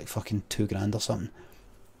really a bit like fucking 2 grand or something.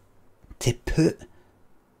 To put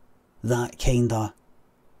that kind of...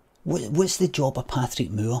 What's the job of Patrick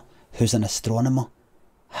Moore, who's an astronomer?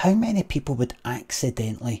 How many people would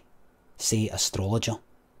accidentally say astrologer?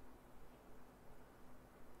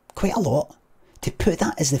 Quite a lot. To put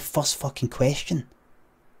that as the first fucking question,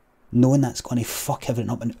 knowing that's going to fuck everything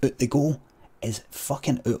up and out the go, is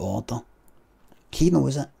fucking out of order. He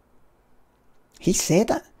knows it. He said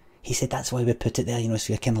it. He said that's why we put it there, you know,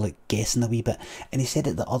 so you're kind of like guessing a wee bit. And he said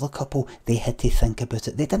that the other couple, they had to think about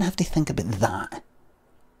it. They didn't have to think about that.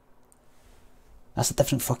 That's a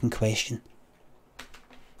different fucking question.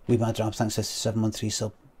 Wee Mad Rab, thanks for 713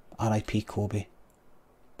 sub. R.I.P. Kobe.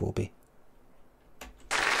 Bobby.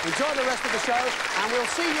 Enjoy the rest of the show, and we'll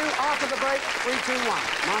see you after the break. 3, 2, 1.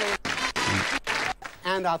 Money.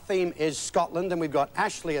 And our theme is Scotland, and we've got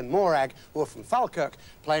Ashley and Morag, who are from Falkirk,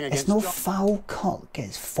 playing against... It's no Falkirk,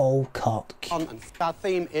 it's Falkirk. Our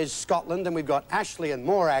theme is Scotland, and we've got Ashley and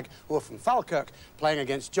Morag, who are from Falkirk, playing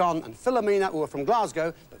against John and Philomena, who are from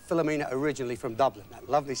Glasgow, but Philomena originally from Dublin, that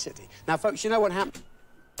lovely city. Now, folks, you know what happened?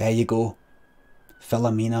 There you go.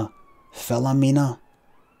 Philomena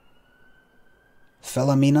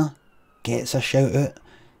gets a shout out.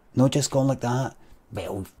 Not just going like that.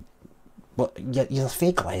 Well, you're a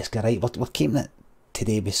fake Glasgow, right? We're keeping it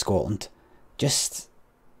today with Scotland. Just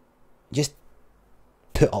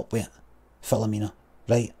put up with it, Philomena,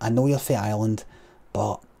 right? I know you're from Ireland,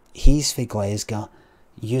 but he's from Glasgow.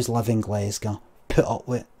 Yous live in Glasgow. Put up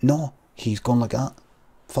with it. No, he's gone like that.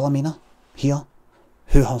 Philomena, here,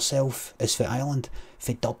 who herself is from Ireland,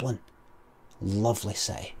 from Dublin. Lovely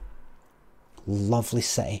city. Lovely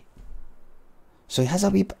city. So he has a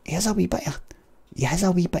wee bit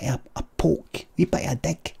of a poke, wee bit of a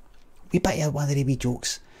dig, wee bit of one of the wee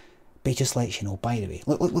jokes. But he just lets you know, by the way,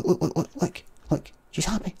 look, she's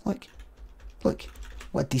happy, look,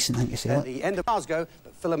 what a decent thing to say. At the end of Glasgow,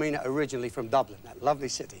 but Philomena originally from Dublin, that lovely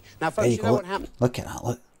city. Now, folks, you know what happened? Look at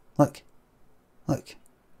that, look.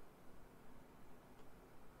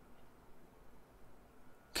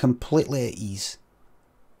 Completely at ease.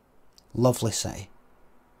 Lovely city.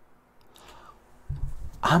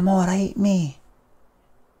 I'm alright, mate.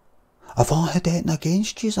 If I had anything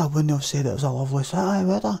against you, I wouldn't have said it was a lovely city,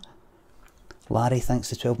 would I? Larry thanks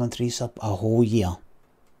the 1213 sub a whole year.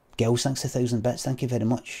 Gil thanks 1,000 bits, thank you very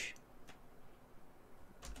much.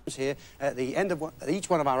 here at the end of each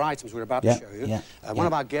one of our items we're about to show you. One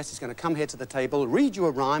of our guests is going to come here to the table, read you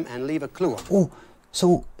a rhyme and leave a clue on. Oh,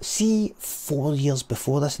 so see 4 years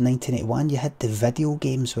before this, 1981, you had the video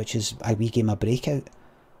games, which is a wee game of Breakout.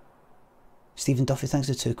 Stephen Duffy thinks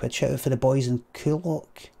it's £2. Shout out for the boys in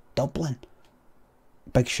Coolock, Dublin.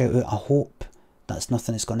 Big shout out. I hope that's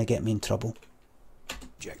nothing that's going to get me in trouble.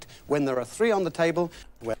 When there are 3 on the table,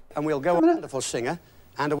 and we'll go a wonderful singer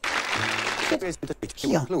and a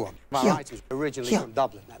clue on. Our items originally from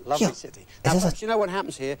Dublin, that lovely city. Now, folks, you know what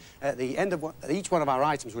happens here at the end of each one of our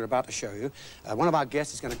items we're about to show you. One of our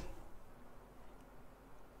guests is going to.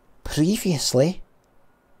 Previously,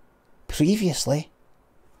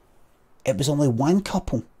 it was only one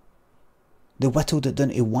couple. They whittled it down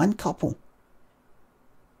to one couple.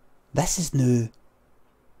 This is new.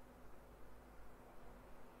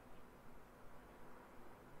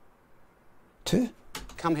 Two.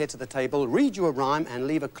 Come here to the table, read you a rhyme and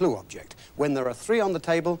leave a clue object. When there are 3 on the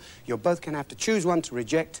table, you're both going to have to choose one to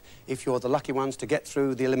reject if you're the lucky ones to get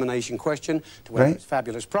through the elimination question to where those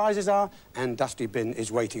fabulous prizes are, and Dusty Bin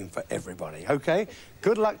is waiting for everybody, OK?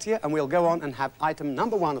 Good luck to you, and we'll go on and have item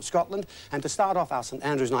number 1 of Scotland. And to start off our St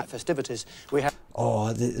Andrew's Night festivities, we have...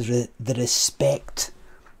 Oh, the respect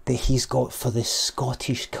that he's got for the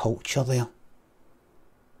Scottish culture there.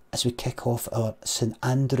 As we kick off our St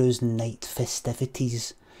Andrew's Night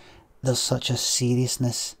festivities, there's such a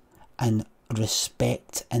seriousness and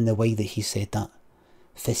respect in the way that he said that.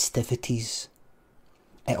 Festivities.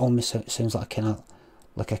 It almost sounds like a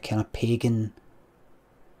kind of pagan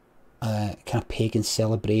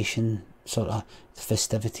celebration, sort of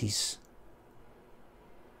festivities.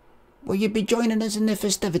 Will you be joining us in the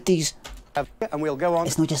festivities? And we'll go on.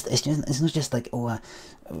 It's not just like, oh,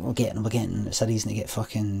 we're getting it's a reason to get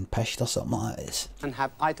fucking pissed or something like that. And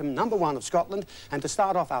have item number 1 of Scotland. And to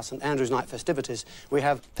start off our St Andrew's Night festivities, we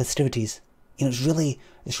have festivities. You know, it's really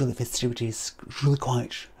festivities. It's really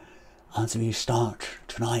quiet as we start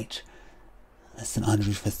tonight. The St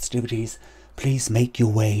Andrew's festivities. Please make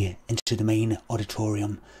your way into the main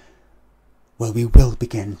auditorium, where we will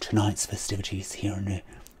begin tonight's festivities here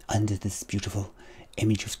under this beautiful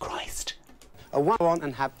image of Christ.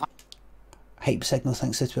 And have Hype Signal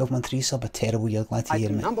thanks to 12-month resub. A terrible year, glad to hear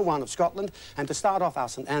item it. number 1 of Scotland. And to start off our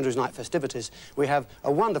St Andrew's Night festivities, we have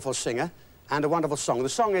a wonderful singer and a wonderful song. The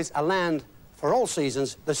song is A Land for All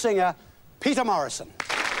Seasons. The singer, Peter Morrison.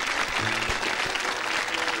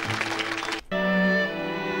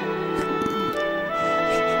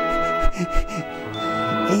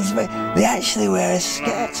 They actually wear a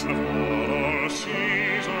skirt.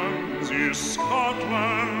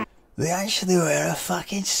 They actually wear a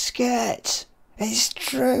fucking skirt. It's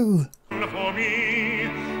true. For me,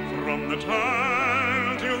 from the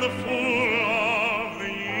time till the full of the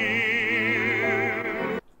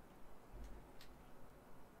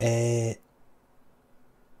year.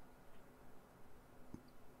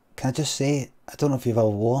 Can I just say, I don't know if you've ever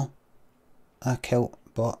worn a kilt,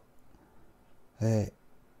 but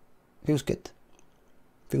feels good.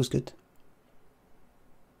 Feels good.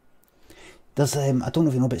 There's I don't know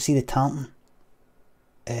if you know, but see the tartan.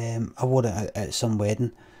 I wore it at some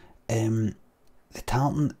wedding. The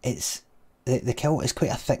tartan, the kilt is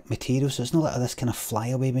quite a thick material, so it's not like this kind of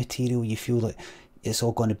flyaway material. You feel like it's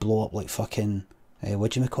all going to blow up like fucking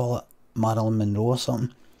what do you call it, Marilyn Monroe or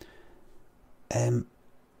something. It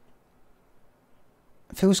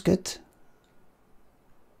feels good.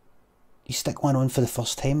 You stick one on for the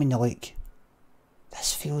first time and you're like,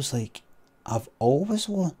 this feels like I've always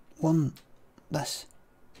worn this.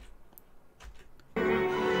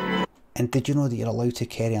 And did you know that you're allowed to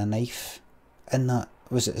carry a knife in that?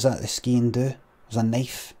 Is that the skiing do? There's a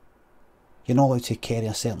knife. You're not allowed to carry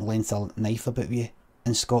a certain length of knife about you.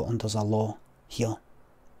 In Scotland there's a law here.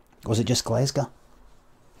 Or was it just Glasgow?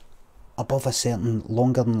 Above a certain,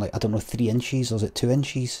 longer than like, I don't know, 3 inches, or is it 2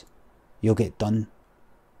 inches? You'll get done.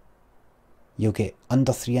 You'll get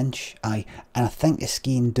under 3 inch, aye. And I think the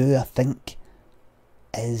skiing do,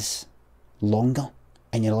 is longer,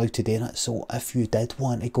 and you're allowed to do it. So if you did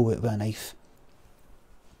want to go out with a knife,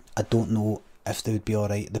 I don't know if they would be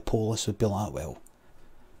alright. The police would be like, well,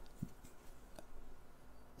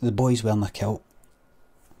 the boy's wearing a kilt.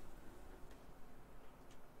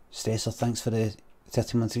 Stresser, thanks for the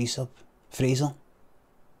 30-month resub. Fraser,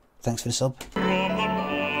 thanks for the sub.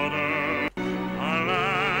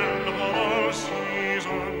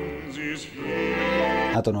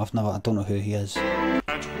 I don't know who he is.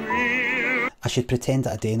 I should pretend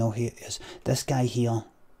that I do know who he is. This guy here,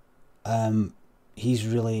 he's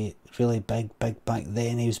really big back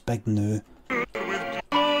then. He was big now.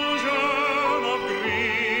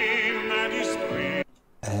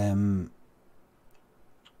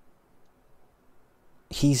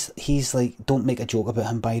 he's like, don't make a joke about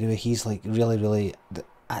him, by the way. He's like really,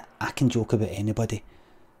 I can joke about anybody.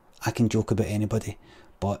 I can joke about anybody,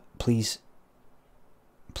 but please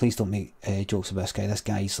don't make jokes about this guy. This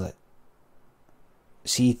guy's like,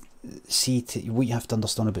 see what you have to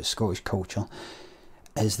understand about Scottish culture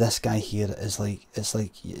is this guy here is like, it's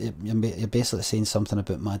like you're basically saying something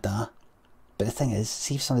about my dad. But the thing is,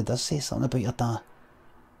 see if somebody does say something about your dad,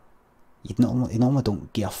 you normally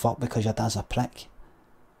don't give a fuck because your dad's a prick.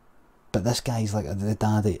 But this guy's like the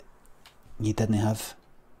dad that you didn't have.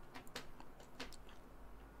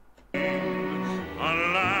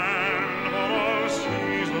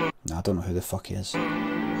 Nah, I don't know who the fuck he is.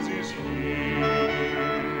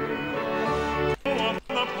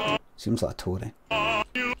 Seems like a Tory.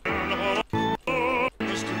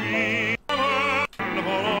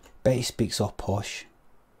 Bet he speaks all posh.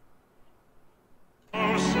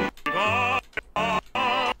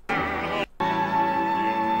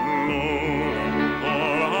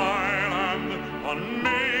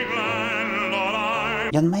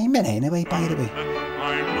 You're miming anyway, by the way.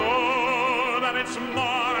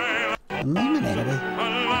 You're miming anyway.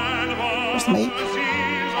 Where's the mic?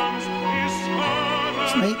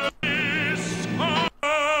 Where's the mic?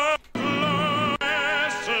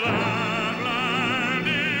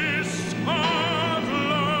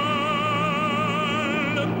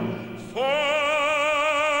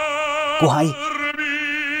 Go high.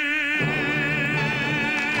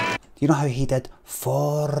 You know how he did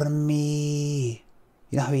for me?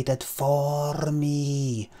 You know how he did for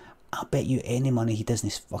me? I bet you any money he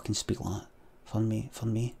doesn't fucking speak like that. For me, for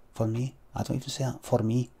me, for me. I don't even say that. For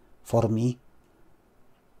me, for me.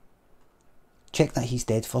 Check that he's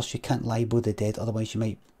dead first. You can't libel the dead, otherwise you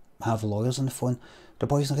might have lawyers on the phone. The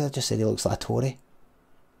boy's not gonna just say he looks like a Tory.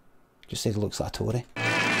 Just say he looks like a Tory.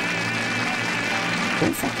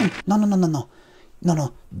 Don't fucking...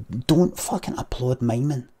 No. Don't fucking applaud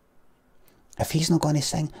miming. If he's not going to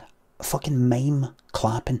sing, fucking mime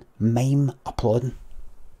clapping, mime applauding.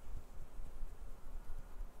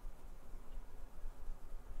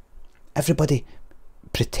 Everybody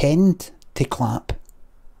pretend to clap,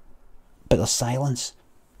 but there's silence.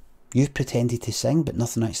 You've pretended to sing, but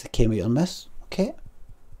nothing actually came out of your mouth. Okay?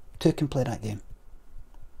 Two can play that game.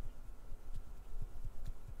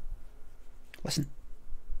 Listen.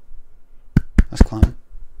 That's clapping.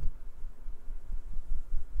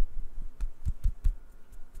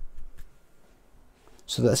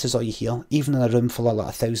 So this is all you hear. Even in a room full of like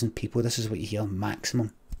 1,000 people, this is what you hear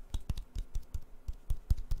maximum.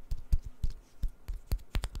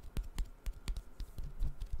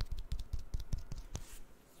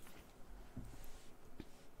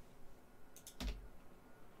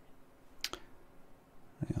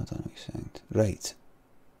 I don't know what you're saying. Right.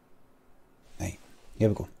 Right. Here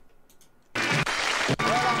we go. Right.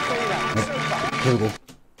 Here we go.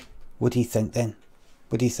 What do you think then?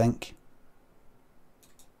 What do you think?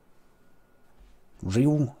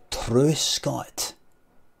 Real, true Scot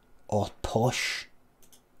or posh?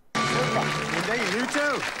 Indeed, you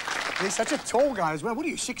too. He's such a tall guy as well. What are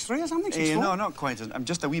you, 6'3" or something? 6'4"? No, not quite. I'm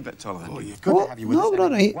just a wee bit taller than you. You're good to have you with us. No,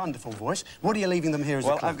 right. Wonderful voice. What are you leaving them here as a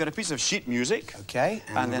club? Well, I've got a piece of sheet music. Okay.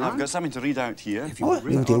 And then I've got something to read out here. If you would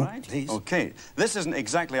read, all right, please. Okay. This isn't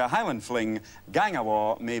exactly a Highland fling. Gang of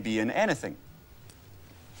war may be in anything.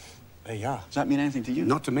 There you are. Does that mean anything to you?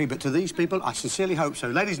 Not to me, but to these people, I sincerely hope so.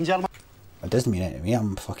 Ladies and gentlemen. It doesn't mean anything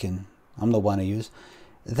to me. I'm the one to use.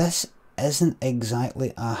 This isn't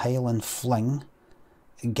exactly a Highland fling.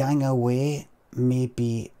 Gang away may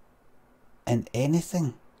be in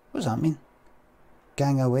anything. What does that mean?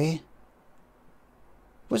 Gang away.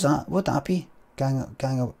 What's that? What'd that be? Gang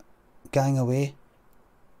away.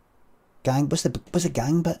 Gang. What's the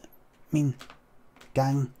gang bit mean?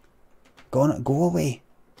 Gang. Go away.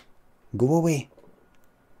 Go away.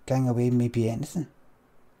 Gang away may be anything.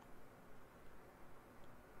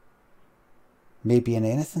 Maybe in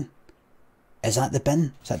anything. Is that the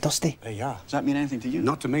bin? Is that dusty? There you are. Does that mean anything to you?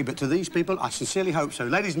 Not to me, but to these people, I sincerely hope so.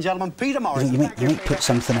 Ladies and gentlemen, Peter Morris. You might put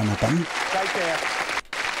something in a bin. Take care.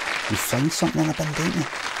 You find something in a bin, don't you?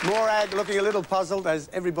 Morag looking a little puzzled, as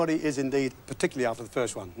everybody is indeed, particularly after the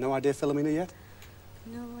first one. No idea, Philomena, yet?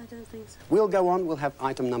 No, I don't think so. We'll go on. We'll have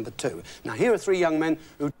item number 2. Now, here are 3 young men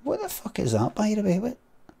who... What the fuck is that, by the way?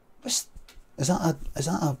 Is that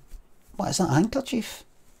a handkerchief?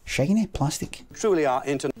 Shiny plastic. Truly are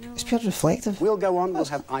into... No. It's pure reflective. We'll go on. We'll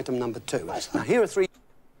have item number 2. Now, here are 3...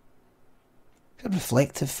 Pure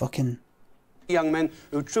reflective fucking... young men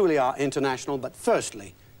who truly are international, but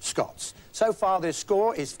firstly, Scots. So far, their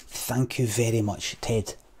score is... Thank you very much,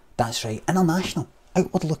 Ted. That's right. International.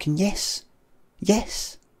 Outward looking, yes.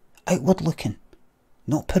 Yes. Outward looking.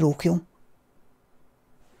 Not parochial.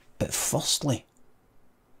 But firstly,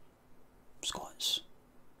 Scots.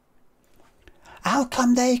 How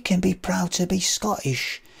come they can be proud to be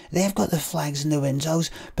Scottish? They've got the flags in the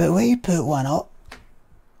windows, but we put one up.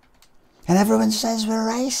 And everyone says we're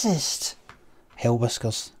racist. Hell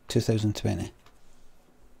Whiskers, 2020.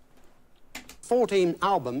 14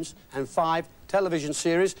 albums and 5 television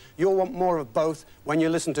series. You'll want more of both when you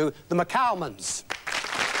listen to the McCalmans.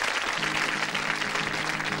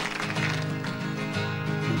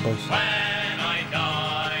 When I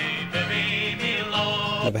die, bury me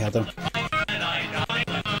low. Never heard them.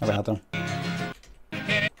 Never heard them.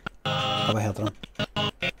 Never heard them.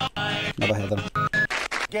 Never heard them.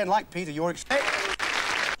 Again, like Peter, you're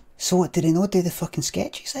So what, did they not do the fucking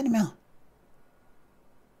sketches anymore?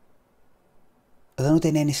 Are they not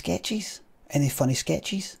doing any sketches? Any funny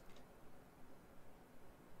sketches?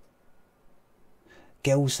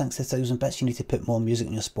 Girls, thanks to 1,000 bits, you need to put more music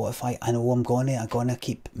on your Spotify. I know I'm gonna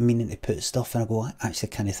keep meaning to put stuff and I go, I actually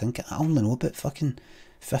can't think it. I only know about fucking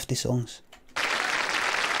 50 songs.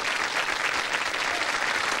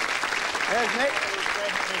 There's Nick.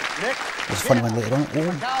 Nick. There's a funny one later on.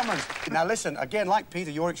 Oh. Now listen, again, like Peter,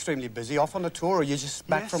 you're extremely busy. Off on a tour, or are you just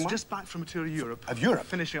back from one? Just back from a tour of Europe. Of Europe?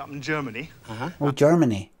 Finishing up in Germany. Oh,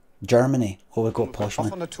 Germany. Germany. Oh, we've got posh one.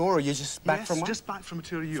 Off on a tour, or are you just back from one? Just back from a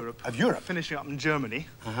tour of Europe. Of Europe? Finishing up in Germany.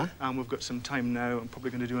 And we've got some time now. I'm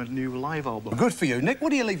probably going to do a new live album. Good for you. Nick,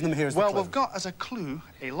 what are you leaving them here as the clue? Well, we've got as a clue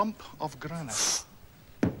a lump of granite.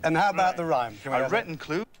 And how about the rhyme? A written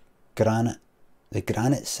clue. Granite. The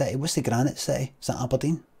Granite City. What's the Granite City? Is that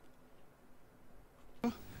Aberdeen?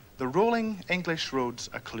 The rolling English road's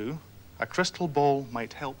a clue. A crystal ball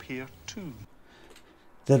might help here too.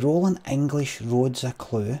 The rolling English road's a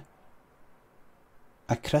clue.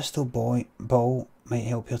 A crystal ball might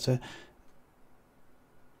help here too.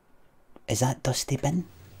 Is that Dusty Bin?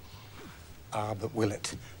 Ah, but will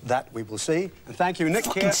it? That we will see. And thank you, Nick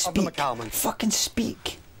Keir of the McCalmans. Fucking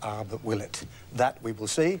speak. Ah, but will it? That we will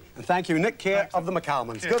see. And thank you, Nick Keir of the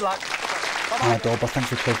McCalmans. Good luck. Ah, Dobber, thanks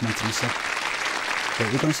for complimenting me, sir.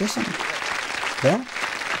 Wait, you going to say something? Well?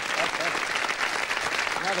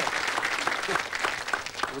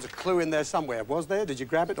 There was a clue in there somewhere, was there? Did you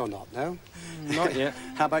grab it or not? No? Not yet.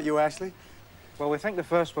 How about you, Ashley? Well, we think the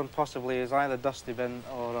first one possibly is either Dusty Bin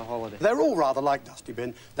or a holiday. They're all rather like Dusty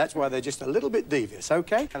Bin. That's why they're just a little bit devious,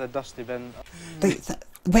 OK? Either Dusty Bin...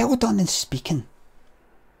 Well done in speaking.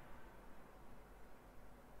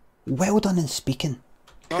 Well done in speaking.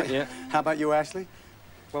 Not yet. How about you, Ashley?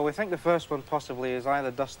 Well, we think the first one possibly is either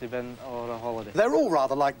Dusty Bin or a holiday. They're all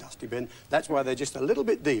rather like Dusty Bin. That's why they're just a little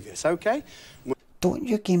bit devious, OK? Don't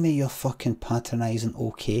you give me your fucking patronising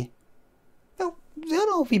OK? Well, they're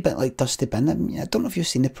all a wee bit like Dusty Bin. I mean, I don't know if you've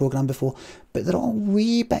seen the programme before, but they're all a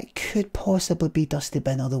wee bit, could possibly be Dusty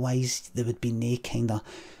Bin, otherwise there would be no kind of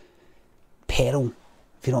peril,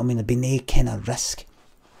 if you know what I mean. There'd be no kind of risk.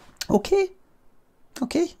 Okay.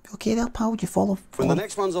 Okay, there, pal, you follow? When the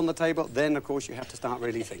next one's on the table, then, of course, you have to start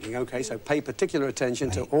really thinking, OK? So pay particular attention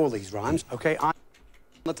to all these rhymes, OK? On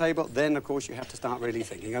the table, then, of course, you have to start really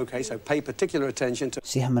thinking, OK? So pay particular attention to...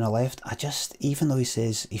 See him on the left? I just, even though he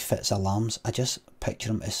says he fits alarms, I just picture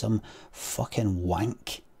him as some fucking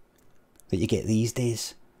wank that you get these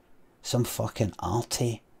days. Some fucking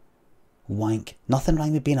arty wank. Nothing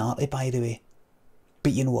wrong with being arty, by the way.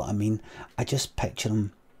 But you know what I mean. I just picture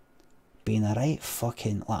him being a right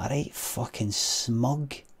fucking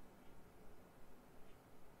smug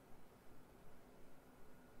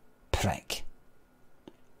prick.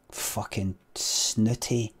 Fucking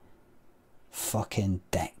snooty fucking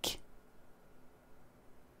dick.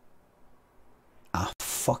 A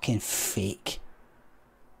fucking fake.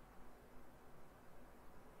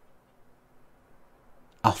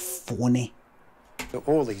 A phony.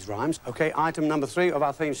 All these rhymes. OK, item number 3 of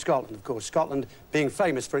our theme, Scotland. Of course, Scotland being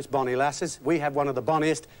famous for its bonny lasses, we have one of the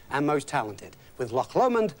bonniest and most talented, with Loch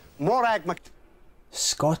Lomond, Morag Mac...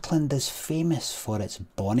 Scotland is famous for its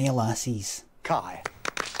bonny lassies. Kai.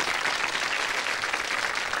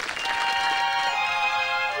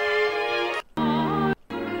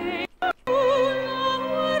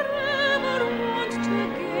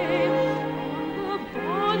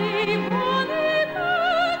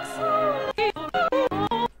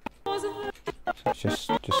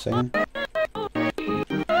 Just saying.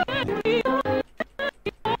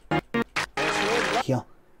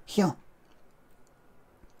 Here.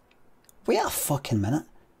 Wait a fucking minute.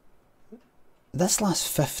 This last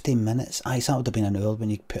 15 minutes, aye, so that would have been an hour when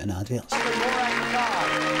you put in adverts. Oh,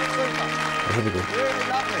 here we go. Really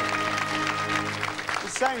lovely.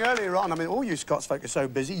 saying earlier on, I mean, all you Scots folk are so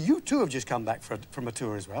busy. You too have just come back from a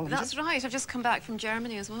tour as well. That's right. I've just come back from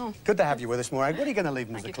Germany as well. Good to have you with us, Morag. What are you going to leave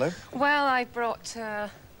them as a clue? Well, I brought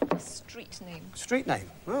a street name. Street name.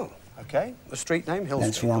 Oh, OK. The street name, Hill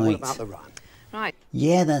That's Street. right. What about the rhyme? Right.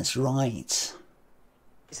 Yeah, that's right.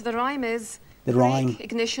 So the rhyme is... The rhyme.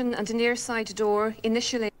 Ignition and a near side door,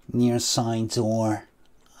 initially... Near side door.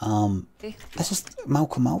 This is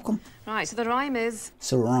Malcolm. Right, so the rhyme is...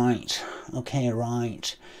 So right. Okay,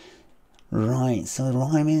 right. Right, so the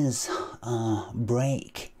rhyme is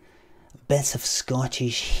break. Bit of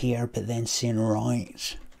Scottish here, but then saying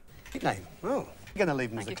right. Name. Oh, you're going to leave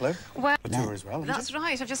them as a clue. Well, a tour as well. That's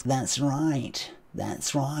right. I've just... That's right.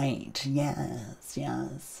 That's right. Yes,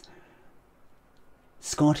 yes.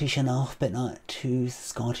 Scottish enough, but not too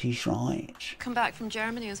Scottish, right? Come back from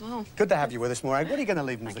Germany as well. Good to have you with us, Morag. What are you going to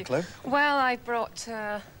leave them as a clue? Well, I brought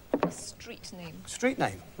a street name. Street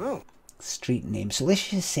name. Oh. Street name. So let's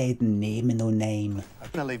just say name and no name. I'm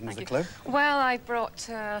going to leave them as a clue. Well, I brought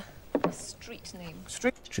a street name.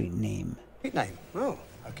 Street name. Street name. Oh,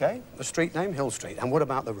 OK. The street name, Hill Street. And what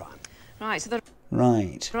about the rhyme? Right, so the...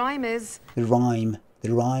 Right. Rhyme is... The rhyme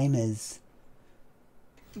is...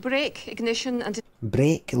 Break, ignition and...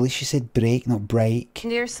 Break. At least you said break, not break.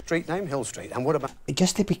 Near... Street name, Hill Street. And what about...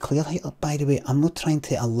 Just to be clear, by the way, I'm not trying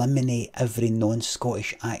to eliminate every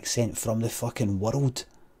non-Scottish accent from the fucking world.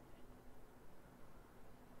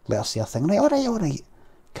 Let us say a thing. Right, alright.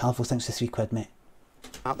 Calvo thinks the £3, mate.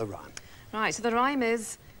 About the rhyme. Right, so the rhyme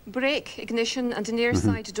is... Break, ignition and a near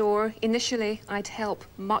side door. Initially, I'd help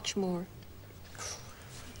much more.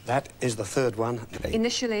 That is the third one. Right.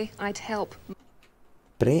 Initially, I'd help...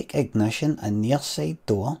 Break, ignition, and near side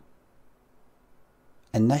door.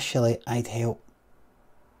 Initially, I'd help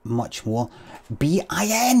much more.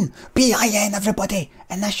 B-I-N! B-I-N, everybody!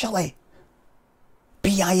 Initially!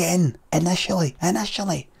 B-I-N! Initially!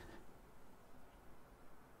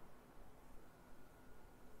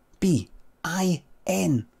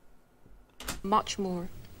 B-I-N. Much more.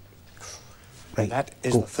 Right. That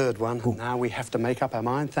is the third one. Now we have to make up our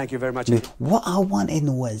mind. Thank you very much. Now, what I want to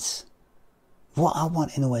know is,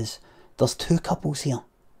 there's two couples here.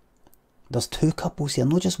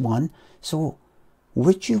 Not just one. So,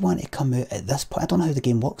 would you want to come out at this point? I don't know how the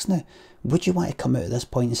game works now. Would you want to come out at this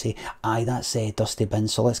point and say, aye, that's Dusty Bin,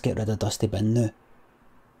 so let's get rid of Dusty Bin now?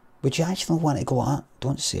 Would you actually want to go like that?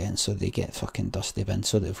 Don't say it, so they get fucking Dusty Bin,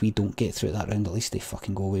 so that if we don't get through that round, at least they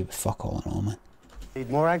fucking go away with fuck all and all, man.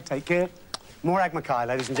 Morag, take care. Morag Mackay,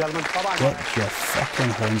 ladies and gentlemen. Bye-bye, Morag. Get your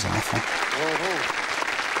fucking horns off her.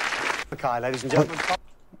 Mackay, ladies and gentlemen.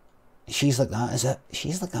 She's like that, is it?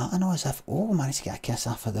 She's like that, I know, as if, oh, managed to get a kiss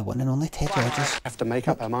off of the one and only Ted Rogers. Have to make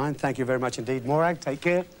up our mind. Thank you very much indeed. Morag, take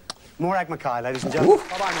care. Morag Mackay, ladies and gentlemen.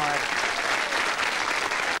 Bye-bye, Morag.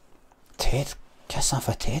 Ted, kiss off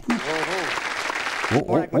of Ted, man.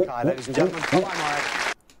 Morag Mackay, ladies and gentlemen. Bye-bye, Morag.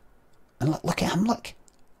 And look at him, look.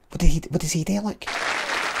 What does he do, look?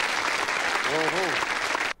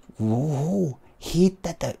 Whoa, he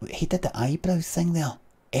did the eyebrow thing there.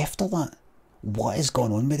 After that, what is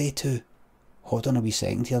going on with they two? Hold on a wee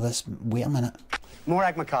second here. Wait a minute.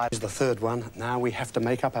 Morag Mackay is the third one. Now we have to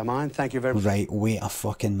make up our mind. Thank you very much. Right, wait a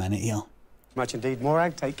fucking minute here. Much indeed,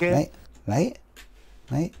 Morag. Take care. Right.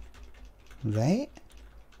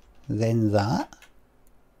 Then that.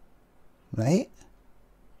 Right.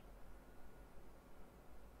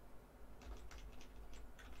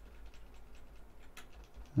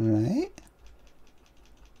 Right.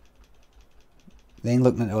 Then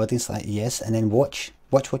looking at the audience like, yes, and then watch.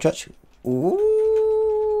 Ooh.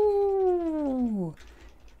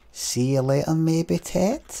 See you later, maybe,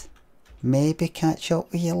 Ted. Maybe catch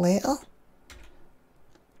up with you later.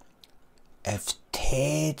 If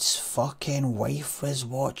Ted's fucking wife was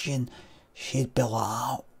watching, she'd be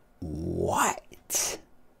like, what?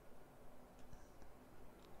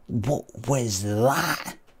 What was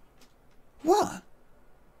that? What?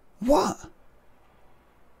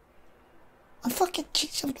 I'm fucking,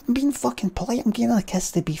 I'm being fucking polite. I'm giving her a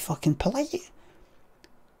kiss to be fucking polite.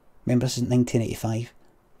 Remember, this is 1985.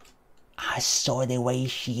 I saw the way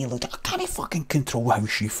she looked. I can't fucking control how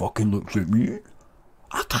she fucking looks at me.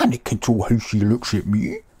 I can't control how she looks at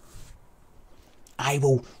me. I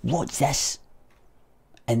will watch this.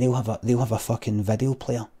 And they'll have a fucking video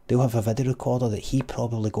player. They'll have a video recorder that he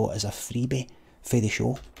probably got as a freebie for the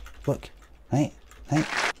show. Look, right.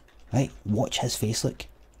 Watch his face, look.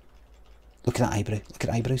 Look at that eyebrow. Look at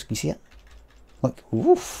the eyebrows. Can you see it? Look.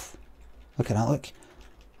 Woof. Look at that. Look.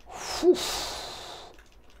 Woof.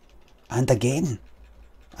 And again.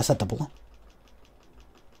 That's a doubler.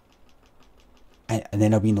 And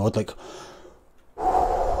then a wee nod like.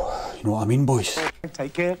 You know what I mean, boys?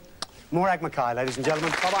 Take care. Morag Mackay, ladies and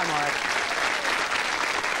gentlemen. Bye-bye, Morag.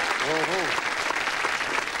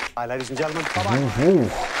 Hi, ladies and gentlemen. Bye-bye.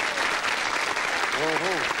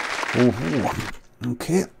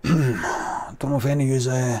 Okay. Don't know if any of you's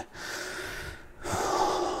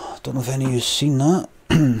don't know if any of you's seen that.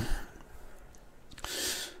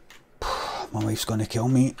 My wife's gonna kill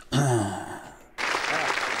me.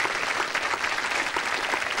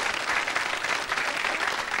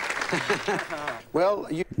 Well,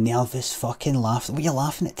 you... Nervous fucking laugh. What are you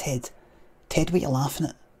laughing at, Ted? Ted, what are you laughing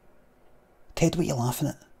at? Ted, what are you laughing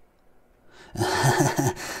at?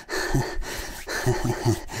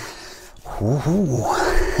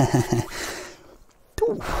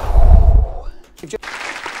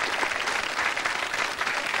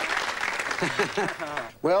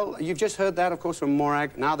 Well, you've just heard that, of course, from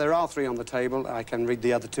Morag. Now there are 3 on the table. I can read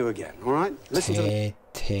the other 2 again, all right? Listen to them.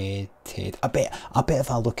 Ted. I bet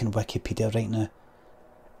if I look in Wikipedia right now,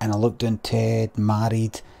 and I look down Ted,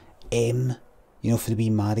 married, M, you know, for the wee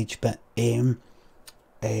marriage bit, M,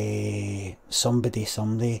 somebody,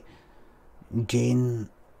 Jane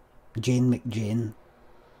McJane,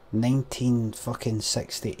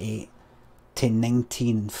 1968 to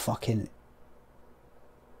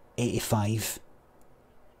 1985,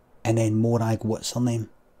 and then Morag, what's her name,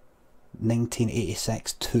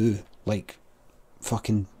 1986 to, like,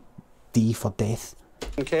 fucking D for death.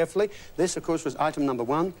 Carefully. This, of course, was item number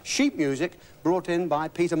 1. Sheet music brought in by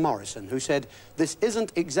Peter Morrison, who said, this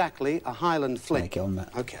isn't exactly a Highland fling. Right, go on, mate.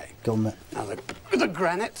 Okay. Go on, mate. Now, the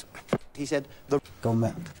granite, he said, the... Go on,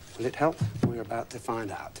 mate. Will it help? We're about to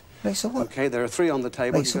find out. Right, so what? Okay, there are 3 on the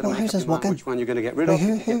table. Right, so what, how's this working? Which one you're going to get rid of?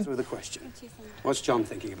 Get through the question. What's John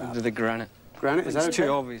thinking about? The granite. Granite, is that okay? It's too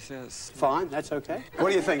obvious, yes. Fine, that's okay. What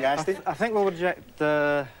do you think, Ashley? I think we'll reject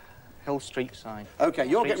the Hill Street sign. Okay,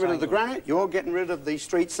 you're getting rid of the granite, you're getting rid of the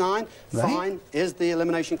street sign. Right. Fine, is the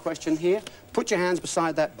elimination question here. Put your hands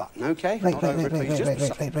beside that button, okay?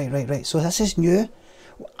 Right. So this is new.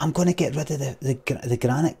 I'm going to get rid of the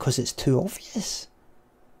granite because it's too obvious.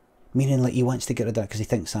 Meaning, like, he wants to get rid of it because he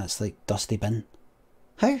thinks that's, like, dusty bin.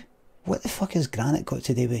 How? What the fuck has granite got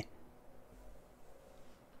to do with?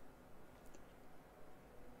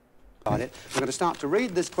 I'm going to start to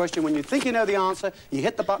read this question. When you think you know the answer, you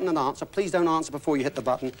hit the button and answer. Please don't answer before you hit the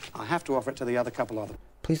button. I have to offer it to the other couple of them.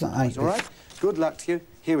 Please don't. All right? Good luck to you.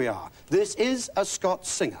 Here we are. This is a Scots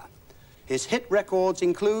singer. His hit records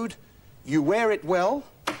include You Wear It Well.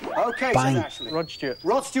 Okay, Bang. says Ashley. Rod Stewart.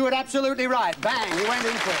 Rod Stewart, absolutely right. Bang, you went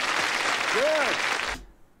in for it. Good.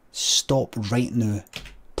 Stop right now.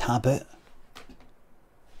 Tab it.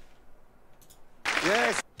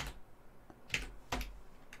 Yes.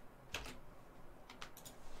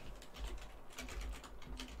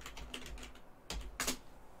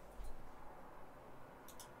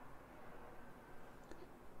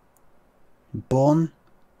 Born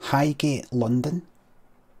Highgate, London.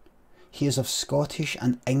 He is of Scottish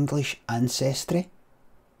and English ancestry.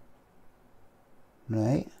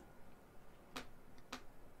 Right.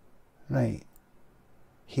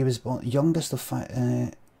 He was born youngest of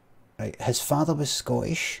five. Right. His father was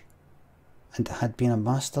Scottish and had been a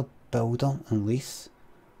master builder in Leith.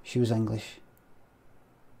 She was English.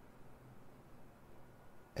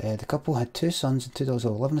 The couple had 2 sons and 2 daughters who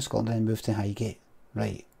lived in Scotland and moved to Highgate.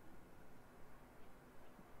 Right.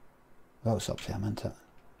 Well, it's up to him, isn't it?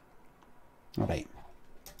 Alright.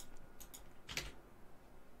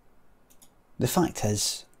 The fact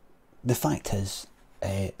is,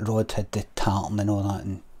 Rod had the tartan and all that,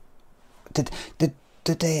 and did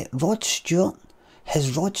Rod Stewart,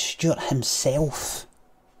 has Rod Stewart himself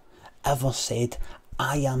ever said,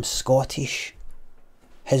 I am Scottish?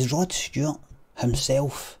 Has Rod Stewart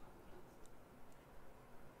himself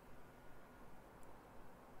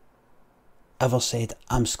ever said,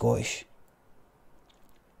 I'm Scottish?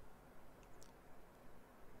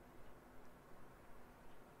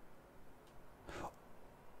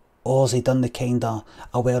 Or has he done the kind of,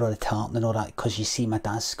 I wear all the tartan and all that because you see my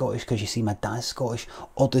dad's Scottish,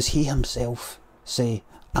 Or does he himself say,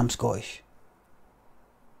 I'm Scottish?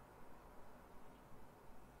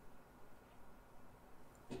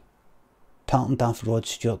 Tartan Daft Rod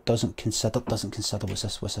Stewart doesn't consider,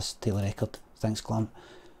 what's this Taylor record? Thanks, Glam.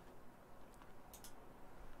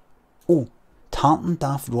 Oh, Tartan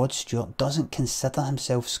Daft Rod Stewart doesn't consider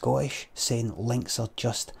himself Scottish, saying links are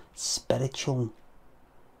just spiritual.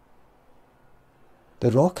 The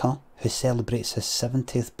rocker, who celebrates his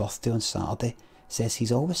 70th birthday on Saturday, says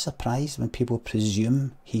he's always surprised when people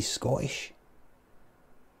presume he's Scottish.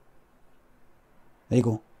 There you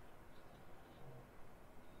go.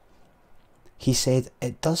 He said,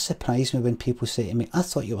 it does surprise me when people say to me, I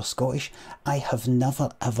thought you were Scottish. I have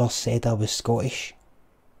never ever said I was Scottish.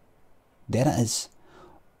 There it is.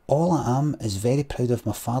 All I am is very proud of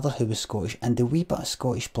my father who was Scottish, and the wee bit of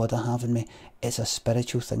Scottish blood I have in me is a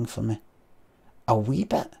spiritual thing for me. A wee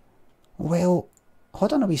bit? Well,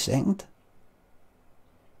 hold on a wee second.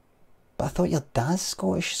 But I thought your dad's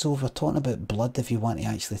Scottish, so if we're talking about blood, if you want to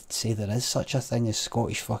actually say there is such a thing as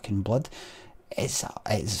Scottish fucking blood, it's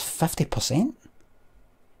 50%.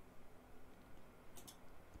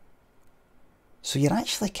 So you're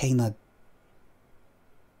actually kind of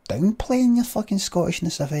downplaying your fucking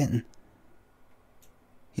Scottishness, if anything.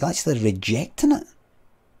 You're actually rejecting it.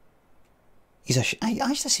 He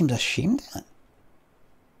actually seems ashamed of it.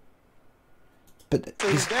 But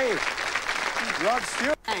he's...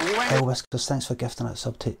 Hell Whiskers, thanks for gifting it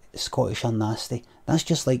sub to Scottish and Nasty. That's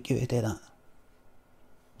just like you to do that.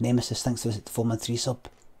 Nemesis, thanks for the 4-month sub.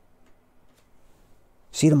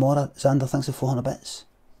 See Mora, Xander, thanks for 400 bits.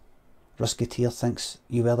 Rusketeer, thanks.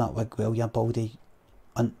 You wear that wig well, you baldy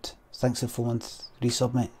unt. Thanks for 4-month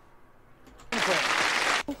resub, mate.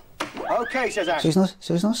 Okay, says Ash. So he's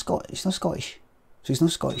not Scottish. So he's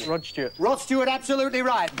not Scottish. Rod Stewart. Rod Stewart, absolutely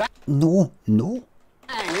right. No. Bang,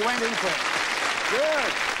 he went in for it.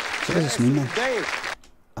 Good. So what does this mean then?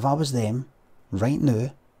 If I was them, right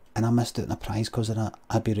now, and I missed out on a prize because of that,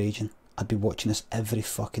 I'd be raging. I'd be watching this every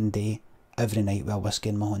fucking day, every night with a whiskey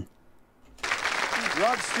in my hand.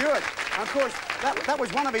 Rod Stewart. Of course, that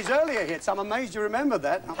was one of his earlier hits. I'm amazed you remember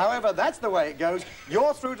that. However, that's the way it goes.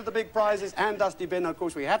 You're through to the big prizes and Dusty Bin. Of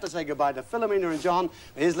course, we have to say goodbye to Philomena and John.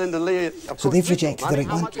 Here's Linda Lee. So they've rejected the right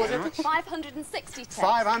How one. much was it? 560.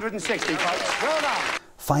 560. Well done.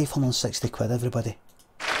 560 quid, everybody.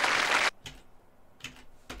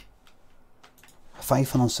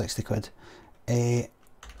 560 quid. In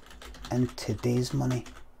today's money,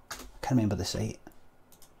 I can't remember the site.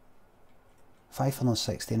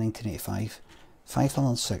 560 in 1985.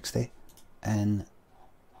 560 in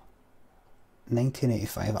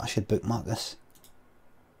 1985. I should bookmark this.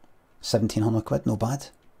 1700 quid, no bad.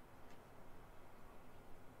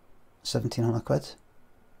 1700 quid,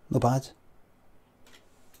 no bad.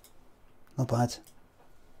 Not bad.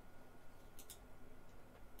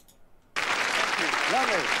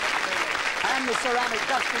 Lovely. And the ceramic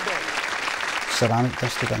dusty bin. Ceramic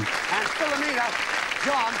dusty bin. And Philomena,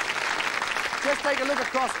 John, just take a look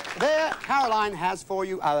across there. Caroline has for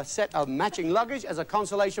you a set of matching luggage as a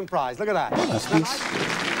consolation prize. Look at that. That's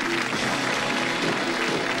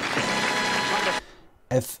nice.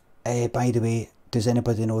 If, by the way, does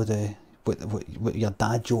anybody know what your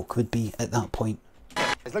dad joke would be at that point?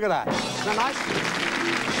 Look at that. Isn't that nice?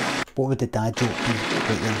 What would the dad joke be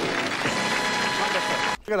right there? Wonderful.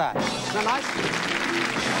 Look at that. Isn't that nice?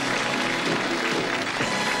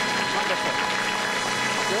 Wonderful.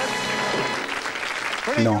 Good.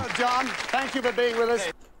 Pretty good, John. Thank you for being with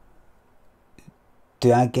us.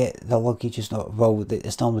 Do I get the luggage? Is not well.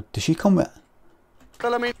 It's not. Does she come with it?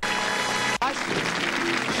 Philomena. Nice.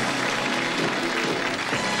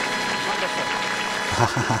 Wonderful.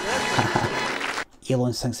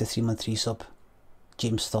 Elon thanks for 3-month resub.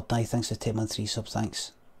 James Third thanks for 10-month resub.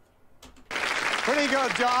 Thanks. Pretty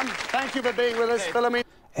good, John. Thank you for being with us, Philomena.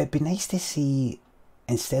 It'd be nice to see,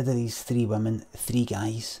 instead of these 3 women, 3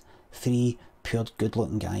 guys, 3 pure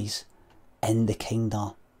good-looking guys, in the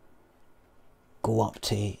kinda go up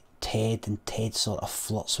to Ted, and Ted sort of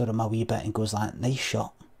flirts with him a wee bit and goes like, nice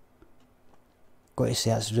shot. Got to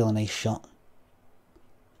say, that's a really nice shot.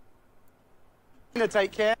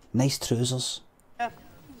 Take care. Nice trousers.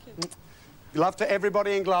 Love to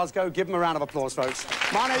everybody in Glasgow. Give them a round of applause, folks.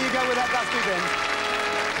 Mana, you go with that dusty bin.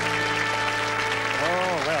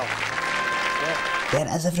 Oh, well. Yeah. There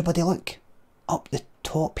it is, everybody, look. Up the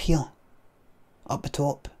top here. Up the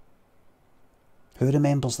top. Who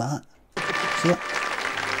remembers that? See it?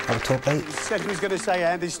 Up the top right. He said he was going to say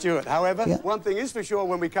Andy Stewart. However, one thing is for sure,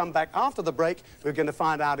 when we come back after the break, we're going to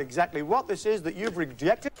find out exactly what this is that you've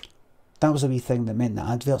rejected. That was a wee thing that meant the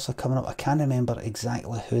adverts are coming up. I can't remember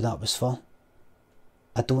exactly who that was for.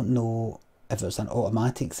 I don't know if it was an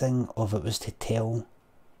automatic thing or if it was to tell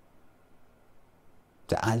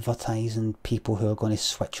the advertising people who are going to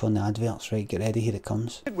switch on the adverts. Right, get ready, here it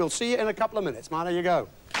comes. We'll see you in a couple of minutes. Mana, you go.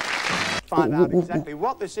 Find out exactly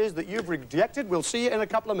what this is that you've rejected. We'll see you in a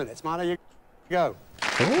couple of minutes. Mana, you go.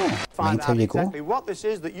 Oh, Find mind how out you exactly go. what this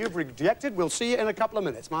is that you've rejected. We'll see you in a couple of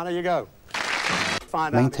minutes. Mana, you go.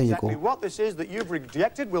 Find Mind out how you exactly go. what this is that you've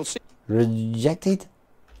rejected. We'll see. Rejected?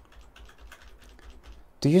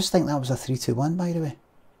 Do you think that was a 3-2-1, by the way?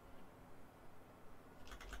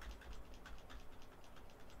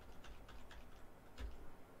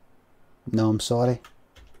 No, I'm sorry.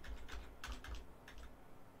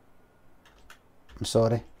 I'm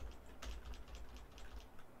sorry.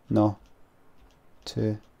 No.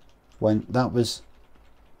 2, 1. That was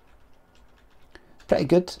pretty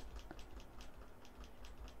good.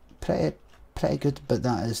 Pretty good, but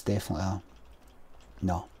that is definitely a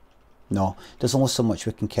no. No. There's only so much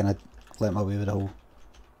we can kind of let my way with the whole.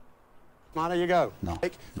 Marta, you go. No.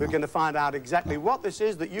 We're going to find out exactly what this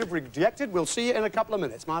is that you've rejected. We'll see you in a couple of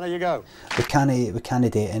minutes. Marta, you go. We can't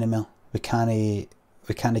do it anymore. We can't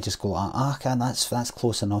just go like, ah, okay, that's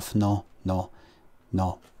close enough. No.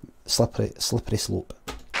 Slippery slope.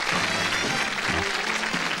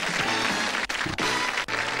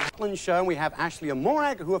 Show, and we have Ashley and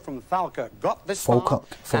Morag, who are from Falkirk. Got this Falkirk.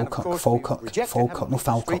 No, Falkirk.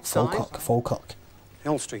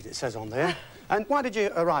 Hill Street, it says on there. And why did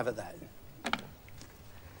you arrive at that?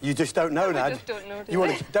 You just don't know, Dad. Just don't know, you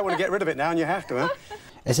don't want to get rid of it now, and you have to, huh?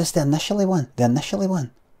 Is this the initially one? The initially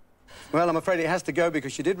one? Well, I'm afraid it has to go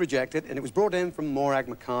because she did reject it, and it was brought in from Morag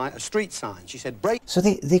Mackay, a street sign. She said, break. So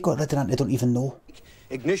they got rid of that, they don't even know.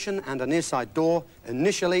 Ignition and a near side door.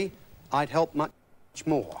 Initially, I'd help much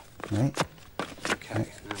more. Right. Okay, right.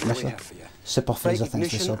 now what do we have for you? Super freezer things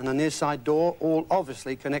to ignition and a near side door, all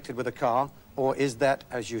obviously connected with a car, or is that,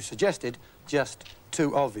 as you suggested, just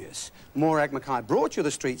too obvious? Morag Mackay brought you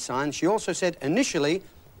the street sign. She also said, initially,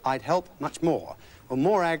 I'd help much more. Well,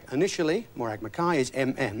 Morag Mackay is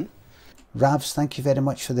MM. Ravs, thank you very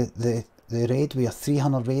much for the raid. We are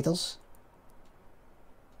 300 raiders.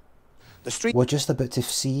 We're just about to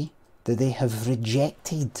see that they have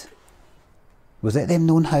rejected, without them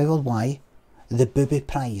knowing how or why, the booby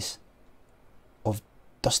prize of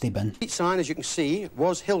Dusty Bin. The street sign, as you can see,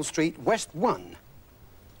 was Hill Street West 1,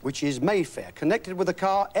 which is Mayfair. Connected with the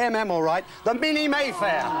car, MM all right, the Mini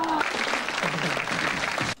Mayfair.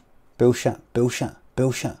 Bullshit, bullshit,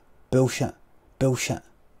 bullshit, bullshit, bullshit,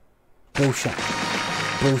 bullshit,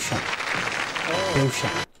 bullshit,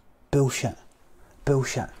 bullshit, bullshit,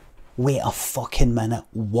 bullshit. Wait a fucking minute,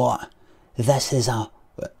 what? This is a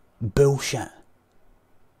bullshit.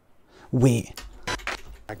 Wait.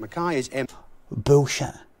 Mackay is M.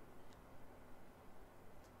 Bullshit.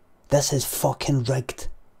 This is fucking rigged.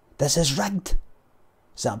 This is rigged.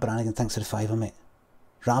 Zach Brannigan, thanks for the 5, mate.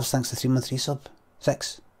 Ravs, thanks for the 3-month resub.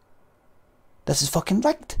 6. This is fucking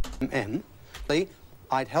rigged. M.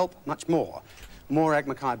 I'd help much more. Morag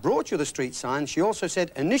Mackay brought you the street sign. She also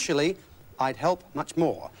said, initially, I'd help much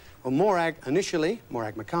more. Well, Morag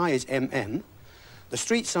Mackay is MM. The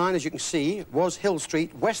street sign, as you can see, was Hill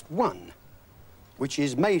Street West 1, which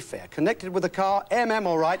is Mayfair. Connected with the car, MM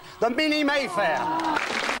all right, the Mini Mayfair.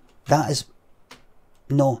 That is...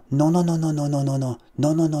 No.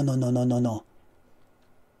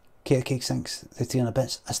 Okay, thanks. The 300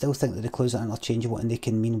 bits. I still think that they close it interchangeable and they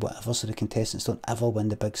can mean whatever, so the contestants don't ever win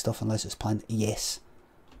the big stuff unless it's planned. Yes.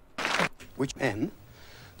 Which M.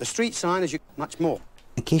 The street sign, as you... much more.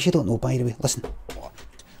 In case you don't know, by the way, listen.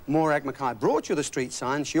 Morag Mackay brought you the street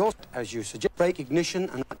sign. She also, as you suggest, brake ignition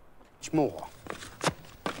and much more.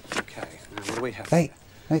 Okay, now what do we have? Right.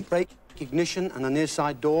 Brake ignition and a near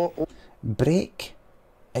side door. Brake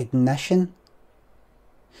ignition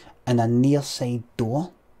and a near side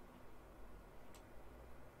door.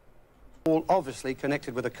 All obviously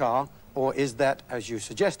connected with a car, or is that, as you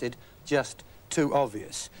suggested, just too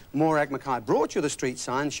obvious? Morag Mackay brought you the street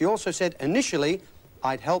sign. She also said, initially,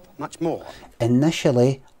 I'd help much more.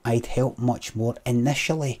 Initially, I'd help much more.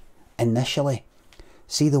 Initially.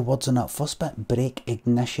 See the words on that first bit? Brake,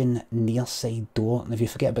 ignition, near side door. And if you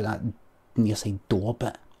forget about that near side door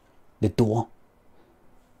bit, the door.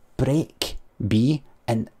 Brake, B,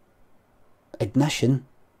 and ignition,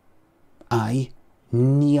 I,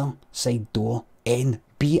 near side door, N,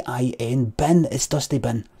 B-I-N, bin, it's Dusty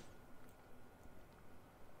Bin.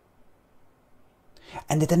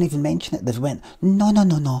 And they didn't even mention it. They went,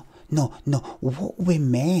 no. What we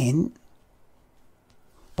meant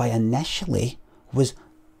by initially was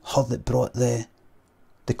her that brought the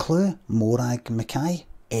clue. Morag Mackay,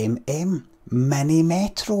 MM, Mini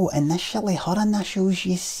Metro. Initially, her initials,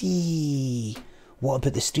 you see. What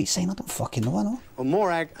about the street sign? I don't fucking know, I know. Well,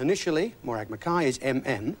 Morag Mackay is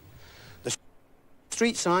MM. The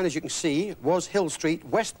street sign, as you can see, was Hill Street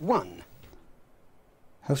West 1.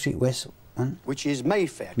 Hill Street West 1? Which is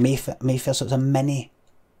Mayfair. Mayfair, so it's a mini.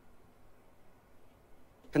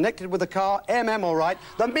 Connected with the car, MM all right,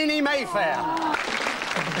 the Mini Mayfair.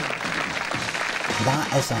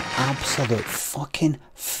 That is an absolute fucking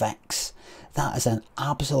fix. That is an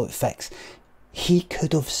absolute fix. He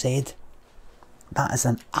could have said, that is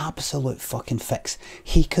an absolute fucking fix.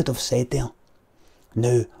 He could have said there,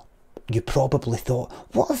 now, You probably thought,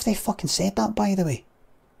 what if they fucking said that, by the way?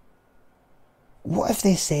 What if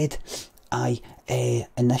they said,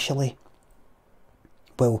 initially,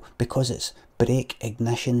 well, because it's brake,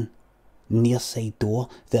 ignition, near side door,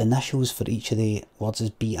 the initials for each of the words is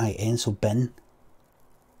BIN, so bin.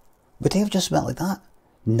 Would they have just went like that?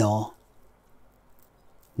 No.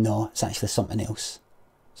 No, it's actually something else.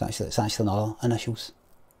 It's actually another initials.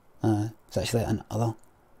 It's actually another.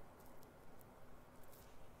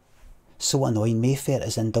 So annoying. Mayfair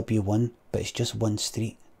is in W1, but it's just one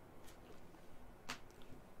street.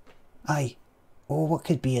 Aye. Oh, what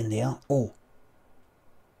could be in there? Oh.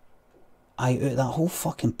 Aye, out of that whole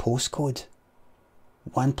fucking postcode.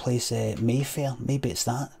 One place, Mayfair. Maybe it's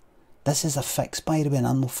that. This is a fix, by the way, and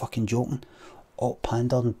I'm not fucking joking. Oh,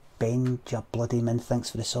 Panda and Benja bloody min, thanks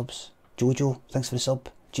for the subs. Jojo, thanks for the sub.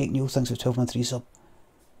 Jake Neal, thanks for the 12-month sub.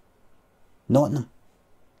 Nottingham.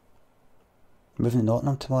 Moving to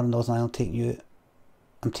Nottingham tomorrow, Northern Ireland,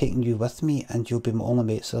 I'm taking you with me, and you'll be my only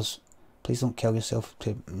mates. Please don't kill yourself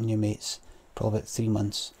to your mates. Probably about 3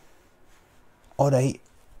 months. Alright.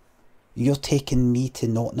 You're taking me to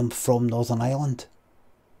Nottingham from Northern Ireland.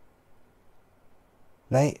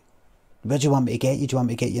 Right? Where do you want me to get you? Do you want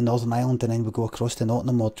me to get you in Northern Ireland and then we go across to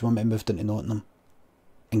Nottingham, or do you want me to move down to Nottingham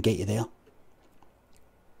and get you there?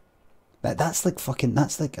 That's like fucking,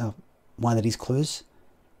 that's like one of these clues.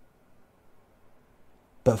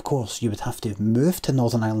 But of course, you would have to move to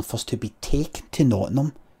Northern Ireland first to be taken to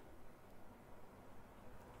Nottingham.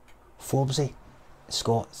 Forbesy,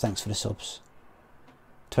 Scott, thanks for the subs.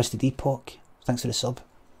 Twisted Epoch, thanks for the sub.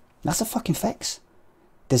 That's a fucking fix.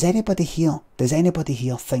 Does anybody here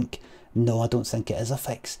think, no, I don't think it is a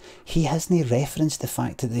fix? He hasn't referenced the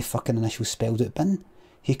fact that the fucking initials spelled out bin.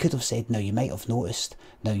 He could have said, now you might have noticed,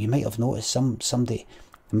 somebody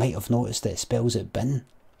might have noticed that it spells out bin.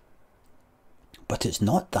 But it's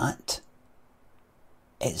not that.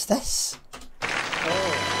 It's this.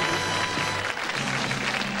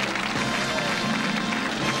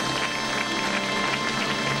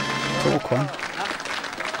 Total con.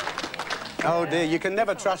 Oh dear, you can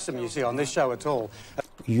never trust them, you see, on this show at all.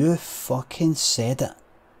 You fucking said it.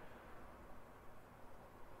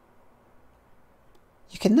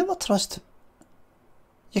 You can never trust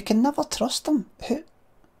them. Who?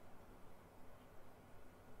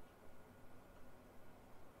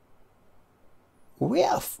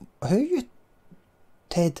 Who you,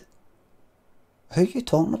 Ted? Who are you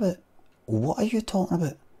talking about? What are you talking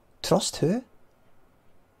about? Trust who?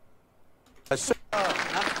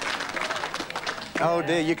 Oh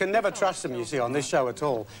dear, you can never trust them, you see, on this show at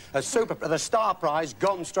all. The star prize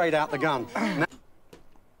gone straight out the gun. Now,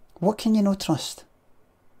 what can you not trust?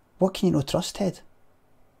 What can you not trust, Ted?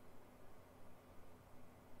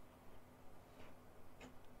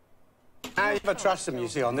 you never trust them, you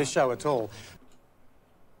see, on this show at all.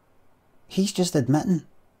 He's just admitting.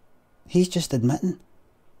 This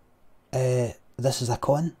is a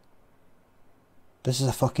con. This is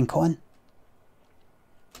a fucking con.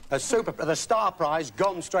 The star prize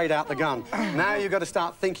gone straight out the gun. Now you've got to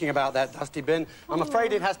start thinking about that, Dusty Bin. I'm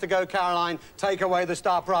afraid it has to go, Caroline. Take away the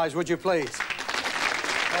star prize, would you please?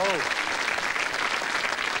 Oh.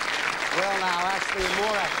 Well, now, actually,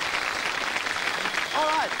 more action. All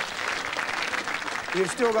right.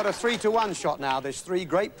 You've still got a 3-to-1 shot now. There's 3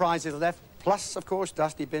 great prizes left, plus, of course,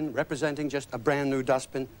 Dusty Bin representing just a brand new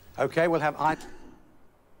dustbin. OK, we'll have...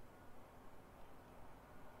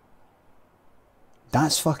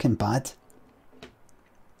 That's fucking bad.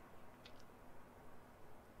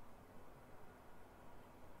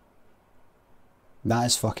 That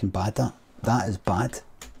is fucking bad, that. That is bad.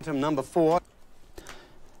 Item number 4.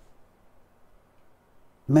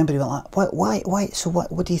 Remember, you were like, why, so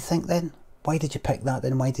what do you think then? Why did you pick that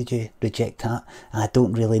then? Why did you reject that? And I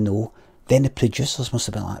don't really know. Then the producers must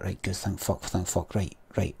have been like, right, good, thank fuck,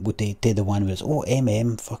 right, would they do the one where it's, oh,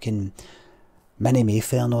 fucking Mini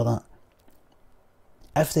Mayfair and all that?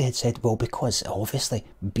 If they had said, well, because obviously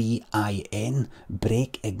BIN,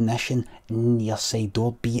 brake, ignition, near side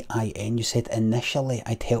door, BIN, you said initially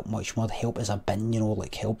I'd help much more. Help as a bin, you know,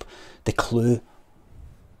 like help, the clue.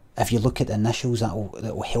 If you look at the initials,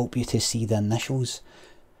 that'll help you to see the initials.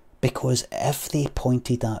 Because if they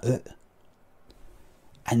pointed that out,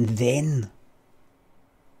 and then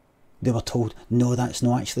they were told, no, that's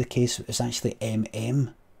not actually the case, it's actually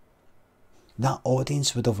MM, that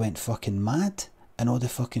audience would have went fucking mad. And all the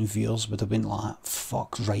fucking viewers would have been like,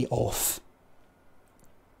 fuck right off.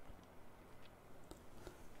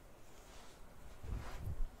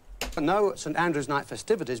 No St Andrew's Night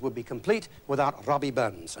festivities would be complete without Robbie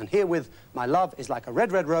Burns. And herewith, my love is like a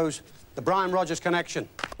red, red rose, the Brian Rogers connection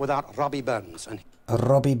without Robbie Burns. And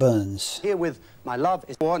Robbie Burns. Here with my love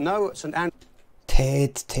is no St Andrew.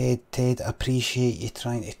 Ted, I appreciate you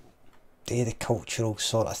trying to do the cultural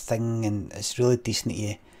sort of thing, and it's really decent of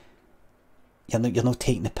you. You're not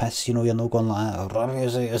taking the piss, you know, you're not going like that, Robbie,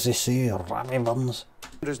 as they say, Robbie Burns.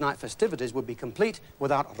 Andrew's night festivities would be complete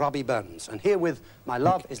without Robbie Burns. And here with my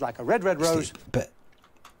love is like a red, red rose. But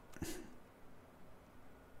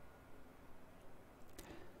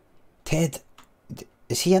Ted,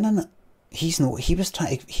 is he in it? He's not. He was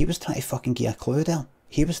trying to fucking give a clue there.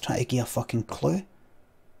 He was trying to give a fucking clue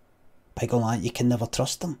by going like, you can never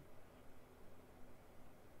trust him.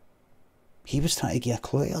 He was trying to give a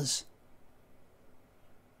clue to us.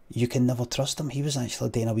 You can never trust him. He was actually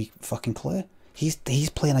doing a wee fucking clue. He's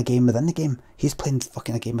playing a game within the game. He's playing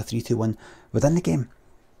fucking a game of 3, 2, 1 within the game.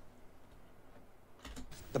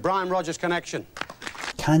 The Brian Rogers Connection.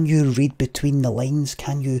 Can you read between the lines?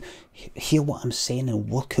 Can you hear what I'm saying and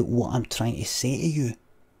work out what I'm trying to say to you?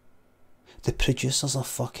 The producers are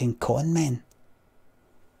fucking con men.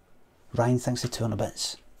 Ryan thinks the 200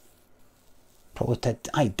 bits. Probably did.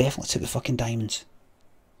 I definitely took the fucking diamonds.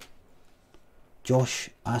 Josh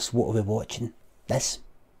asked, what are we watching? This.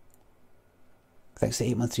 Thanks to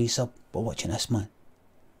 813 sub. We're watching this, man.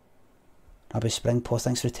 Abby Springpaw,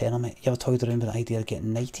 thanks for returning, mate. You ever toyed around with the idea of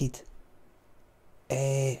getting knighted?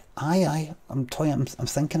 Aye. I'm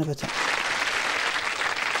thinking about it.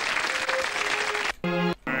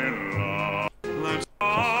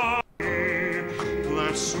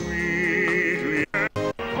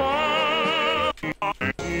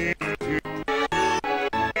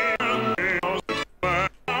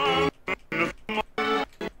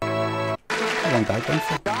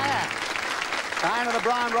 Diane of the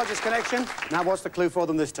Brian Rogers Connection. Now, what's the clue for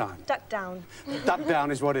them this time? Duck down. Duck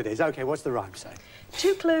down is what it is. OK, what's the rhyme say?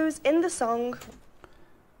 2 clues in the song.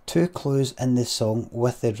 2 clues in the song.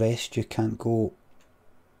 With the rest, you can't go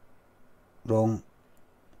wrong.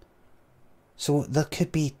 So there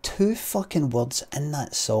could be 2 fucking words in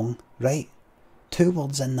that song, right? 2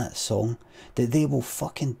 words in that song that they will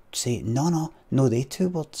fucking say, no, they 2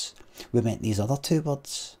 words. We meant these other 2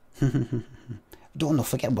 words. Don't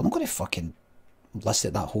forget, we're not going to fucking list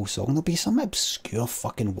out that whole song. There'll be some obscure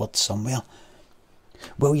fucking word somewhere.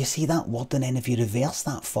 Well, you see that word, and then if you reverse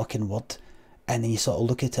that fucking word, and then you sort of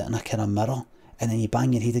look at it in a kind of mirror, and then you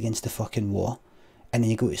bang your head against the fucking wall, and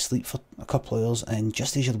then you go to sleep for a couple of hours, and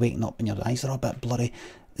just as you're waking up and your eyes are a bit blurry,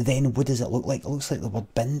 then what does it look like? It looks like the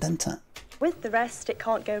word binned, doesn't it? With the rest, it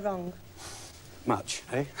can't go wrong. Much,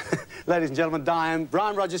 eh? Ladies and gentlemen, Diane,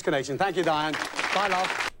 Brian Rogers Connection. Thank you, Diane. Bye,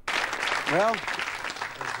 love. Well,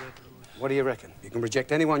 what do you reckon? You can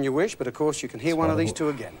reject anyone you wish, but of course you can hear one of these 2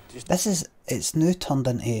 again. It's now turned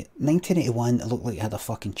into 1981. It looked like it had a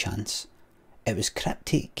fucking chance. It was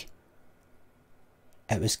cryptic.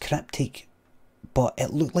 But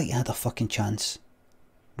it looked like it had a fucking chance,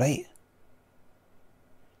 right?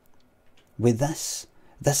 With this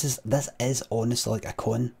is honestly like a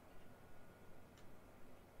con.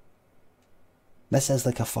 This is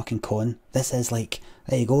like a fucking con. This is like,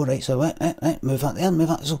 there you go, right, so right, move that there, move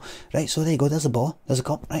that, so, right, so there you go, there's a ball, there's a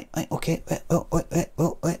cup, right, okay, wait,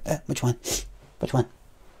 which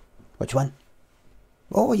one?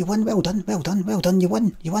 Oh, you won, well done, you won, well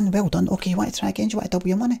done, okay, you want to try again, do you want to double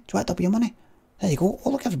your money? There you go. Oh,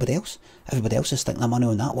 look, everybody else is sticking their money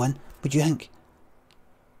on that one. What do you think?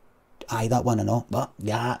 Aye, that one and all, but,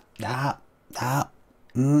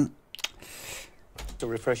 To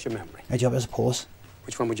refresh your memory. Hey, do you have it as a pause?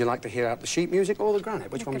 Which one would you like to hear out, the sheet music or the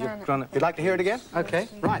granite? Which one would you... Granite. You'd like to hear it again? OK,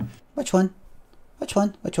 right. Which one would you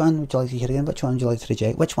like to hear again? Which one would you like to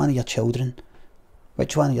reject? Which one of your children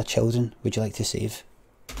would you like to save?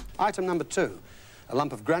 Item number 2. A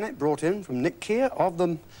lump of granite brought in from Nick Keir of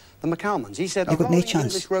the McCalmans. He said, You've got no chance.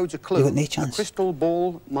 English road's a clue. You've got no chance. A crystal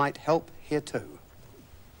ball might help here too.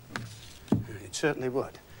 It certainly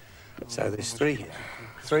would. So there's 3 here.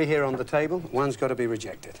 3 here on the table. One's got to be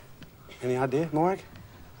rejected. Any idea, Morag?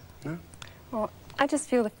 No? Well, I just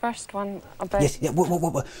feel the first one about... Yes, yeah,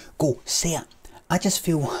 what? Go, say it. I just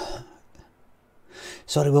feel...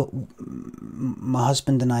 Sorry, well, my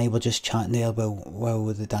husband and I were just chatting there while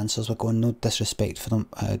the dancers were going. No disrespect to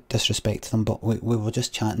them, but we were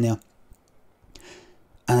just chatting there.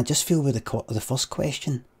 And I just feel with the first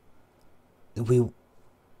question,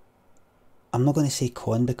 I'm not going to say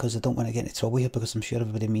con because I don't want to get into trouble here, because I'm sure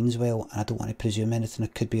everybody means well and I don't want to presume anything. I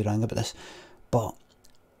could be wrong about this, but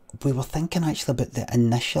we were thinking actually about the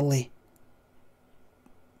initially,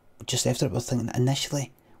 just after it, we were thinking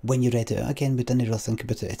initially, when you read it out again, we didn't really think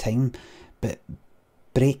about it at the time, but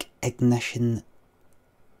brake ignition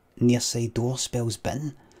near side door spells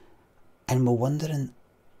bin, and we're wondering,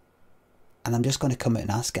 and I'm just going to come out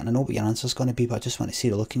and ask it, and I know what your answer's going to be, but I just want to see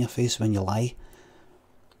the look in your face when you lie.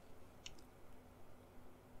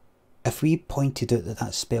 If we pointed out that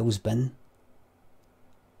that spells bin,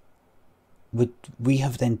 would we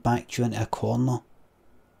have then backed you into a corner?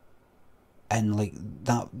 And like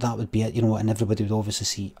that would be it, you know, and everybody would obviously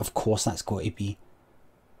see, of course that's got to be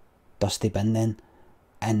Dusty Bin then.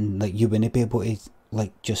 And like you wouldn't be able to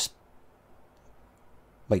like just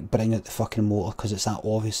like bring out the fucking motor because it's that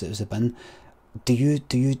obvious that it was a bin. Do you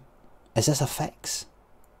is this a fix?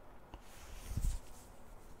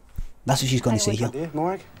 That's what she's going to say here.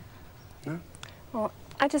 Morag? No? Well,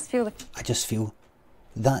 I just feel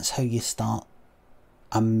that's how you start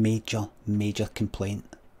a major complaint.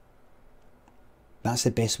 That's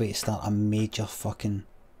the best way to start a major fucking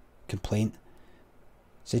complaint.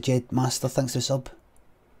 So Jed Master thinks the sub.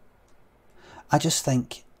 I just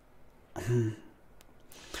think I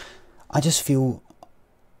just feel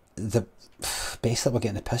the basically we're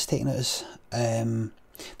getting the piss taken out of us.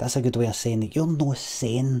 That's a good way of saying that you're not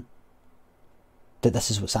saying that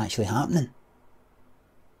this is what's actually happening.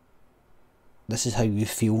 This is how you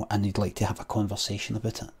feel, and you'd like to have a conversation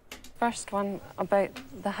about it. first one about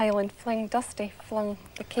the Highland fling. Dusty flung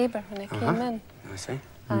the caber when he came in. I see.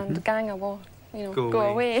 And Ganga will, you know, go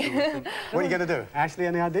away. What are you going to do? Ashley,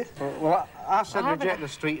 any idea? Well, I said reject the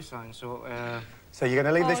street sign, so... So you're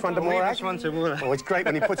going to leave this one to Morag? Leave this one to Morag. Oh, it's great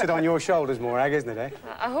when he puts it on your shoulders, Morag, isn't it, eh?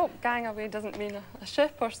 I hope gang away doesn't mean a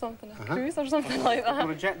ship or something, a cruise or something like that. We'll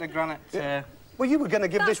reject the granite. Well, you were going to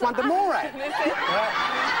give this one to Morag.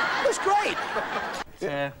 That's great.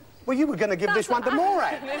 Well, you were going to give this one to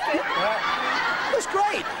Morag. That's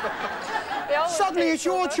great. Suddenly it's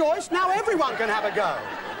your choice. Now everyone can have a go.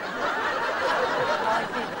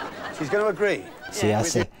 She's going to agree. See,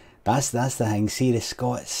 that's the thing. See the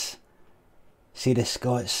Scots. The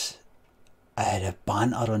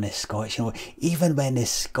banter on the Scots, you know, even when the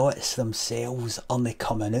Scots themselves aren't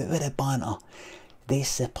coming out with the banter, they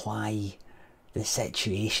supply the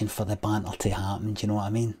situation for the banter to happen. Do you know what I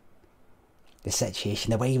mean? The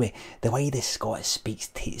situation, the way the Scots speak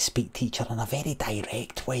to each other in a very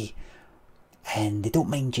direct way, and they don't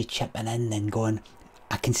mind you chipping in and going,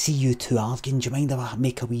 I can see you two arguing, do you mind if I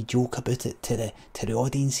make a wee joke about it to the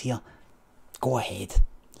audience here? Go ahead.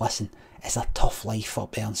 Listen, it's a tough life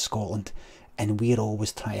up there in Scotland, and we're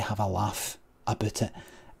always trying to have a laugh about it.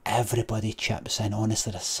 Everybody chips in.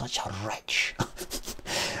 Honestly, there's such a rich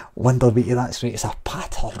Wonderbeaty, that's right, it's a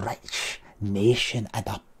patter rich nation, and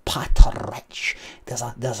a patter rich, there's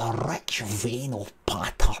a rich vein of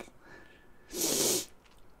patter.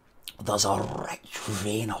 There's a rich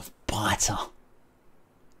vein of patter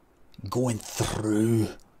going through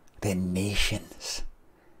the nations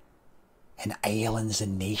and islands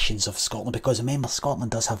and nations of Scotland, because remember, Scotland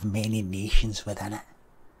does have many nations within it.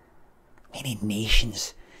 Many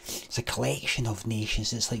nations. It's a collection of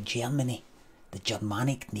nations. It's like Germany, the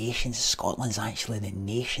Germanic nations. Scotland's actually the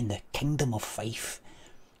nation, the Kingdom of Fife,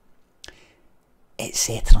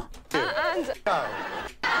 etc.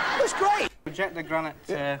 That's great. Reject the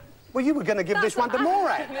granite. Well, you were going to give this one to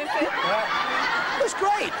Morag. That's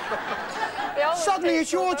great. Suddenly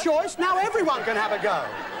it's your choice. Now everyone can have a go.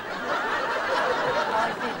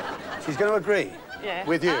 She's going to agree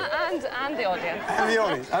with you. And the audience. And the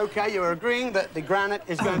audience. OK, you're agreeing that the granite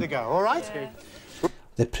is going to go, all right? Yeah.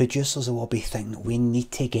 The producers will be thinking, we need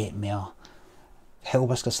to get more.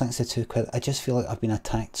 Hellwhiskers thinks the £2. I just feel like I've been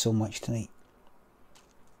attacked so much tonight.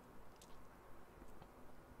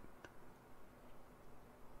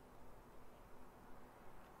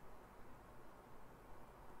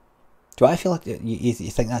 Do I feel like you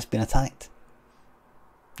think that's been attacked?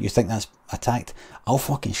 You think that's attacked? I'll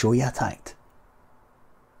fucking show you attacked.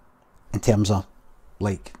 In terms of,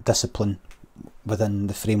 like, discipline within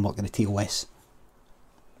the framework of the TOS.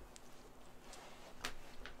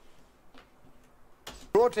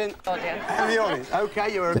 Brought in and the audience.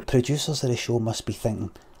 OK, you're... The producers of the show must be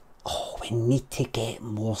thinking, oh, we need to get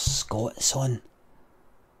more Scots on.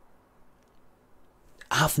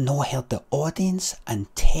 I've not heard the audience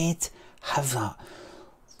and Ted have that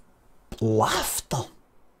laughter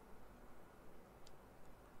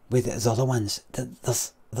with the other ones.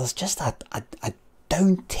 There's just a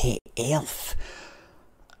down to earth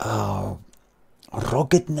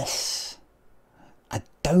ruggedness, a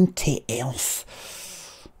down to earth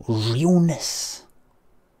realness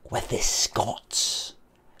with the Scots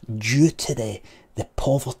due to the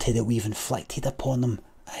poverty that we've inflicted upon them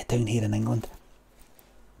down here in England.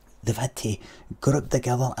 They've had to group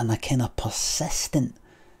together in a kind of persistent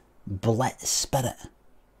blitz spirit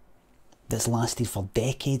that's lasted for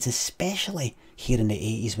decades, especially here in the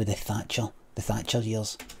 80s with the Thatcher The Thatcher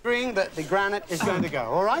years. Agreeing that the granite is going to go,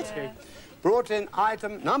 all right? Yeah. Brought in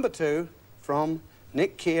item number 2 from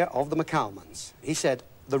Nick Keir of the McCalmans. He said,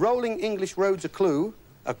 the rolling English road's a clue,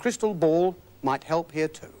 a crystal ball might help here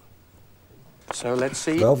too. So let's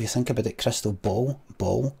see. Well, if you think about it, crystal ball,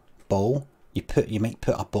 you might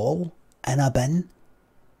put a ball in a bin.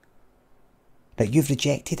 Right, you've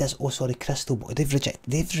rejected this. Oh, sorry, crystal ball. They've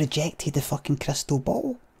rejected the fucking crystal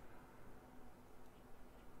ball.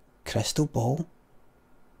 Crystal ball.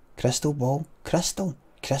 Crystal ball. Crystal.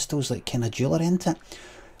 Crystal's like kind of jewellery, isn't it?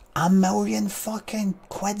 $1 million fucking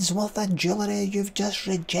quid's worth of jewellery you've just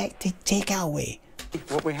rejected. Take it away.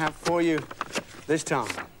 What we have for you this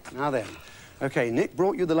time. Now then. Okay, Nick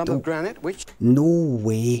brought you the lump of granite, which... No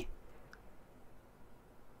way.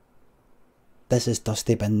 This is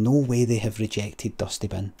Dusty Bin. No way they have rejected Dusty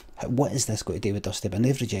Bin. What is this got to do with Dusty Bin?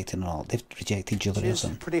 They've rejected it all. They've rejected jewellery or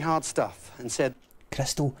something. Pretty hard stuff, and said...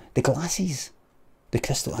 Crystal. The glasses. The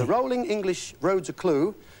crystal. The rolling English road's a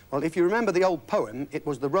clue. Well, if you remember the old poem, it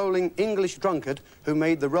was the rolling English drunkard who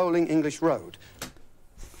made the rolling English road.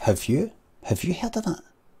 Have you? Have you heard of that?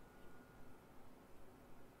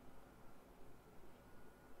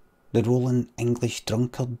 The rolling English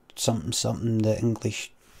drunkard, something, the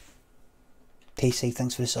English... Tasty,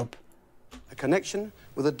 thanks for the sub. A connection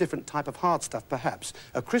with a different type of hard stuff, perhaps.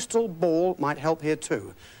 A crystal ball might help here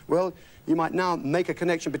too. Well, you might now make a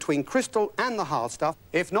connection between crystal and the hard stuff.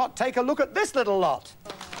 If not, take a look at this little lot.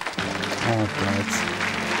 Oh, God.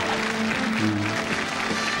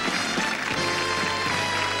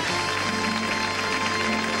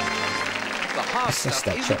 The hard stuff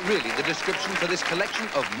isn't really the description for this collection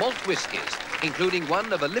of malt whiskies, including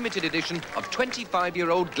one of a limited edition of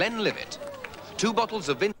 25-year-old Glenlivet. 2 bottles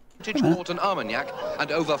of vintage port and Armagnac,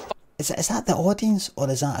 and over... Is that the audience, or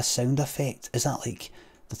is that a sound effect? Is that like,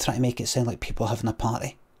 they're trying to make it sound like people having a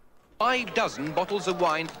party? 5 dozen bottles of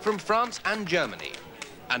wine from France and Germany.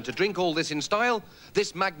 And to drink all this in style,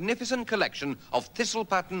 this magnificent collection of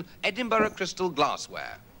thistle-pattern Edinburgh crystal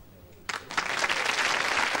glassware.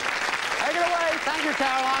 Take it away. Thank you,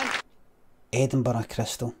 Caroline. Edinburgh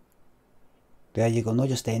crystal. There you go. Not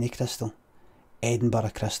just any crystal.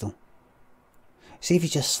 Edinburgh crystal. See if you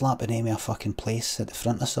just slap the name of a fucking place at the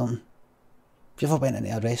front or something. If you ever went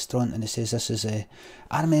into a restaurant and it says this is a...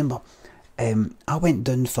 I remember I went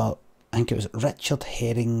down for, I think it was Richard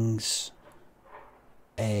Herring's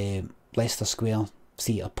Leicester Square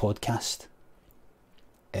Theatre podcast.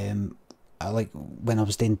 I like when I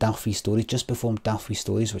was doing Daft Wee Stories, just before Daft Wee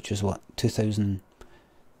Stories, which was what, 2000...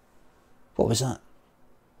 What was that?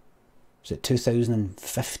 Was it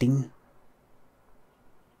 2015?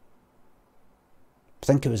 I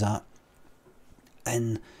think it was that.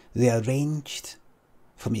 And they arranged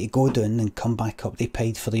for me to go down and come back up. They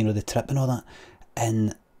paid for the, you know, the trip and all that.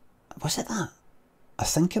 And was it that? I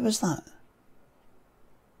think it was that.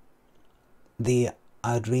 They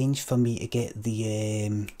arranged for me to get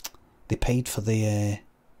the they paid for the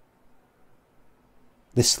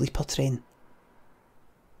sleeper train.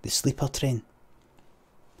 The sleeper train.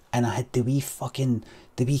 And I had the wee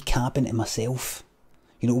cabin to myself.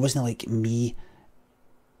 You know, it wasn't like me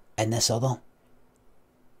and this other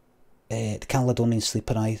the Caledonian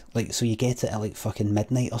Sleeper Eye, like, so you get it at like fucking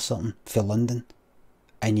midnight or something for London,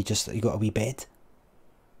 and you got a wee bed.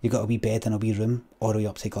 You got a wee bed in a wee room all the way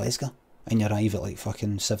up to Glasgow, and you arrive at like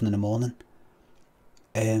fucking 7 in the morning.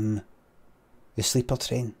 The sleeper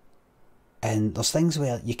train, and there's things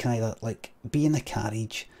where you can either like be in a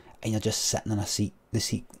carriage and you're just sitting in a seat. The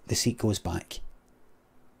seat goes back,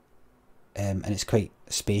 and it's quite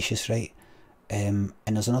spacious, right? And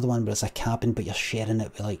there's another one where it's a cabin but you're sharing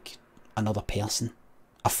it with like another person,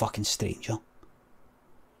 a fucking stranger.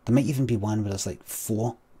 There might even be one where there's like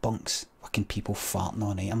 4 bunks, fucking people farting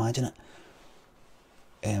all night, imagine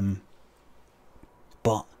it.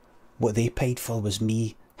 But what they paid for was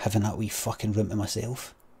me having that wee fucking room to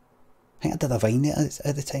myself. I think I did a Vine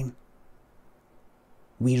at the time.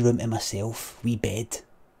 Wee room to myself, wee bed.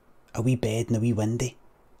 A wee bed and a wee window.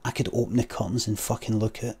 I could open the curtains and fucking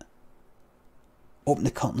look out. Open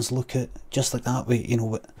the curtains, look out, just like that, you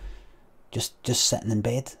know, just sitting in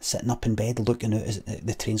bed, sitting up in bed, looking out as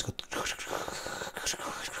the trains go.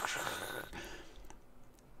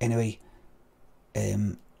 Anyway,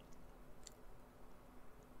 there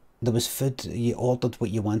was food. You ordered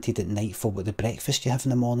what you wanted at night for what the breakfast you have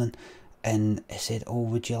in the morning, and it said, "Oh,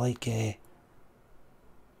 would you like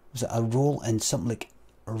was it a roll and something like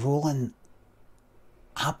rolling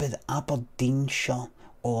Aberdeenshire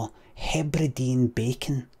or Hebridean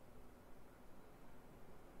bacon?"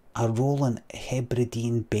 A rolling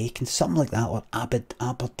Hebridean bacon, something like that, or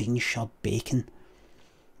Aberdeenshire bacon.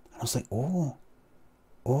 I was like, oh.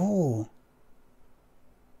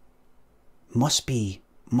 Must be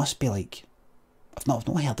like, I've not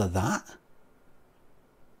heard of that.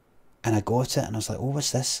 And I got it and I was like, oh,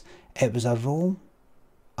 what's this? It was a roll,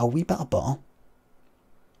 a wee bit of butter,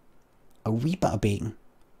 a wee bit of bacon,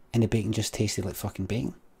 and the bacon just tasted like fucking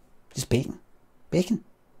bacon. Just bacon. Bacon.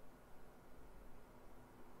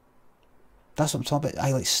 That's what I'm talking about.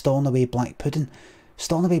 I like Stornoway black pudding.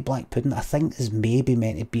 Stornoway black pudding, I think, is maybe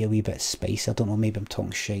meant to be a wee bit spicy. I don't know, maybe I'm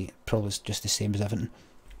talking shit. Probably it's just the same as everything.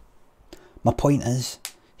 My point is,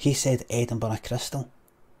 he said Edinburgh Crystal.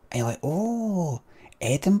 And you're like, oh,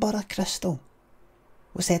 Edinburgh Crystal.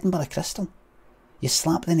 What's Edinburgh Crystal? You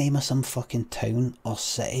slap the name of some fucking town or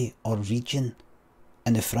city or region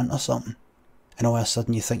in the front or something, and all of a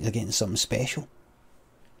sudden you think you're getting something special.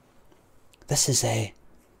 This is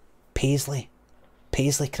Paisley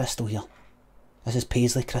Crystal here. This is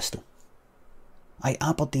Paisley Crystal. Aye,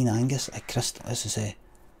 Aberdeen Angus at Crystal. This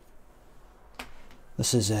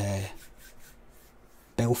is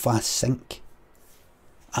Belfast Sink.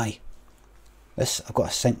 Aye. I've got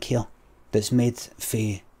a sink here that's made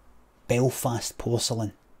for Belfast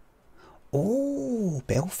porcelain. Oh,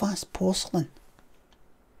 Belfast porcelain.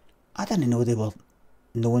 I didn't know they were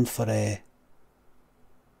known for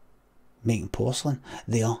making porcelain.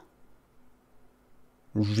 They are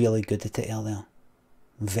really good at it, are they?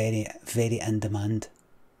 Very, very in demand.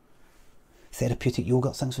 Therapeutic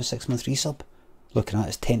Yogurt, thanks for 6 month resub. Looking at it,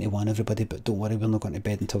 it's 10 to 1 everybody, but don't worry, we're not going to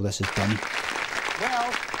bed until this is done.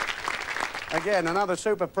 Well, again, another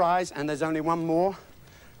super prize, and there's only one more,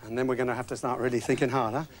 and then we're going to have to start really thinking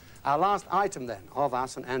harder. Our last item, then, of our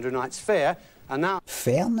St Andrew Knight's Fair, and now...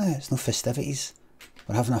 Fair now? It's no festivities.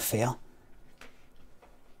 We're having a fair.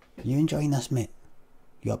 You enjoying this, mate?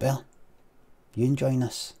 You up there? You enjoying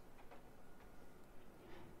this?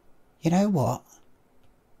 You know what?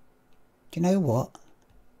 Do you know what?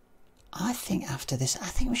 I think after this, I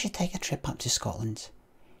think we should take a trip up to Scotland.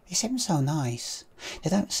 They seem so nice. They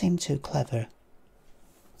don't seem too clever.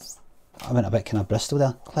 I went a bit kind of Bristol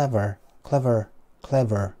there. Clever, clever,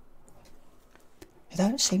 clever. They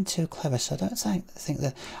don't seem too clever, so I don't think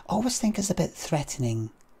that... I always think it's a bit threatening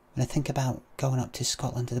when I think about going up to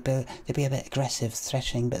Scotland. They'd be a bit aggressive,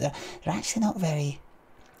 threatening, but they're actually not very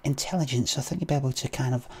intelligent, so I think you'd be able to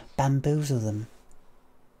kind of bamboozle them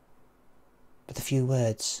with a few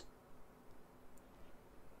words.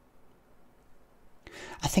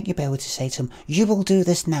 I think you'll be able to say to them, you will do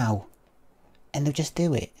this now. And they'll just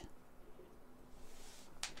do it.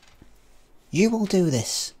 You will do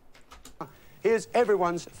this. Here's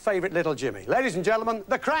everyone's favourite little Jimmy. Ladies and gentlemen,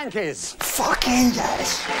 the Crankies. Fucking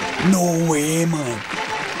yes. No way, man.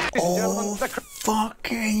 Oh,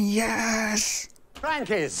 fucking yes.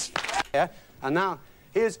 Crankies. Yeah, and now,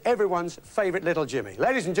 here's everyone's favourite little Jimmy.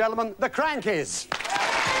 Ladies and gentlemen, the Crankies.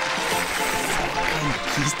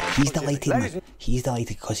 He's delighted, man. He's delighted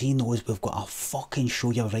because he knows we've got a fucking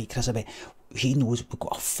show. You're right, Chris, about. He knows we've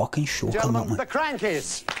got a fucking show coming up, man. The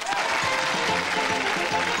Crankies.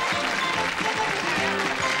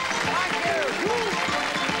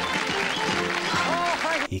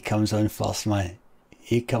 He comes on first, man.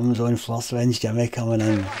 He comes on first. When's Jimmy coming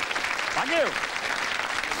in? Thank you.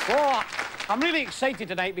 Well, I'm really excited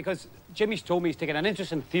tonight because Jimmy's told me he's taking an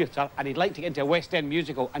interest in theatre and he'd like to get into a West End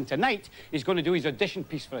musical, and tonight he's going to do his audition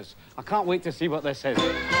piece for us. I can't wait to see what this is.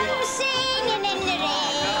 I'm singing in the rain.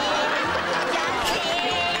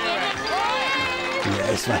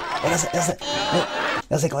 Yes, man. Oh,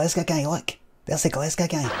 there's a Glasgow guy, look. There's a Glasgow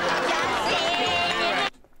guy.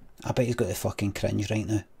 I bet he's got the fucking cringe right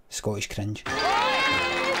now. Scottish cringe.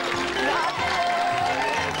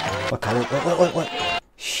 Look.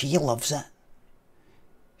 She loves it.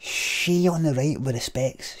 She on the right with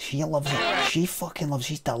respects. She loves it. She fucking loves it.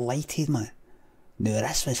 She's delighted, man. No,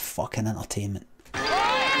 this was fucking entertainment.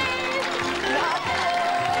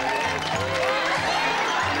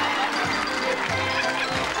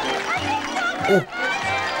 Oh.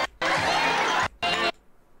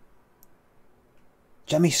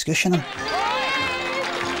 Jimmy's squishing him.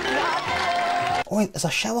 Oh wait, there's a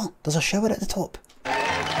shower. There's a shower at the top.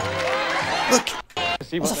 Look!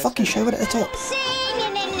 There's a fucking shower at the top.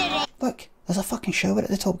 Look, there's a fucking shower at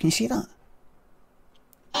the top. Can you see that?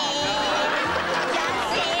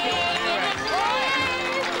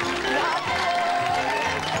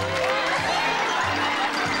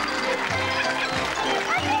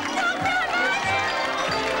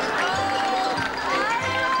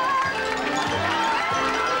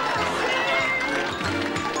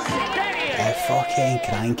 Fucking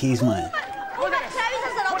crankies, man.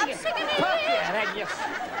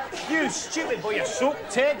 You stupid boy, you're soaked,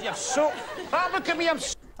 Ted, you're soaked. Ah, look at me,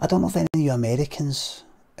 I don't know if any of you Americans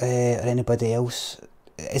or anybody else,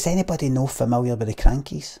 is anybody no familiar with the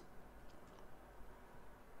Crankies?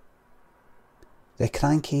 The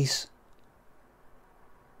Crankies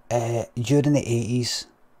during the 80s,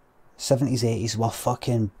 70s, 80s were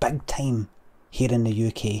fucking big time here in the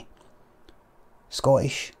UK.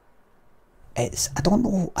 Scottish. It's I don't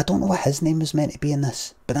know what his name is meant to be in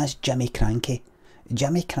this, but that's Jimmy Cranky.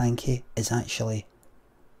 Jimmy Cranky is actually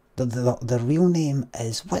the real name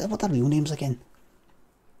is what are the real names again?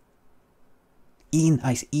 Ian,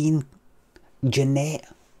 it's Ian Jeanette.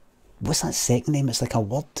 What's that second name? It's like a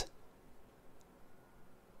word.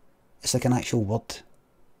 It's like an actual word.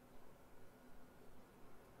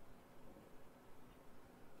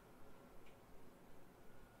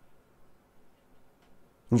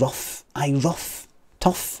 Rough. Aye, rough.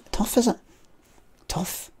 Tough. Tough, is it?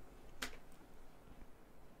 Tough.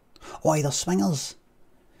 Oh, aye, they're swingers.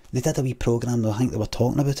 They did a wee programme, I think they were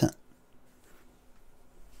talking about it.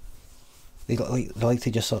 They like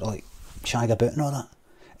to just sort of like shag about and all that.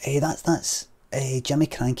 That's Jimmy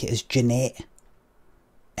Cranky is Jeanette.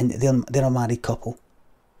 And they're a married couple.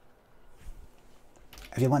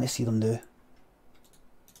 If you want to see them now.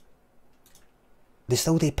 They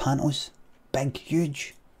still do pantos. Big,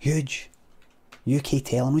 huge. UK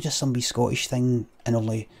telling, not just some wee Scottish thing and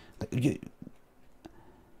only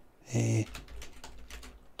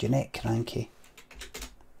Jeanette Cranky.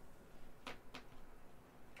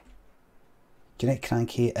 Jeanette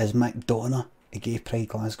Cranky is McDonough at Gay Pride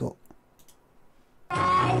Glasgow.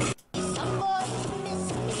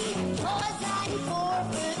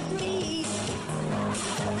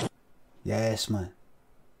 Yes, man.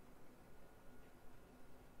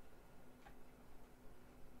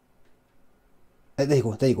 There you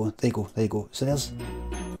go. So there's...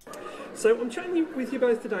 So I'm chatting with you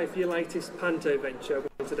both today for your latest panto venture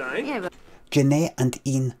today. Yeah. Jeanette and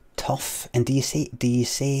Ian Tough. And do you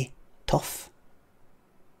say tough?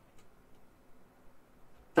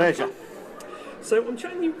 Pleasure. So I'm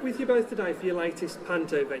chatting with you both today for your latest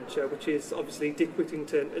panto venture, which is obviously Dick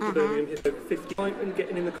Whittington at the Birmingham Hip 55 and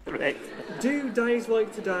getting in the correct. Do days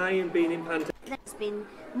like today and being in panto? It's been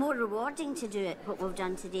more rewarding to do it, what we've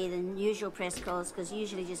done today, than usual press calls, because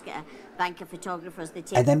usually just get a bank of photographers. They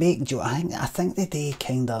take. And they make I think they do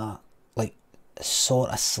kind of like sort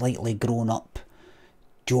of slightly grown up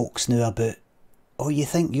jokes now about, oh, you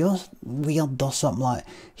think you're weird or something like.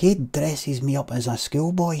 He dresses me up as a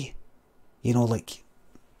schoolboy, you know, like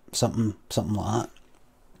something like that.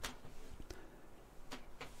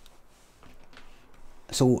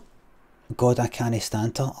 So, God, I can't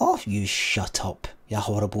stand her. Oh, you shut up, you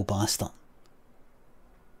horrible bastard.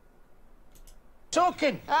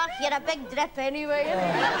 Talking. Oh, you're a big drip anyway.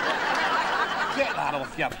 Get that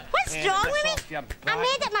off your... What's wrong with me? I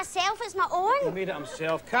made it myself, it's my own. You made it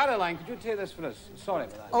himself. Caroline, could you take this for us? Sorry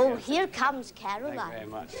about that. Oh, here comes Caroline. Thank you very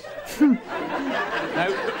much. Now...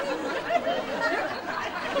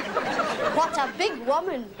 What a big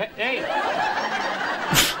woman. Hey!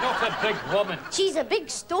 Not a big woman. She's a big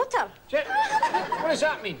stoter. What does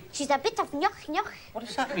that mean? She's a bit of nyoch. What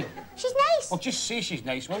does that mean? She's nice. Well, just say she's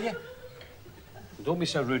nice, will you? Don't be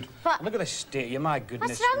so rude. What? Look at the state of you, my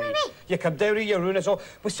goodness. What's wrong with me? You come down here, you ruin us all.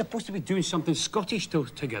 We're supposed to be doing something Scottish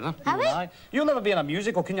together. Are we? You'll never be in a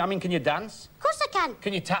musical, can you? Can you dance? Of course I can.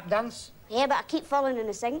 Can you tap dance? Yeah, but I keep falling in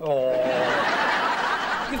the sink. Oh.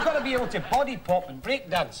 You've got to be able to body pop and break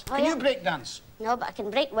dance. Oh, Can yeah. you break dance? No, but I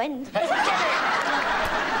can break wind. Now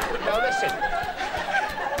listen.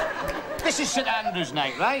 This is St Andrew's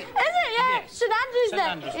night, right? Is it? Yeah. Yes. St Andrew's St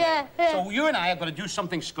night. Andrew's Yeah, yeah. So you and I are going to do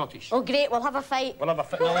something Scottish. Oh, great. We'll have a fight. We'll have a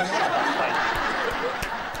fight. No, we'll not have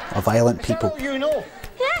a fight. A violent Is that people. all you know?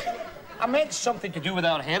 Yeah. I meant something to do with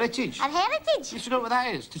our heritage. Our heritage? You know what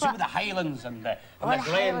that is? To do with the Highlands and the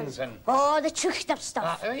Glens and... Oh, the Truchter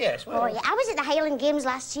stuff. Oh, yes. Well, Oh, yeah. I was at the Highland Games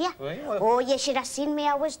last year. Were you? Oh, you should have seen me.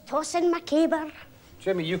 I was tossing my caber.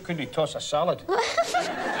 Jimmy, you couldn't toss a salad.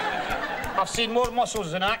 I've seen more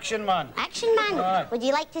muscles in action, man. Action man? Aye. Would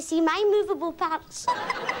you like to see my movable parts?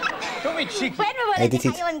 Don't be cheeky. When we were at the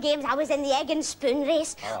Edited. Highland Games, I was in the egg and spoon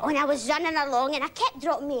race. Oh. And I was running along and I kept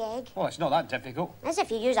dropping my egg. Oh, it's not that difficult. As if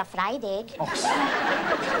you use a fried egg. Oh.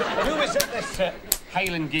 Who was at this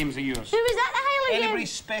Highland Games of yours? Who was at the Highland Anybody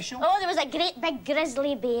Games? special? Oh, there was a great big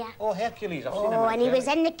grizzly bear. Oh, Hercules. I've seen him. Oh, in and he the was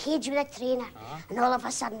telly. in the cage with a trainer. And all of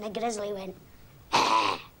a sudden, the grizzly went...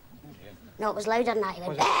 No, it was louder than that. He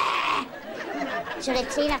went... So the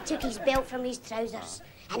trainer took his belt from his trousers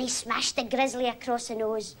and he smashed the grizzly across the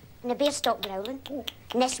nose. And the bear stopped growling.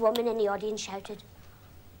 And this woman in the audience shouted,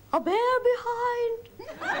 "A bear behind!"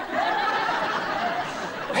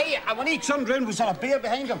 Hey, when he turned round, was there a bear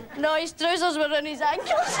behind him? No, his trousers were on his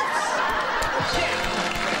ankles.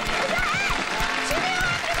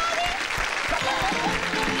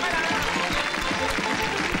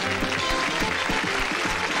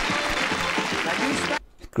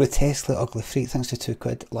 Grotesquely ugly freak, thanks to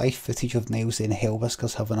 £2. Live footage of Niles and Hell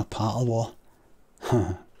Whiskers having a paddle war.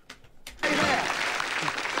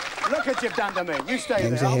 Look what you've done to me. You stay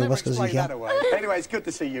there. I'll never explain that away. Anyway, it's good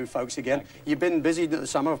to see you folks again. You've been busy in the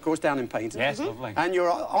summer, of course, down in painting. Yes, lovely. And you're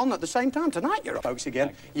on at the same time tonight, you're folks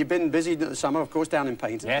again. You've been busy in the summer, of course, down in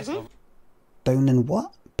painting. Yes, lovely. Down in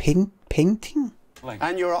what? Painting?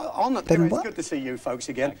 And you're on at the... Anyway, it's good to see you folks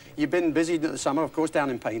again. You've been busy in the summer, of course, down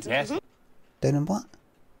in painting. Yes. Down in what?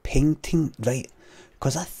 Painting, right?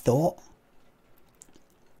 Because I thought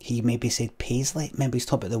he maybe said Paisley. Maybe he's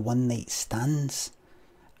talking about the one night stands,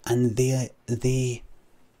 and they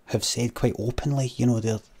have said quite openly, you know,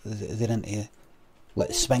 they're into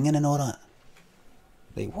like swinging and all that.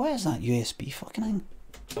 Like, what is that USB fucking thing?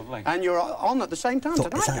 Lovely. And you're on at the same time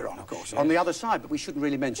tonight, you're on, of course, on the other side, but we shouldn't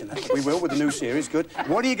really mention that. We will with the new series, good.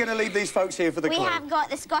 What are you going to leave these folks here for the clue? We have got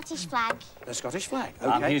the Scottish flag. The Scottish flag, OK.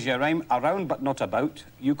 And here's your rhyme. Around but not about.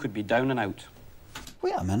 You could be down and out.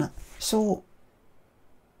 Wait a minute. So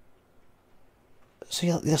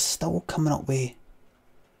you're still coming up with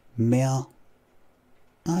more...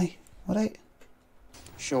 Aye, all right.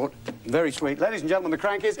 Short, very sweet. Ladies and gentlemen, the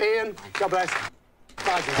crank is Ian. God bless.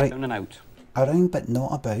 Bye. Right. Down and out. Around but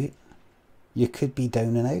not about. You could be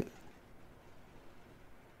down and out.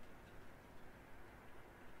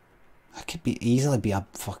 I could be easily be a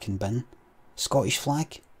fucking bin. Scottish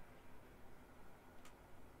flag.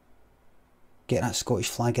 Get that Scottish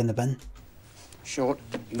flag in the bin. Short,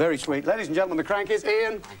 very sweet. Ladies and gentlemen, the crank is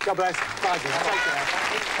Ian. God bless. Bye. Take care.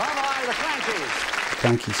 Bye-bye, the crankies.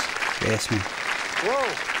 Crankies. Yes, man. Whoa.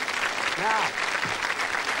 Now.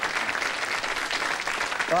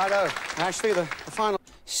 Righto. Actually, the final...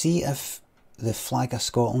 See if the flag of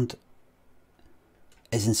Scotland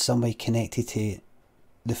is in some way connected to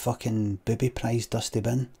the fucking booby prize dusty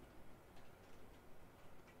bin.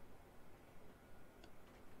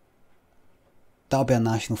 That'll be a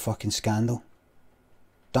national fucking scandal.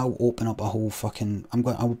 That'll open up a whole fucking...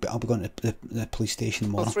 I'll be going to the police station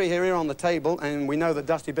tomorrow. Well, three here on the table, and we know that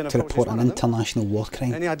Dusty Bin, of to course, report is an one of them. international war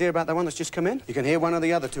crime. Any idea about the one that's just come in? You can hear one or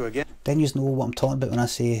the other two again. Then you know what I'm talking about when I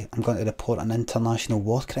say I'm going to report an international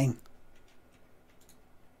war crime.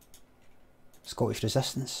 Scottish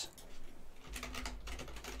resistance.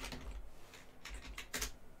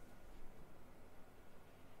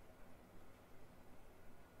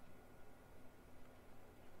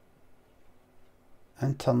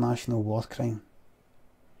 International war crime.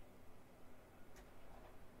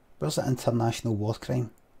 Where's the international war crime?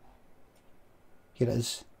 Here it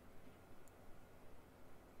is.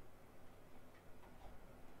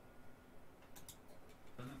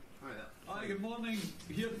 Hi, good morning.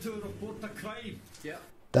 Here to report a crime. Yeah.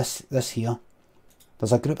 This here.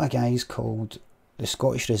 There's a group of guys called the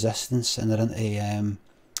Scottish Resistance, and they're into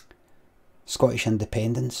Scottish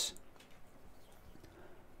independence.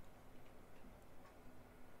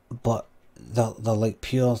 But they're like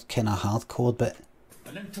pure kind of hardcore, but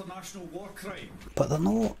An international war crime. But they're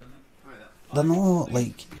not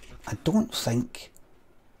like, I don't think.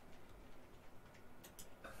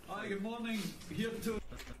 Hi, good morning. Here to.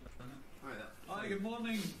 Hi, good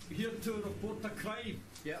morning. Here to report a crime.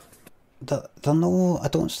 Yeah. They're no. I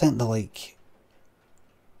don't think they're like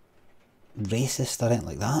racist or anything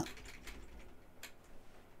like that.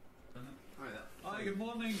 Hi, good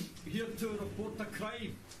morning. Here to report a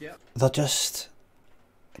crime. Yeah. They're just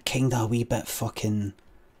kind of a wee bit fucking.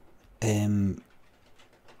 They're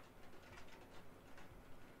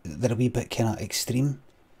a wee bit kind of extreme,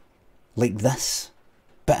 like this,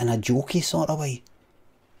 but in a jokey sort of way.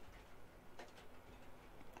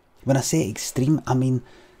 When I say extreme, I mean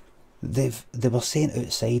they were saying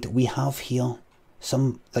outside, we have here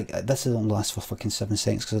some, like, this is only lasts for fucking 7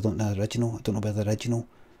 seconds because I don't know the original. I don't know where the original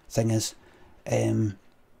thing is.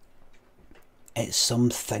 It's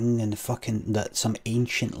something in fucking that some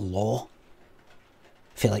ancient law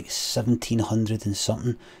for like 1700 and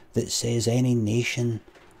something that says any nation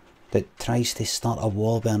that tries to start a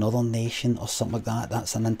war with another nation or something like that,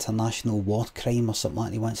 that's an international war crime or something like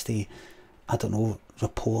that. He wants to, I don't know,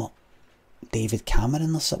 report David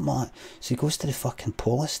Cameron or something like that. So he goes to the fucking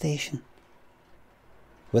police station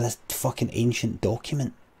with this fucking ancient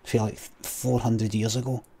document for like 400 years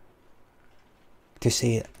ago to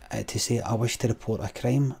say I wish to report a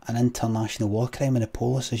crime, an international war crime, and the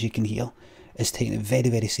police, as you can hear, is taking it very,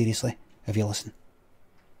 very seriously if you listen.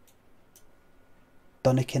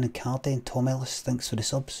 Dunnican and Cardy and Tom Ellis, thanks for the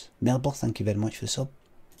subs. Melbourne, thank you very much for the sub.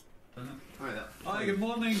 Hi, good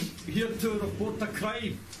morning. Here to report a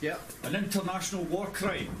crime. Yeah. An international war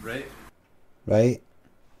crime. Right. Right.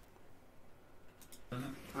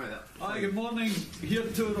 Hi, good morning. Here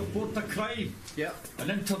to report a crime. Yeah. An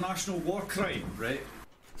international war crime. Right.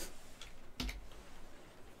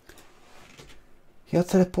 Here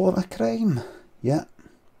to report a crime. Yeah.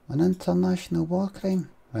 An international war crime.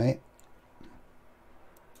 Right.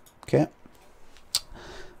 Okay.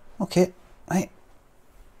 Okay. Right.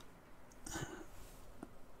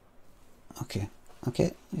 Okay.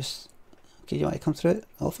 Okay. Just. Okay, you want to come through it,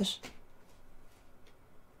 office?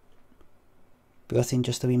 Be with you in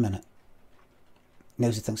just a wee minute.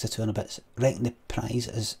 Nelsy thinks the 200 bits. Reckon the prize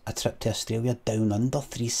is a trip to Australia down under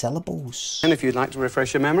 3 syllables. And if you'd like to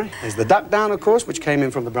refresh your memory, there's the duck down, of course, which came in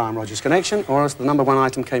from the Brian Rogers connection, or else the #1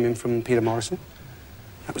 item came in from Peter Morrison.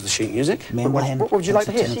 That was the sheet music. What would you like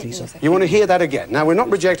to hear? You want to hear that again? Now, we're not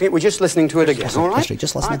rejecting it, we're just listening to it again, all right?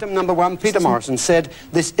 Just listen. Item #1, Peter Morrison said,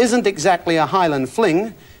 "This isn't exactly a Highland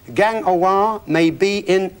fling. Gang Awa may be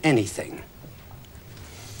in anything."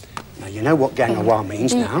 Now, you know what Gang Awa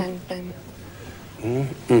means now.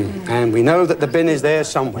 And we know that the bin is there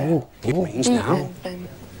somewhere. It means now.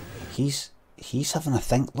 He's having a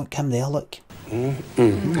think. Look him there, look.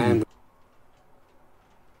 And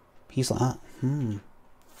he's like that.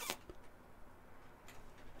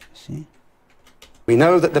 See? We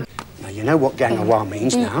know that the... Now, you know what Gang Awa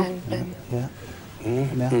means now. Yeah.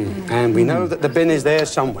 And we know that the bin is there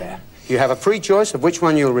somewhere. You have a free choice of which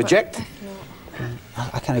one you'll reject.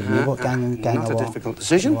 I can't even know what gang not a difficult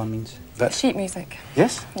decision. Means. But sheet music.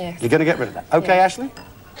 Yes? Yes. You're going to get rid of that. Okay, Ashley?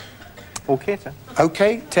 Okay, Ted.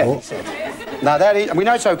 Okay, Ted, he said. Now, that is... We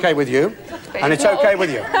know it's okay with you. And it's okay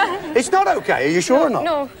with you. It's not okay. Are you sure or not?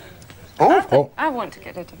 No. Oh? I want to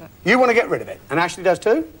get rid of it. You want to get rid of it. And Ashley does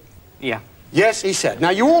too? Yeah. Yes, he said. Now,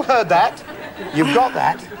 you all heard that. You've got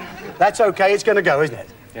that. That's okay. It's going to go, isn't it?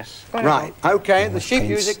 Yes. Right. Okay, the sheet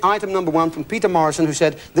music, item #1 from Peter Morrison, who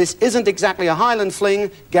said, "This isn't exactly a Highland fling.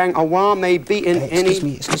 Gang Awa may be in any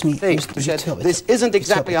thing." Who said, "This isn't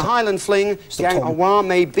exactly a Highland fling. Gang Awa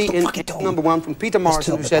may be in..." #1 from Peter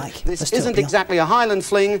Morrison, who said, "This isn't exactly a Highland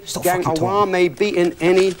fling. Gang Awa may be in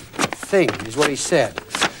anything," is what he said.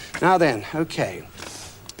 Now then, okay.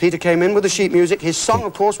 Peter came in with the sheet music. His song,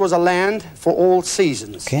 of course, was A Land for All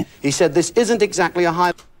Seasons. He said, "This isn't exactly a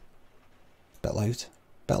Highland..." Bit loud.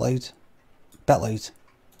 Bit loud. Bit loud.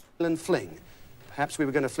 Highland fling. Perhaps we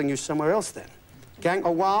were going to fling you somewhere else then. Gang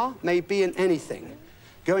Awa may be in anything.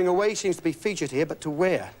 Going away seems to be featured here, but to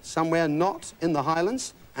where? Somewhere not in the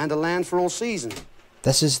Highlands and A Land for All Seasons.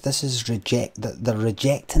 This is they're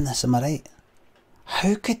rejecting this, am I right?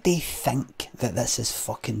 How could they think that this is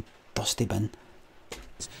fucking Dusty Bin?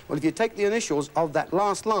 Well, if you take the initials of that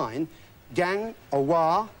last line, Gang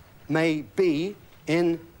Awa may be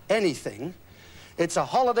in anything, it's a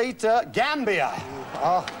holiday to Gambia.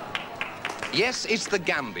 Oh. Yes, it's the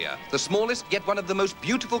Gambia, the smallest yet one of the most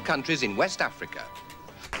beautiful countries in West Africa.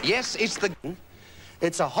 Yes, it's the...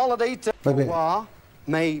 It's a holiday to Awa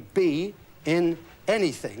may be in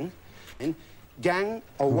anything. Gang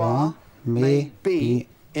Awa may be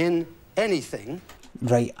in anything.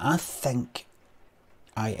 Right, I think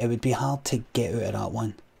it would be hard to get out of that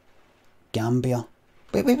one. Gambia.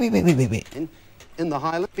 Wait. In the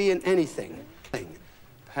Highlands, be in anything.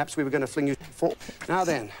 Perhaps we were going to fling you for... Now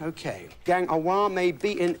then, okay. Gang Awa may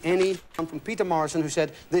be in any... From Peter Morrison, who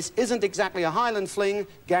said, "This isn't exactly a Highland fling.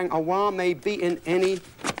 Gang Awa may be in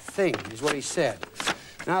anything," is what he said.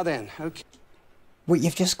 Now then, okay. Wait,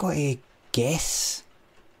 you've just got to guess.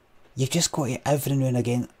 You've just got to, every now and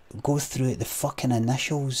again, go through the fucking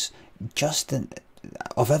initials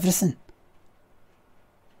of everything.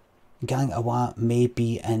 Gang Awa may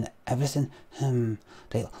be in everything.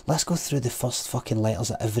 Right, let's go through the first fucking letters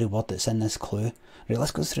of every word that's in this clue. Right,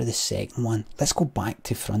 let's go through the second one. Let's go back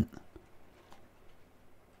to front.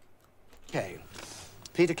 Okay.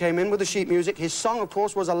 Peter came in with the sheet music. His song, of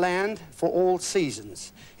course, was A Land for All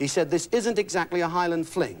Seasons. He said, "This isn't exactly a Highland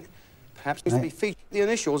fling." Perhaps needs to be featured the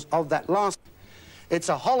initials of that last... It's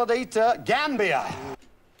a holiday to Gambia.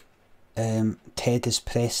 Ted is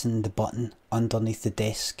pressing the button underneath the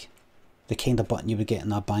desk. The kind of button you would get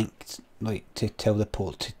in a bank, like to tell the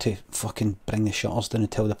to fucking bring the shutters down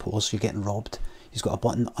and tell the police you're getting robbed. He's got a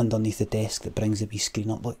button underneath the desk that brings the wee screen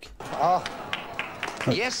up, look.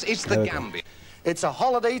 Yes, it's the Gambia. It's a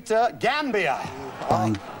holiday to Gambia.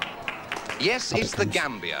 Bang. Yes, it's the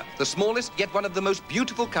Gambia, the smallest yet one of the most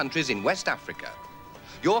beautiful countries in West Africa.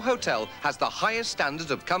 Your hotel has the highest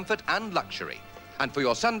standards of comfort and luxury. And for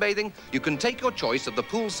your sunbathing, you can take your choice of the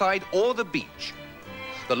poolside or the beach.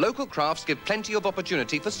 the local crafts give plenty of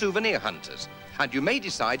opportunity for souvenir hunters, and you may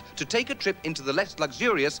decide to take a trip into the less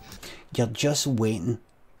luxurious... You're just waiting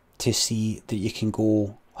to see that you can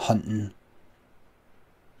go hunting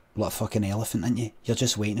like a fucking elephant, aren't you? You're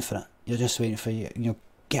just waiting for it. You're just waiting for you know,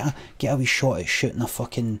 get a wee shot at shooting a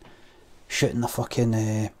fucking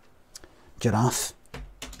giraffe.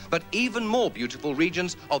 But even more beautiful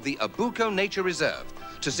regions of the Abuko Nature Reserve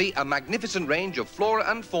to see a magnificent range of flora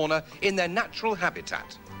and fauna in their natural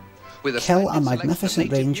habitat. With a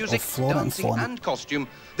magnificent range music, of flora and dancing fauna and costume,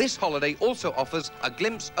 this holiday also offers a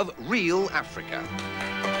glimpse of real Africa.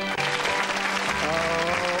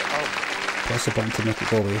 Press the button to make it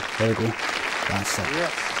go away. There we go. That's it.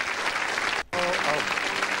 Yes.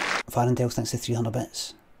 Varendale thanks to 300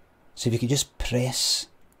 bits. So if you could just press...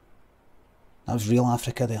 That was real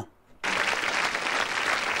Africa there.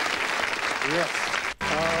 Yes.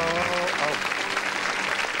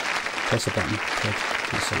 Press the button. Good.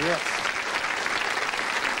 That's it. Yes.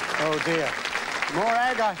 Oh dear.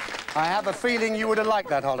 Morag, I have a feeling you would have liked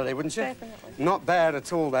that holiday, wouldn't you? Definitely. Not bad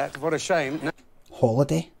at all, that. What a shame. No.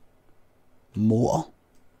 Holiday. Motor.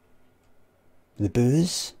 The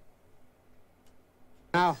booze.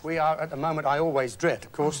 Now, we are at the moment I always dread,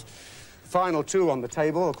 of course. Final two on the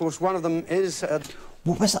table. Of course, one of them is...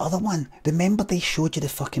 What was the other one? Remember they showed you the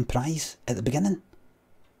fucking prize at the beginning?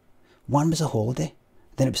 One was a holiday.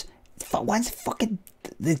 Then it was... One's fucking...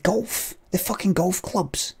 The golf. The fucking golf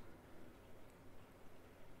clubs.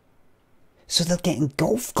 So they're getting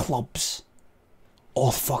golf clubs.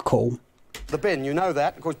 Oh, fuck all. The bin, you know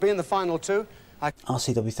that. Of course, being the final two...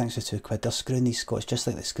 RCW, thanks for £2. They're screwing these Scots just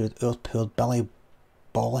like they screwed our poor Billy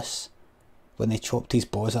Bollis when they chopped his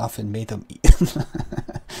balls off and made him eat them.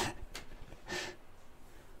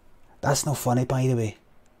 That's not funny, by the way.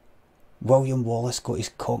 William Wallace got his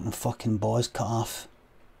cock and fucking balls cut off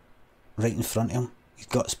right in front of him. He's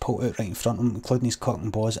got his pulled out right in front of him, including his cock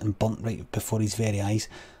and balls, and burnt right before his very eyes.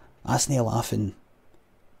 That's no laughing.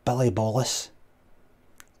 Billy Bollis.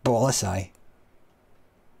 Bollis, aye.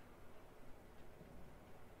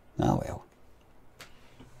 Oh well.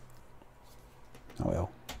 Oh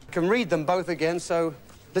well. You can read them both again, so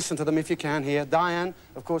listen to them if you can here. Diane,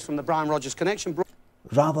 of course, from the Brian Rogers Connection,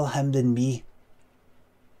 rather him than me.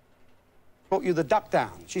 Brought you the duck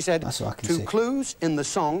down. She said, that's what I can two say. Clues in the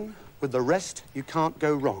song, with the rest you can't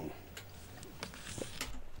go wrong.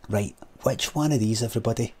 Right, which one of these,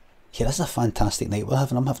 everybody? Here, this is a fantastic night we're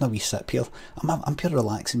having. I'm having a wee sip here. I'm pure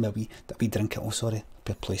relaxing with a wee drink. Oh, sorry,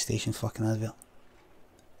 a PlayStation fucking advert.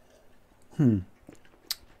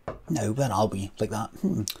 Now, where are we? Like that.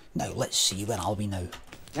 Now, let's see, where are we now?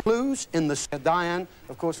 Clues in the... Diane,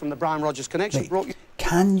 of course, from the Brian Rogers Connection, brought you...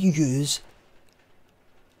 Can you use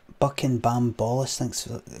Bucking Bam Bollis? Thanks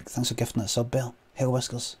for gifting that sub, Bell. Hell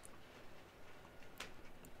Whiskers.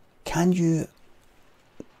 Can you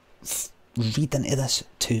read into this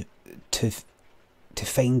to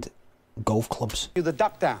find golf clubs? The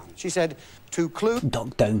duck down. She said, two clues...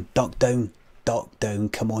 Duck down, duck down. Duck down,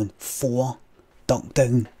 come on. 4. Duck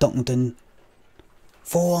down, duck down.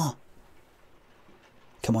 4.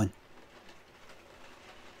 Come on.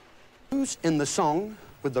 Clues in the song,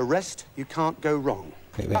 with the rest you can't go wrong.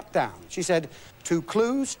 Wait. Duck down. She said, two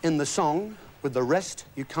clues in the song, with the rest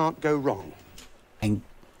you can't go wrong. And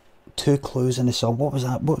 2 clues in the song. What was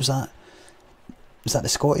that? What was that? Was that the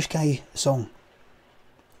Scottish guy song?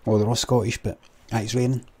 Oh, they're all Scottish, but it's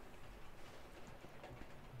raining.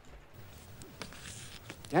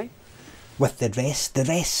 Eh? With the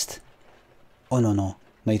rest. Oh no, no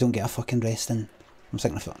you don't get a fucking rest in. I'm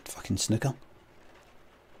thinking of fucking snooker.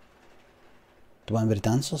 The one with the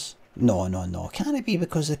dancers? No, can it be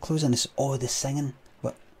because the clues in this? Oh, the singing.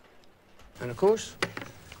 What? And of course,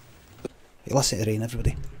 hey, listen to the rain,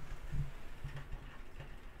 everybody.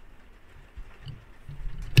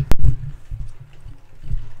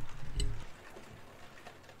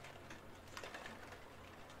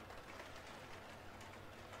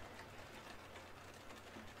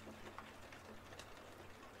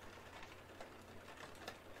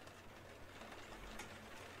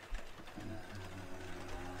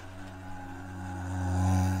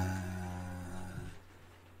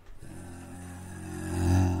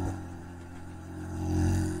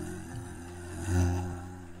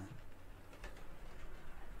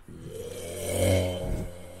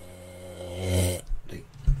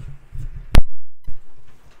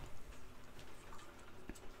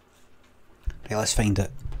 Let's find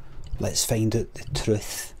it. Let's find out the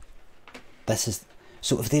truth. This is...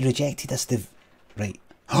 So if they rejected this, they've... Right.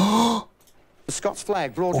 The Scots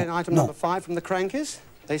flag brought in item number 5 from the Crankies.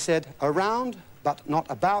 They said, around, but not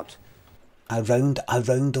about. A round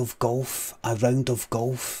of golf. A round of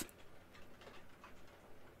golf.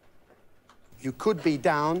 You could be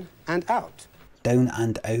down and out. Down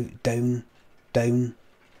and out. Down. Down.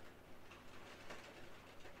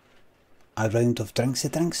 A round of drinks. The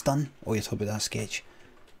drink's done. Oh, you're talking about that sketch.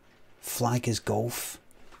 Flag is golf.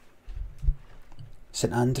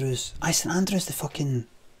 St Andrews. Aye, St Andrews, the fucking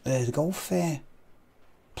the golf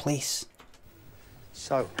place.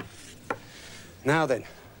 So, now then,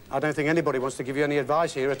 I don't think anybody wants to give you any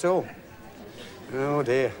advice here at all. Oh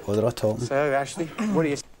dear. Oh, they're all talking. So, Ashley, what do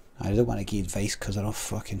you... I don't want to give advice because they're all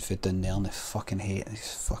fucking food down there and they fucking hate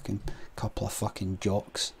these fucking couple of fucking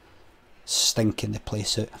jocks stinking the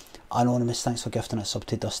place out. Anonymous, thanks for gifting a sub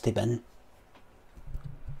to Dusty Bin.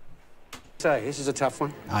 Say, this is a tough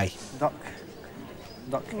one. Aye. Duck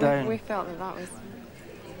down. We felt that was...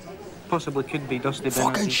 Possibly could be Dusty Bin.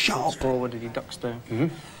 Fucking shut up. Forward and he ducks down.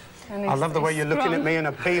 I love the way you're looking at me and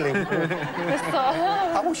appealing.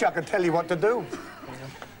 I wish I could tell you what to do.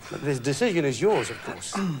 But the decision is yours, of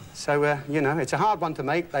course. So, you know, it's a hard one to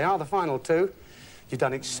make. They are the final two. You've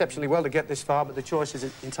done exceptionally well to get this far, but the choice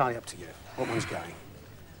is entirely up to you. What one's going?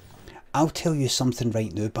 I'll tell you something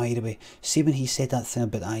right now, by the way. See when he said that thing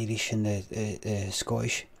about the Irish and the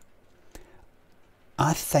Scottish?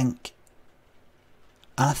 I think,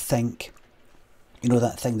 you know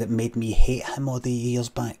that thing that made me hate him all the years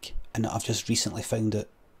back, and I've just recently found out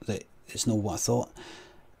that it's not what I thought.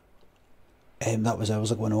 That was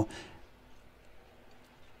hours ago, no.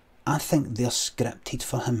 I think they're scripted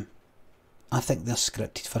for him. I think they're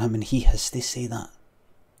scripted for him and he has to say that.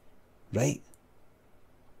 Right?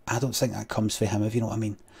 I don't think that comes from him, if you know what I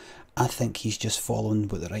mean. I think he's just following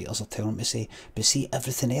what the writers are telling him to say. But see,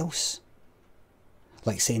 everything else,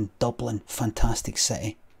 like saying Dublin, fantastic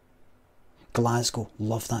city. Glasgow,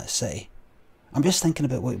 love that city. I'm just thinking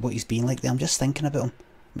about what he's been like there. I'm just thinking about him.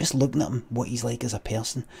 I'm just looking at him, what he's like as a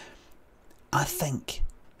person. I think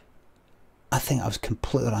I was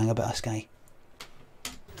completely wrong about this guy.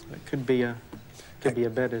 It could be a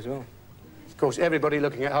bed as well. Of course, everybody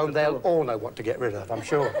looking at home, they'll all know what to get rid of, I'm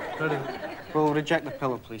sure. Well, reject the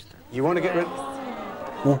pillow, please. You want to get rid of...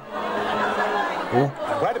 Oh.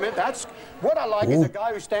 Oh. Wait a minute, that's... What I like is a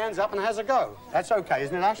guy who stands up and has a go. That's okay,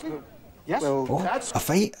 isn't it, Ashley? Yes? Well, that's... A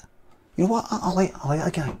fight? You know what? I like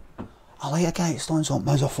a guy. I like a guy who stands up and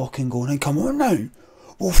has a fucking go. Then come on now.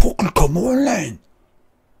 Oh, fucking come on then.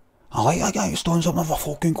 I like a guy who stands up and has a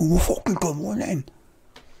fucking go. Oh, fucking come on then.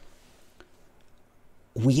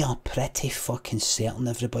 We are pretty fucking certain,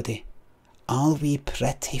 everybody. Are we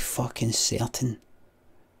pretty fucking certain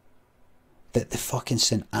that the fucking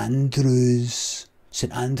St Andrews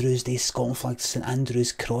Day, Scotland flag, St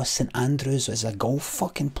Andrews Cross, St Andrews is a golf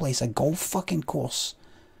fucking place, a golf fucking course?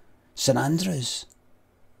 St Andrews.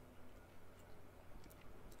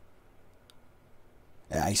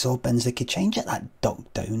 I saw bins that could change it, that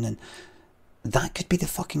duck down, and that could be the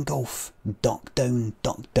fucking golf. Duck down,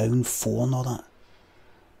 4 and all that.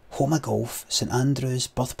 Home of golf, St Andrews,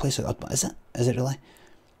 birthplace, is it? Is it really?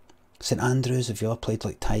 St Andrews, if you ever played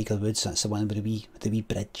like Tiger Woods, that's the one with the wee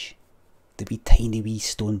bridge. The wee tiny wee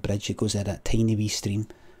stone bridge that goes there, that tiny wee stream.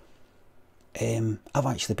 I've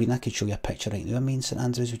actually been, I could show you a picture right now. I mean, St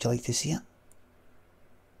Andrews, would you like to see it?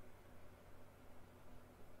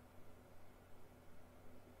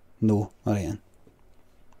 No, alright then.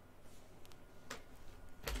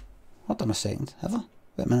 Hold on a second, have I?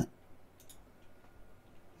 Wait a minute.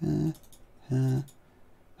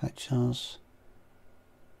 Pictures.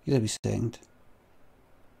 You gotta be second.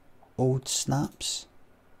 Old snaps.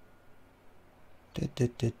 Where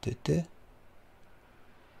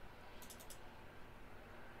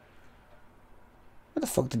the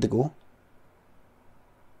fuck did they go?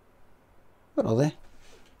 Where are they?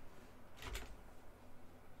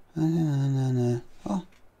 Oh.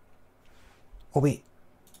 Oh wait.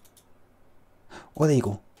 Oh, there you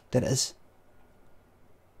go. There it is.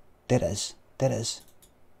 There it is. There it is.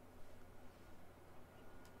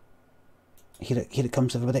 Here it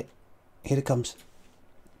comes, everybody. Here it comes.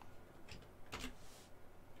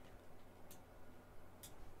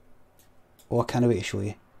 Oh, I can't wait to show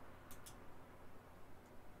you.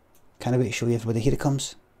 Can't wait to show you, everybody. Here it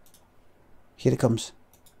comes. Here it comes.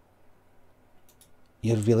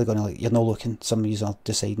 You're really gonna like. You're not looking. Some of you are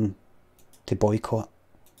deciding to boycott.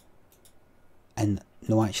 And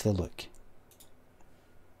no, actually look.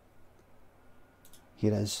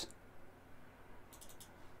 Here it is.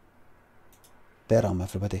 There I am,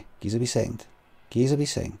 everybody. Give us a wee second. Give us a wee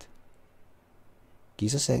second. Give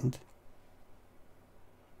us a second.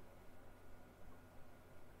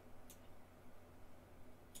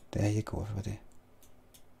 There you go, everybody.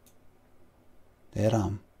 There I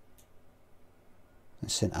am.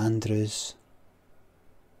 St Andrews.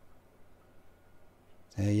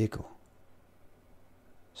 There you go.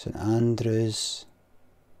 St Andrews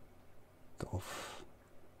Golf.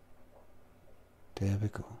 There we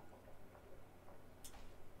go.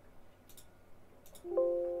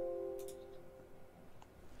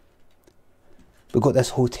 We've got this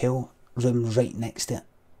hotel room right next to it,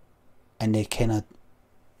 and they kind of,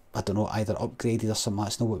 I don't know, either upgraded or something.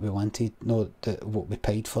 That's not what we wanted, not what we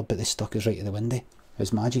paid for, but they stuck us right to the window. It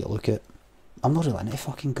was magic to look at. I'm not really into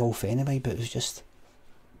fucking golf anyway, but it was just...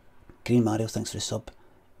 Green Mario, thanks for the sub.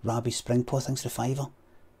 Rabbi Springpaw, thanks for the $5.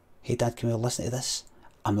 Hey Dad, can we listen to this?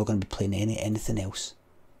 I'm not going to be playing anything else.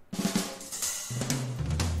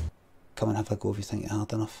 Come and have a go if you think it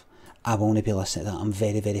hard enough. I won't be listening to that. I'm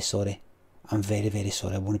very, very sorry. I'm very, very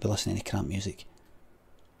sorry. I won't be listening to any crap music.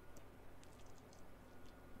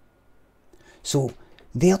 So,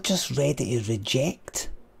 they're just ready to reject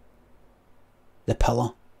the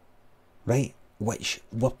pillar, right? Which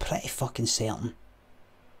we're pretty fucking certain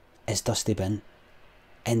is Dusty Bin.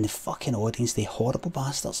 And the fucking audience, they horrible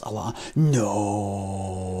bastards, are like,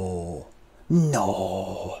 no,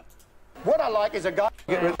 no. What I like is a guy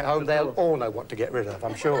get rid of home, they'll all know what to get rid of,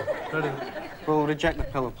 I'm sure. Ready? We'll reject the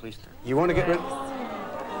pillow, please. You want to get rid of...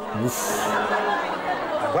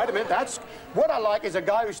 Wait a minute, that's... What I like is a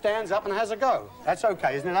guy who stands up and has a go. That's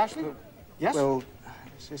okay, isn't it, Ashley? Yes? Well,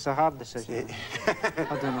 it's a hard decision.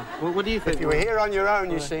 I don't know. What do you think? If you were here on your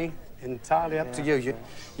own, you see, entirely up to you.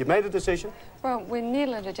 You made a decision. Well, we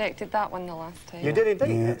nearly rejected that one the last time. You did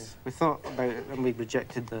indeed? Yes. We thought about it and we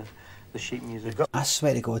rejected the sheet music. I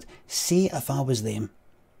swear to God, see if I was them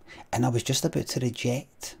and I was just about to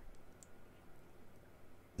reject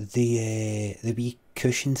the wee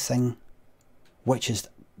cushion thing, which is,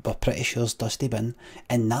 we're pretty sure is Dusty Bin,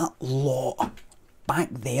 and that lot back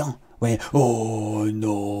there went, oh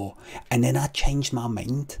no, and then I changed my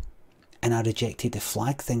mind and I rejected the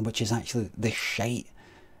flag thing, which is actually the shite.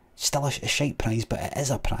 Still a shite prize, but it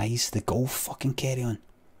is a prize. The golf fucking carry on.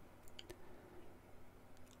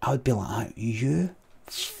 I would be like, you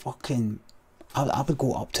fucking... I would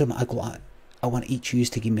go up to them, I'd go like, I want each of you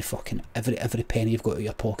to give me fucking every penny you've got in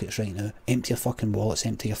your pockets right now. Empty your fucking wallets,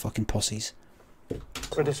 empty your fucking pussies.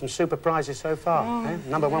 Rid of some super prizes so far. Eh?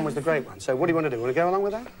 Number one was the great one. So what do you want to do? Want to go along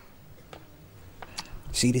with that?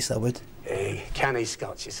 Seriously, I would. Hey, canny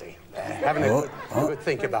Scots, you see. Having a good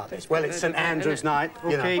think about this. Well, it's St Andrew's night,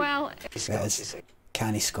 you know. Well, Scots, you see.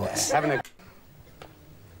 Canny Scots. Having a...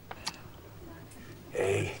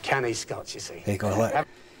 Hey, canny Scots, you see. There you go, look.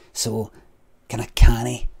 So, kind of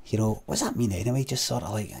canny, you know, what's that mean anyway? Just sort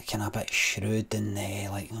of like, kind of a bit shrewd and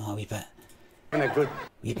like, oh, a wee bit... Having a good...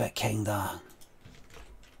 Wee bit kind of...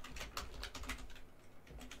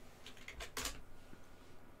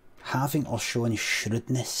 Having or showing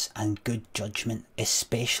shrewdness and good judgment,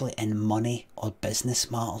 especially in money or business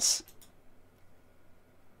matters.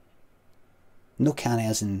 No canny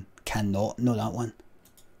as in cannot, no that one.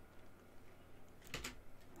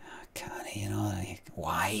 Canny, you know, like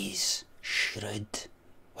wise, shrewd,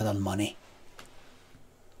 with our money.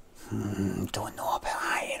 Don't know about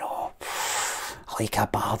that, you know. I like a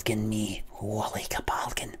bargain, me. Oh, I like a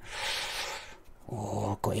bargain.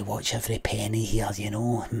 Oh, got to watch every penny here, you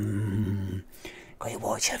know. Got to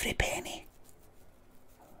watch every penny.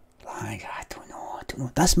 Like, I don't know.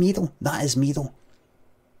 That's me though. That is me though.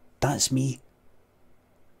 That's me.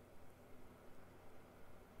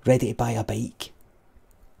 Ready to buy a bike.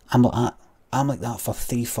 I'm like that. I'm like that for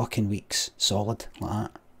 3 fucking weeks. Solid.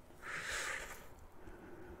 Like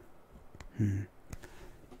that.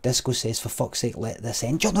 Disco says, for fuck's sake, let this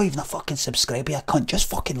end. You're not even a fucking subscriber, you cunt. Just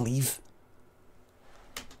fucking leave.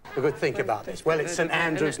 A good think about this. Well, it's St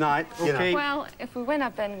Andrew's night, you know. Well, if we win a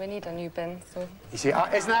bin, we need a new bin, so... You see,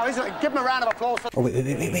 isn't it? Give them a round of applause for... Oh,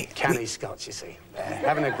 wait. Canny Scots, you see.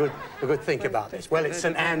 Having a good think about this. Well, it's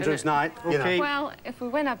St Andrew's night, you know. Well, if we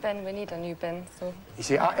win a bin, we need a new bin, so... You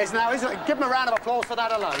see, isn't it? Give them a round of applause for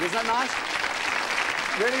that alone. Isn't that nice?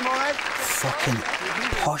 Really, Morehead? Fucking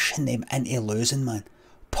pushing them into losing, man.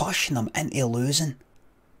 Pushing them into losing.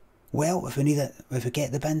 Well, if we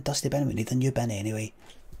get the bin, Dusty Bin, we need a new bin anyway.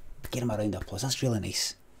 Get them a round of applause. That's really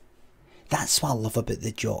nice. That's what I love about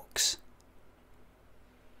the jocks.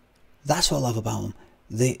 That's what I love about them.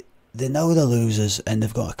 They know they're losers and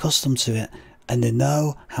they've got accustomed to it and they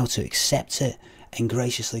know how to accept it and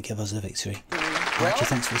graciously give us the victory. Well,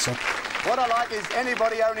 thanks for the sub. What I like is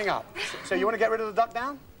anybody owning up. So you want to get rid of the duck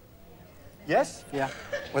down? Yes? Yeah.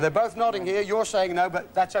 Well, they're both nodding here. You're saying no,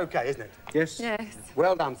 but that's okay, isn't it? Yes. Yes.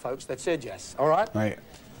 Well done, folks. They said yes. All right? Right.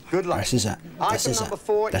 Good luck. This is it. Item number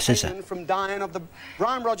 4 is taken from Diane of the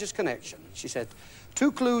Brian Rogers Connection. She said,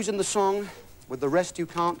 2 clues in the song, With the rest, you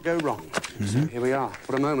can't go wrong. So here we are.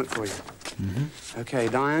 What a moment for you. OK,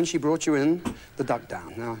 Diane, she brought you in the duck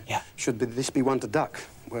down. Now, this be one to duck?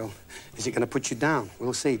 Well, is it going to put you down?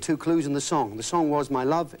 We'll see. 2 clues in the song. The song was, my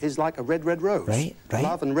love is like a red, red rose. Right.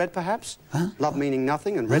 Love and red, perhaps? Love meaning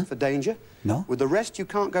nothing and red for danger? No. With the rest, you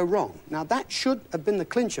can't go wrong. Now, that should have been the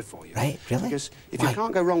clincher for you. Right, really? Because if you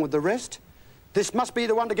can't go wrong with the rest, this must be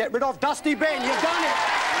the one to get rid of. Dusty Ben, you've done it!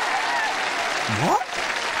 What?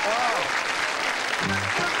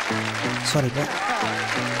 Sorry, what?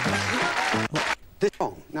 This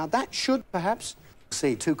song. Now, that should, perhaps...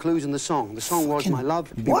 See, 2 clues in the song. The song was, my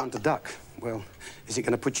love, be one to duck. Well, is it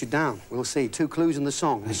going to put you down? We'll see. 2 clues in the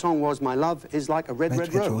song. The song was, my love is like a red,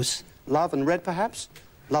 red rose. Love and red, perhaps?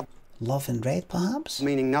 Love and red, perhaps?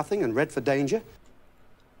 Meaning nothing and red for danger.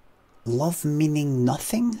 Love meaning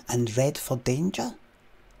nothing and red for danger?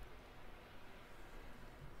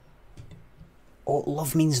 Oh,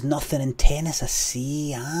 love means nothing in tennis, I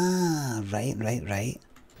see. Ah, right.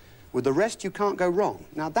 With the rest, you can't go wrong.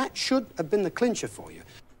 Now, that should have been the clincher for you.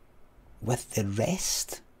 With the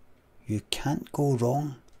rest, you can't go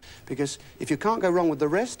wrong. Because if you can't go wrong with the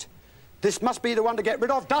rest, this must be the one to get rid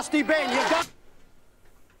of. Dusty Ben, you've done...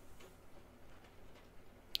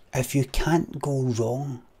 If you can't go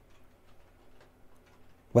wrong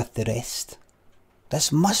with the rest,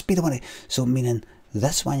 this must be the one. So meaning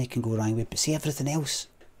this one you can go wrong with, but see everything else.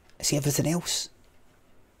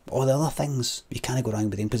 All the other things you can't go wrong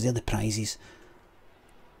with them because they're the prizes.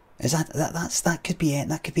 Is that could be it?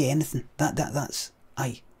 That could be anything. That's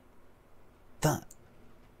that.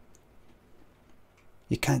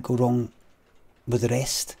 You can't go wrong with the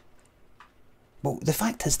rest. Well, the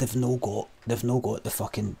fact is they've no got the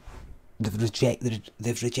fucking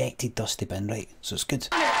they've rejected Dusty Bin, right? So it's good.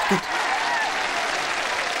 It's good.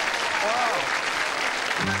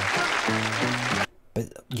 But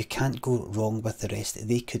you can't go wrong with the rest.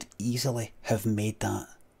 They could easily have made that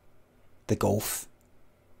the golf.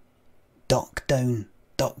 Duck down,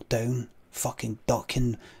 fucking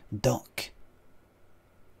ducking, duck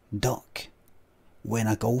when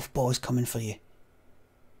a golf ball is coming for you.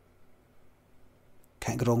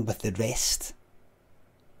 Can't go wrong with the rest.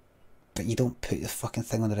 But you don't put the fucking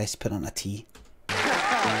thing on the rest, put it on a tee.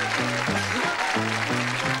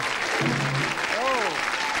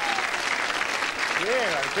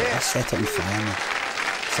 I set it on fire, man.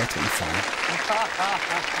 Set it on fire.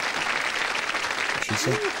 She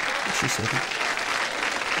said it.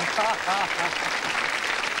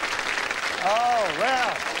 Oh,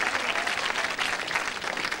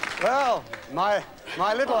 well,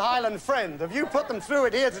 my little Highland friend, have you put them through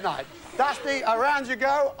it here tonight? Dusty, around you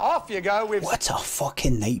go, off you go. What a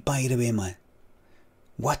fucking night, by the way, man.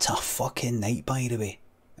 What a fucking night, by the way.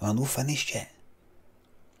 I'm not finished yet.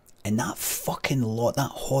 And that fucking lot,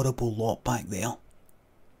 that horrible lot back there.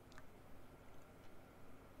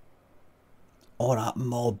 Or that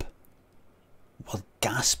mob were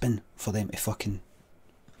gasping for them to fucking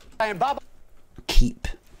keep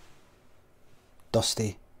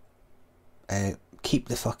Dusty, keep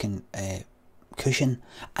the fucking cushion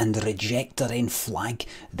and reject their own flag.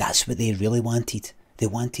 That's what they really wanted. They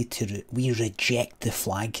wanted to, we reject the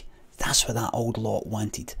flag. That's what that old lot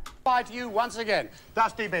wanted. Bye to you once again.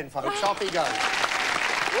 Dusty Bin, folks. Off he goes.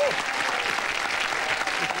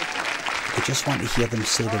 I just want to hear them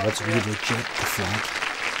say the words, we reject the flag.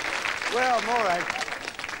 Well, Morag,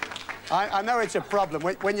 I know it's a problem.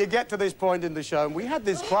 When you get to this point in the show, and we had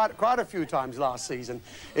this quite a few times last season,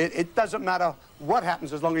 it doesn't matter what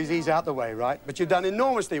happens as long as he's out the way, right? But you've done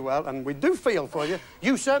enormously well, and we do feel for you.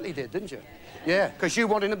 You certainly did, didn't you? Yeah, because you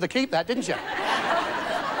wanted him to keep that, didn't you?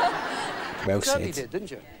 Well you certainly said. did,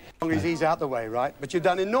 didn't you? As long as he's out the way, right? But you've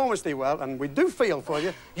done enormously well, and we do feel for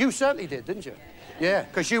you. You certainly did, didn't you? Yeah,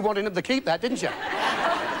 because you wanted him to keep that, didn't you?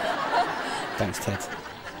 Thanks, Ted.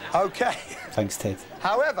 OK. Thanks, Ted.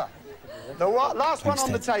 However, the last one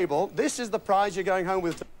on the table, this is the prize you're going home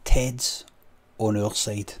with. Ted's on our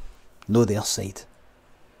side, no their side.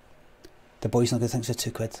 The boys not good thinks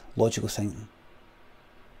they're £2. Logical thinking.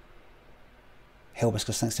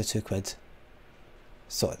 Hellwhiskers thinks they're £2.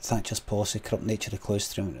 So Thatcher's policy, corrupt nature of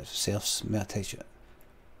cloistering, serfs, meditation.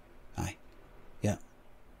 Aye. Yeah.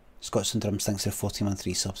 Scots and Drums thinks they're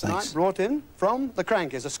 14-3 subs, thanks. Brought in from the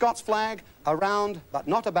Crankers, a Scots flag, around but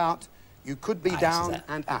not about. You could be down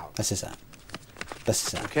and out. This is it. This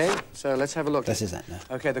is it. OK, so let's have a look. This is it now.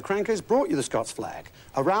 OK, the Crankers brought you the Scots flag.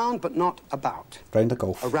 Around but not about. Round the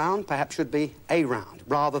golf. Around perhaps should be a round,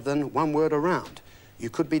 rather than one word around. You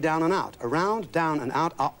could be down and out. Around, down and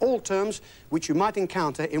out are all terms which you might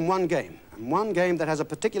encounter in one game. And one game that has a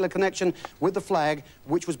particular connection with the flag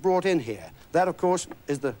which was brought in here. That, of course,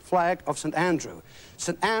 is the flag of St Andrew.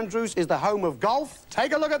 St Andrews is the home of golf.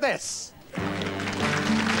 Take a look at this.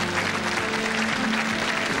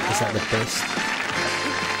 Is that the best?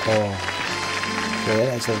 Oh, there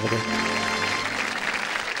it is, everybody.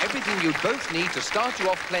 Everything you both need to start you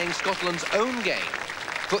off playing Scotland's own game.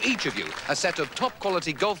 For each of you, a set of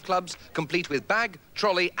top-quality golf clubs, complete with bag,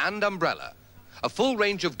 trolley and umbrella. A full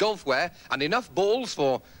range of golf wear and enough balls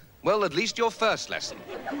for, well, at least your first lesson.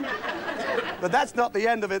 But that's not the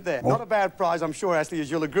end of it there. Oh. Not a bad prize, I'm sure, Ashley, as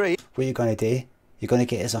you'll agree. What are you going to do? You're going to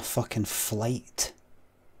get us a fucking flight.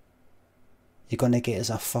 You're going to get us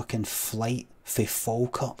a fucking flight for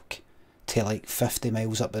Falkirk to like 50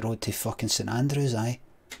 miles up the road to fucking St Andrews, aye?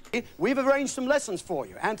 We've arranged some lessons for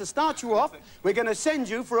you, and to start you off, we're going to send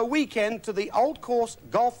you for a weekend to the Old Course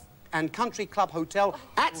Golf and Country Club Hotel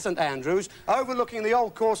at St Andrews, overlooking the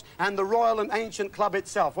Old Course and the Royal and Ancient Club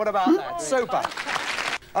itself. What about that? Super.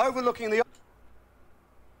 Overlooking the...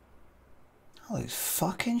 That looks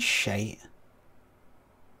fucking shite.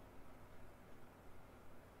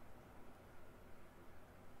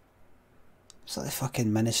 It's like the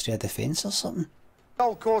fucking Ministry of Defence or something.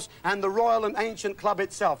 Old Course and the Royal and Ancient Club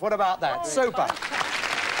itself. What about that? Super.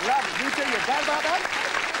 Lovely. You tell your dad about that?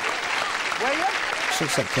 Will you? It's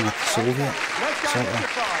looks like kind of Soviet. Let's go with the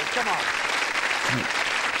prize. Come on.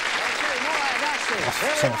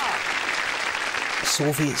 That's it.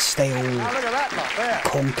 Soviet style. Now look at that lot there.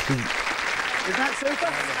 Concrete. Isn't that super?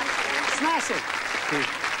 Smashing.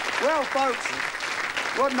 Well, folks,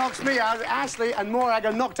 what knocks me out, Ashley and Morag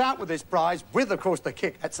are knocked out with this prize, with, of course, the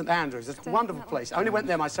kick at St Andrews. It's a wonderful place. I only went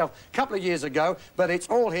there myself a couple of years ago, but it's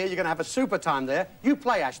all here. You're going to have a super time there. You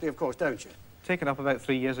play, Ashley, of course, don't you? Taken up about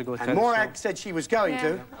 3 years ago. And Morag said she was going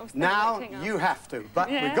to. Now you have to.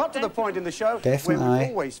 But we've got to the point in the show where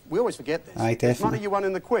we always forget this. Aye, definitely. Money you won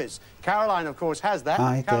in the quiz. Caroline, of course, has that.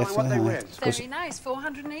 Aye, Caroline, what they win? Very nice.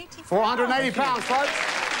 £480. £480, folks.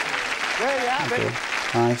 There you have it.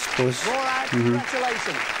 I suppose. Morag,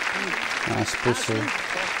 congratulations. I suppose so.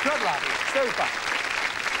 Good luck. Super.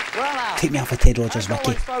 Well, now, take me off a Ted Rogers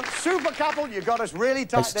wiki. Super couple, you got us really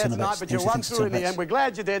tight there tonight, but you won through in the end. We're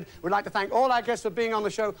glad you did. We'd like to thank all our guests for being on the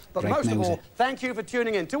show, but most of all, thank you for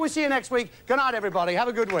tuning in. Till we see you next week, good night, everybody. Have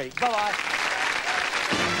a good week. Bye-bye.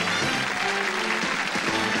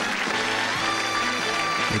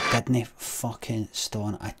 We didn't fucking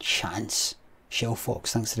stand a chance. Shell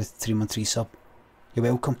Fox, thanks for the 3-month sub. You're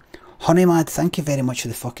welcome. Honeymad, thank you very much for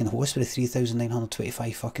the fucking host for the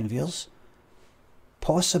 3,925 fucking viewers.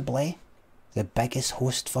 Possibly the biggest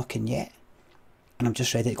host fucking yet. And I'm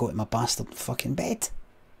just ready to go to my bastard fucking bed.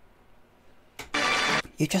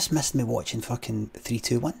 You just missed me watching fucking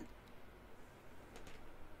 321.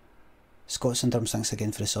 Scots and Durham, thanks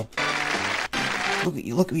again for the sub.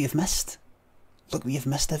 Look what you've missed. Look what you've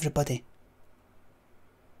missed, everybody.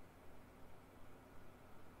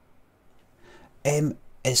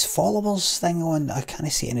 Is followers thing on? I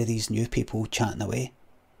can't see any of these new people chatting away.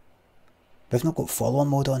 We've not got follower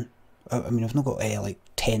mode on. I mean, we've not got like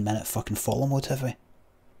 10-minute fucking follow mode, have we?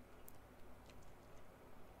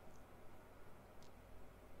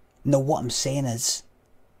 No, what I'm saying is,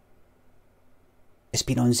 it's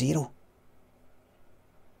been on 0.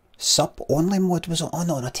 Sub only mode was on. Oh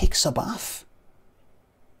no, take sub off.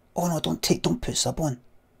 Oh no, don't put sub on.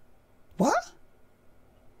 What?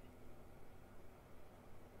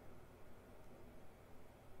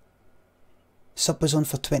 Sub was on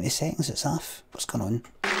for 20 seconds, it's off. What's going on?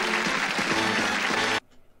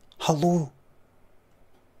 Hello?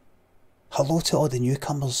 Hello to all the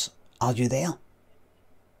newcomers. Are you there?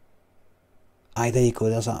 Aye, there you go,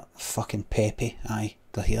 there's that fucking Pepe. Aye,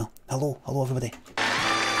 they're here. Hello everybody.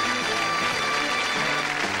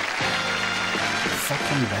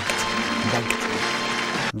 Fucking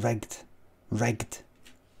rigged.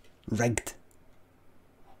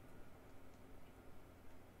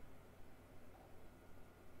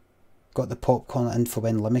 Got the popcorn in for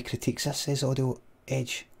when Limmy critiques this, says Audio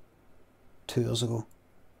Edge 2 years ago.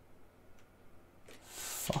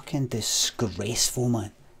 Fucking disgraceful,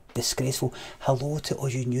 man. Disgraceful. Hello to all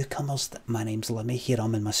you newcomers. My name's Limmy. Here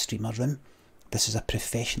I'm in my streamer room. This is a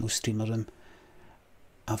professional streamer room.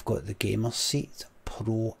 I've got the gamer seat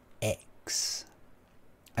Pro X.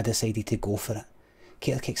 I decided to go for it.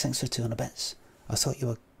 Kater Cake, thanks for 200 bits. I thought you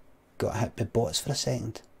were got hit by bots for a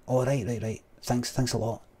second. Oh right. Thanks a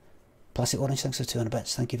lot. Plastic Orange, thanks for 200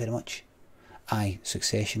 bits, thank you very much. Aye,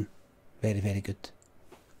 Succession, very good.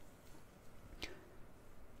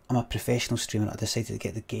 I'm a professional streamer. I decided to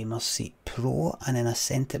get the Gamer Seat Pro and then I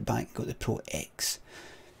sent it back and got the Pro X.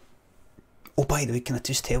 Oh, by the way, can I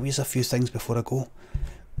just tell you a few things before I go?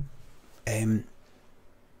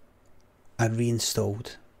 I I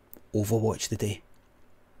reinstalled Overwatch today.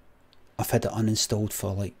 I've had it uninstalled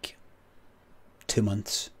for like 2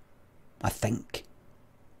 months, I think.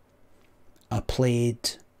 I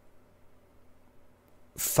played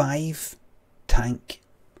 5 tank.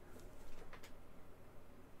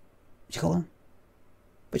 What do you call them?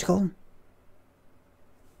 What do you call them?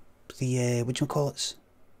 The whatchamacallits?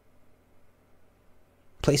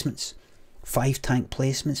 Placements. 5 tank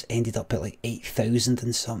placements, ended up at like 8,000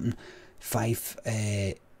 and something. 5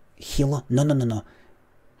 healer. No.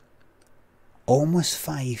 Almost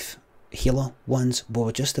 5 healer ones. We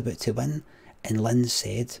were just about to win, and Lynn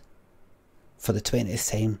said, for the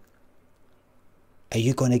 20th time, are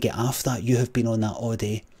you going to get after that? You have been on that all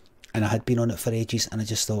day. And I had been on it for ages, and I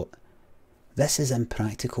just thought, this is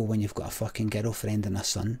impractical when you've got a fucking girlfriend and a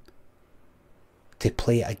son to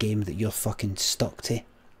play a game that you're fucking stuck to.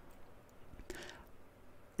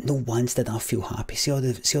 No once did I feel happy. See all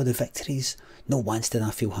the victories? No once did I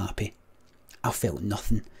feel happy. I felt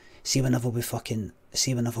nothing. See whenever we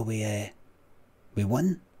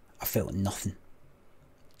won, I felt nothing.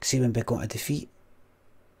 See when we got a defeat,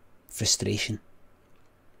 frustration.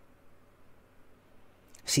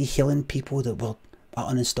 See healing people that were,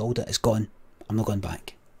 I uninstalled it, it's gone. I'm not going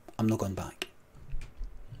back. I'm not going back.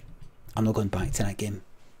 I'm not going back to that game.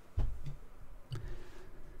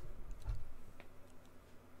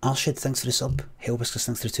 Arshid, thanks for the sub. Hellwhiskers,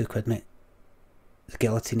 thanks for the £2, mate. The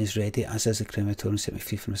guillotine is ready, as is the crematorium, set me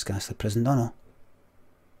free from this ghastly prison. No.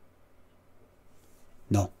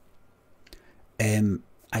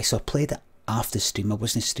 I played it after stream. I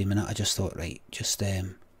wasn't streaming it. I just thought, right, just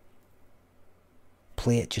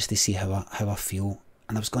play it just to see how I feel.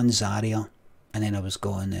 And I was going Zarya, and then I was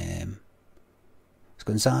going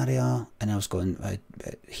Zarya, and I was going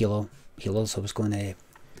healers. I was going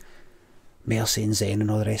Mercy and Zen and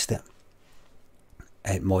all the rest of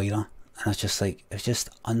it. Moira, and I was just like, it was just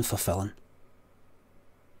unfulfilling.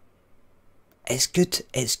 It's good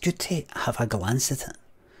to have a glance at it.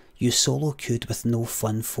 You solo queued with no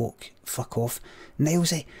fun folk. Fuck off.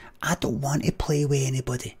 Nilesy, I don't want to play with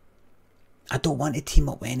anybody. I don't want to team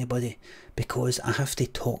up with anybody because I have to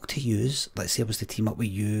talk to yous. Let's say I was to team up with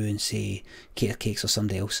you and say Cater Cakes or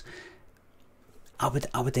somebody else. I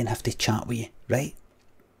would then have to chat with you, right?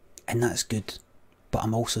 And that's good. But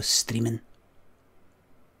I'm also streaming.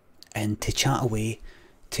 And to chat away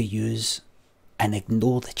to yous and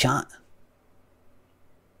ignore the chat,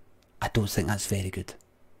 I don't think that's very good.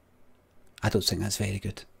 I don't think that's very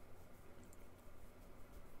good.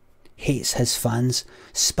 Hates his fans.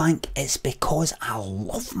 Spank, it's because I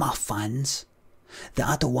love my fans that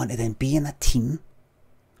I don't want to then be in a team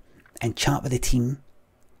and chat with the team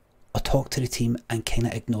or talk to the team and kind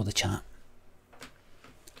of ignore the chat.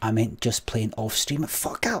 I meant just playing off stream.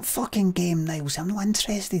 Fuck that fucking game, Niles. I'm not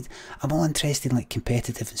interested. I'm all interested in like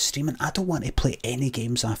competitive and streaming. I don't want to play any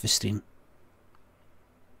games off the stream.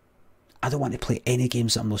 I don't want to play any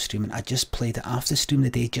games that I'm not streaming. I just played it after stream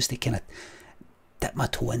today just to kind of dip my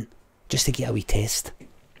toe in. Just to get a wee test.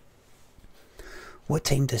 What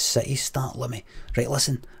time does City start, Limmy? Right,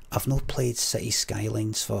 listen, I've not played City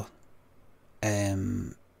Skylines for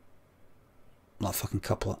like a fucking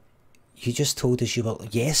couple of... You just told us you were...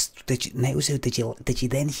 Yes, did you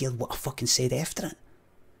then hear what I fucking said after it?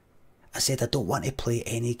 I said I don't want to play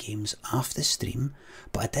any games after stream,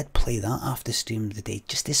 but I did play that after stream the day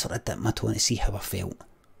just to sort of dip my toe in to see how I felt.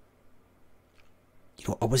 You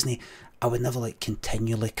know, I would never like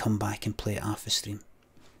continually come back and play it after stream.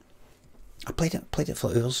 I played it for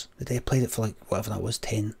hours the day. I played it for like whatever that was,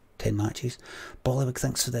 10 matches. Bollywood,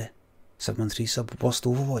 thanks for the 713 sub. Worst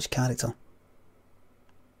Overwatch character.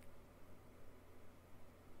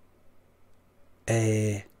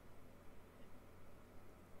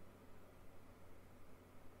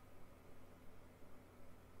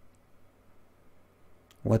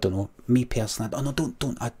 Well, I don't know. Me personally, oh no,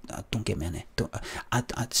 don't get me in it.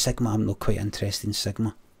 Sigma, I'm not quite interested in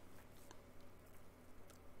Sigma.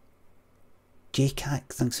 JCAC,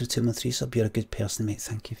 thanks for 2 months 3 sub. You're a good person, mate.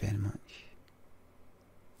 Thank you very much.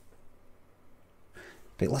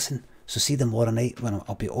 Right, listen. So see tomorrow night when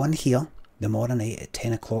I'll be on here tomorrow night at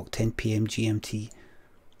 10 o'clock, 10 PM GMT.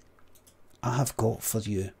 I have got for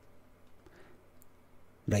you.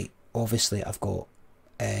 Right, obviously I've got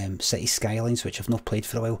City Skylines, which I've not played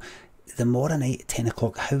for a while. Tomorrow night at 10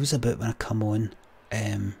 o'clock, how's about when I come on,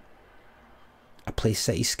 I play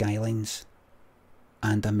City Skylines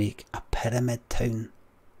and I make a pyramid town.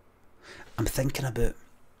 I'm thinking about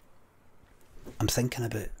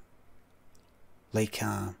like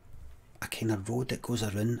a kind of road that goes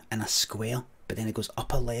around in a square, but then it goes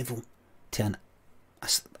up a level to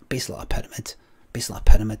basically a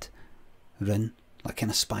pyramid, run, like kind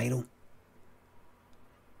of spiral.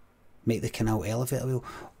 Make the canal elevator wheel.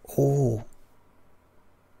 Oh,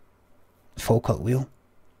 Falkirk wheel.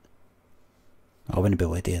 I wouldn't be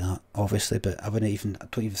able to do that, obviously, but I don't even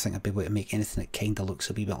think I'd be able to make anything that kind of looks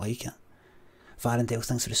a wee bit like it. Varendale,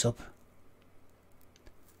 thanks for the sub.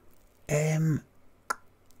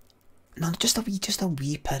 No, just a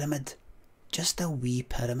wee pyramid. Just a wee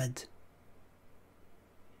pyramid.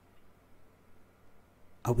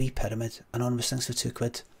 A wee pyramid. Anonymous, thanks for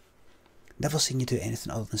 £2. Never seen you do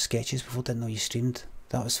anything other than sketches before, didn't know you streamed.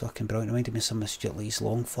 That was fucking brilliant. Reminded me of some of Stuart Lee's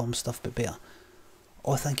long form stuff, but better.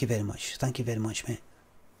 Oh, thank you very much. Thank you very much, mate.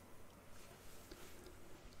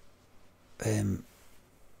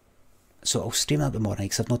 So I'll stream that tomorrow night,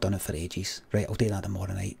 because I've not done it for ages. Right, I'll do that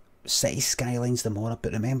tomorrow night. City Skylines tomorrow,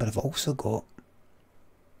 but remember, I've also got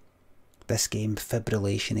this game,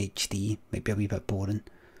 Fibrillation HD. Might be a wee bit boring.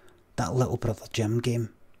 That Little Brother Gym game.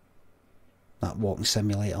 That walking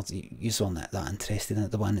simulator. You weren't that interested in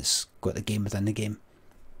it. The one that's got the game within the game.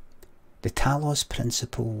 The Talos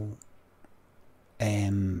Principle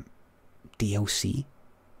DLC.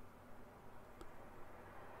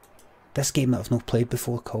 This game that I've not played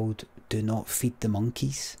before called Do Not Feed the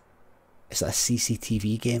Monkeys. It's a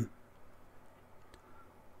CCTV game.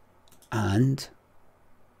 And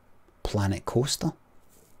Planet Coaster.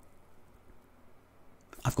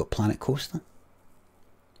 I've got Planet Coaster.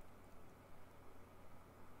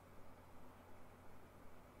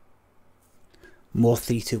 More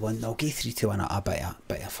 3-2-1. I'll give 3-2-1 a bit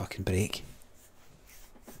of a fucking break.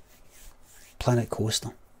 Planet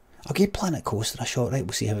Coaster. I'll give Planet Coaster a shot, right?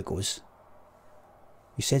 We'll see how it goes.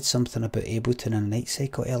 You said something about Ableton and Night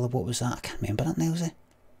Cycle earlier. What was that? I can't remember it, Nelsy.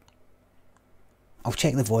 I'll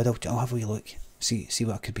check the VOD. I'll have a wee look. See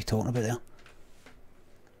what I could be talking about there.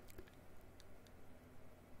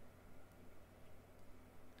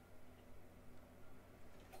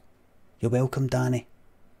 You're welcome, Danny.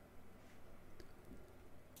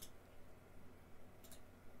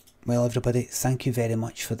 Well, everybody, thank you very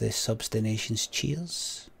much for the subs, donations.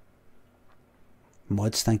 Cheers.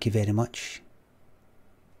 Mods, thank you very much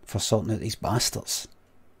for sorting out these bastards.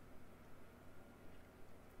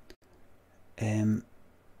 How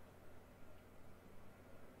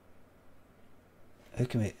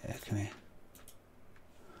can we? I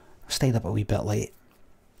stayed up a wee bit late.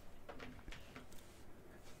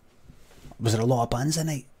 Was there a lot of bands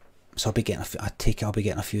tonight? So I'll be getting I'll be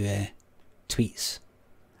getting a few tweets.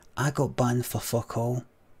 I got banned for fuck all.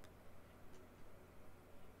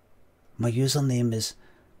 My username is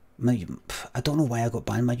I don't know why I got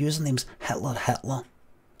banned. My username's Hitler,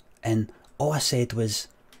 and all I said was,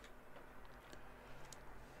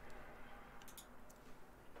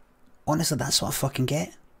 honestly, that's what I fucking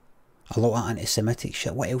get. A lot of anti-Semitic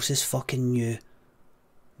shit. What else is fucking new?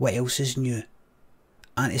 What else is new?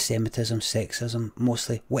 Anti-Semitism, sexism,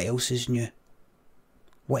 mostly. What else is new?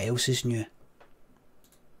 What else is new?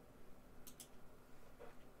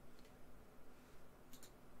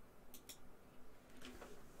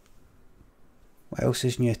 What else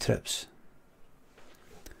is new, Trips?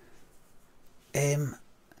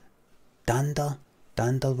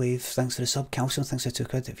 Danderwave, thanks for the sub. Calcium, thanks for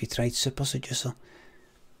 £2. If you tried Super Seducer.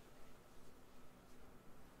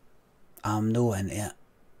 I'm no into it.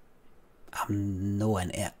 I'm no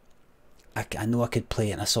into it. I know I could play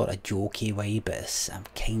it in a sort of jokey way, but I'm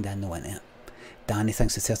kinda no into it. Danny,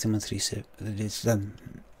 thanks for 30 months resub. It's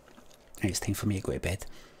time for me to go to bed.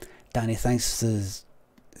 Danny, thanks for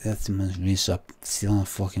 30 months resub. Still on a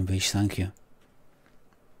fucking page, thank you.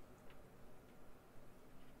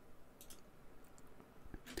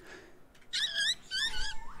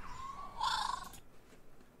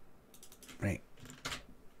 Right.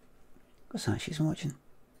 What's that she's watching?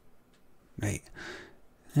 Right.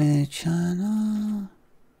 Channel.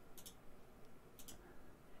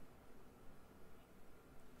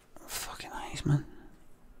 Fucking eyes, man.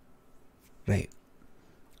 Right.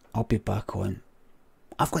 I'll be back on.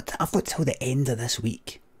 I've got till the end of this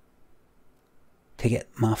week to get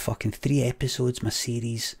my fucking 3 episodes, my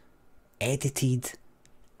series, edited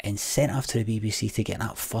and sent off to the BBC to get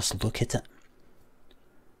that first look at it.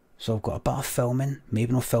 So I've got a bit of filming,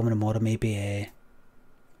 maybe not filming tomorrow, maybe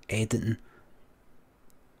editing.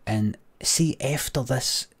 And see, after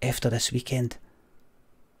this weekend,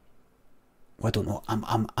 well, I don't know.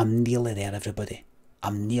 I'm nearly there, everybody.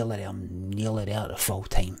 I'm nearly there at the full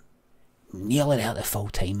time. Nearly there at the full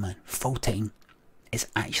time, man. Full time. It's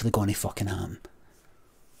actually going to fucking happen.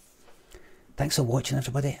 Thanks for watching,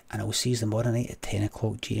 everybody, and I will see you tomorrow night at 10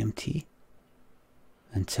 o'clock GMT.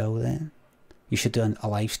 Until then, you should do a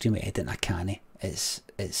live stream editing. I can't. It's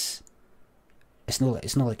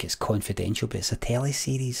It's not like it's confidential, but it's a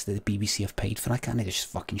teleseries that the BBC have paid for. I can't just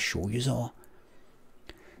fucking show you all.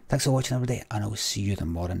 Thanks for watching everybody, and I'll see you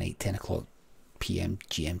tomorrow night, 10 o'clock PM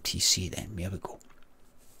GMT. See you then. Here we go.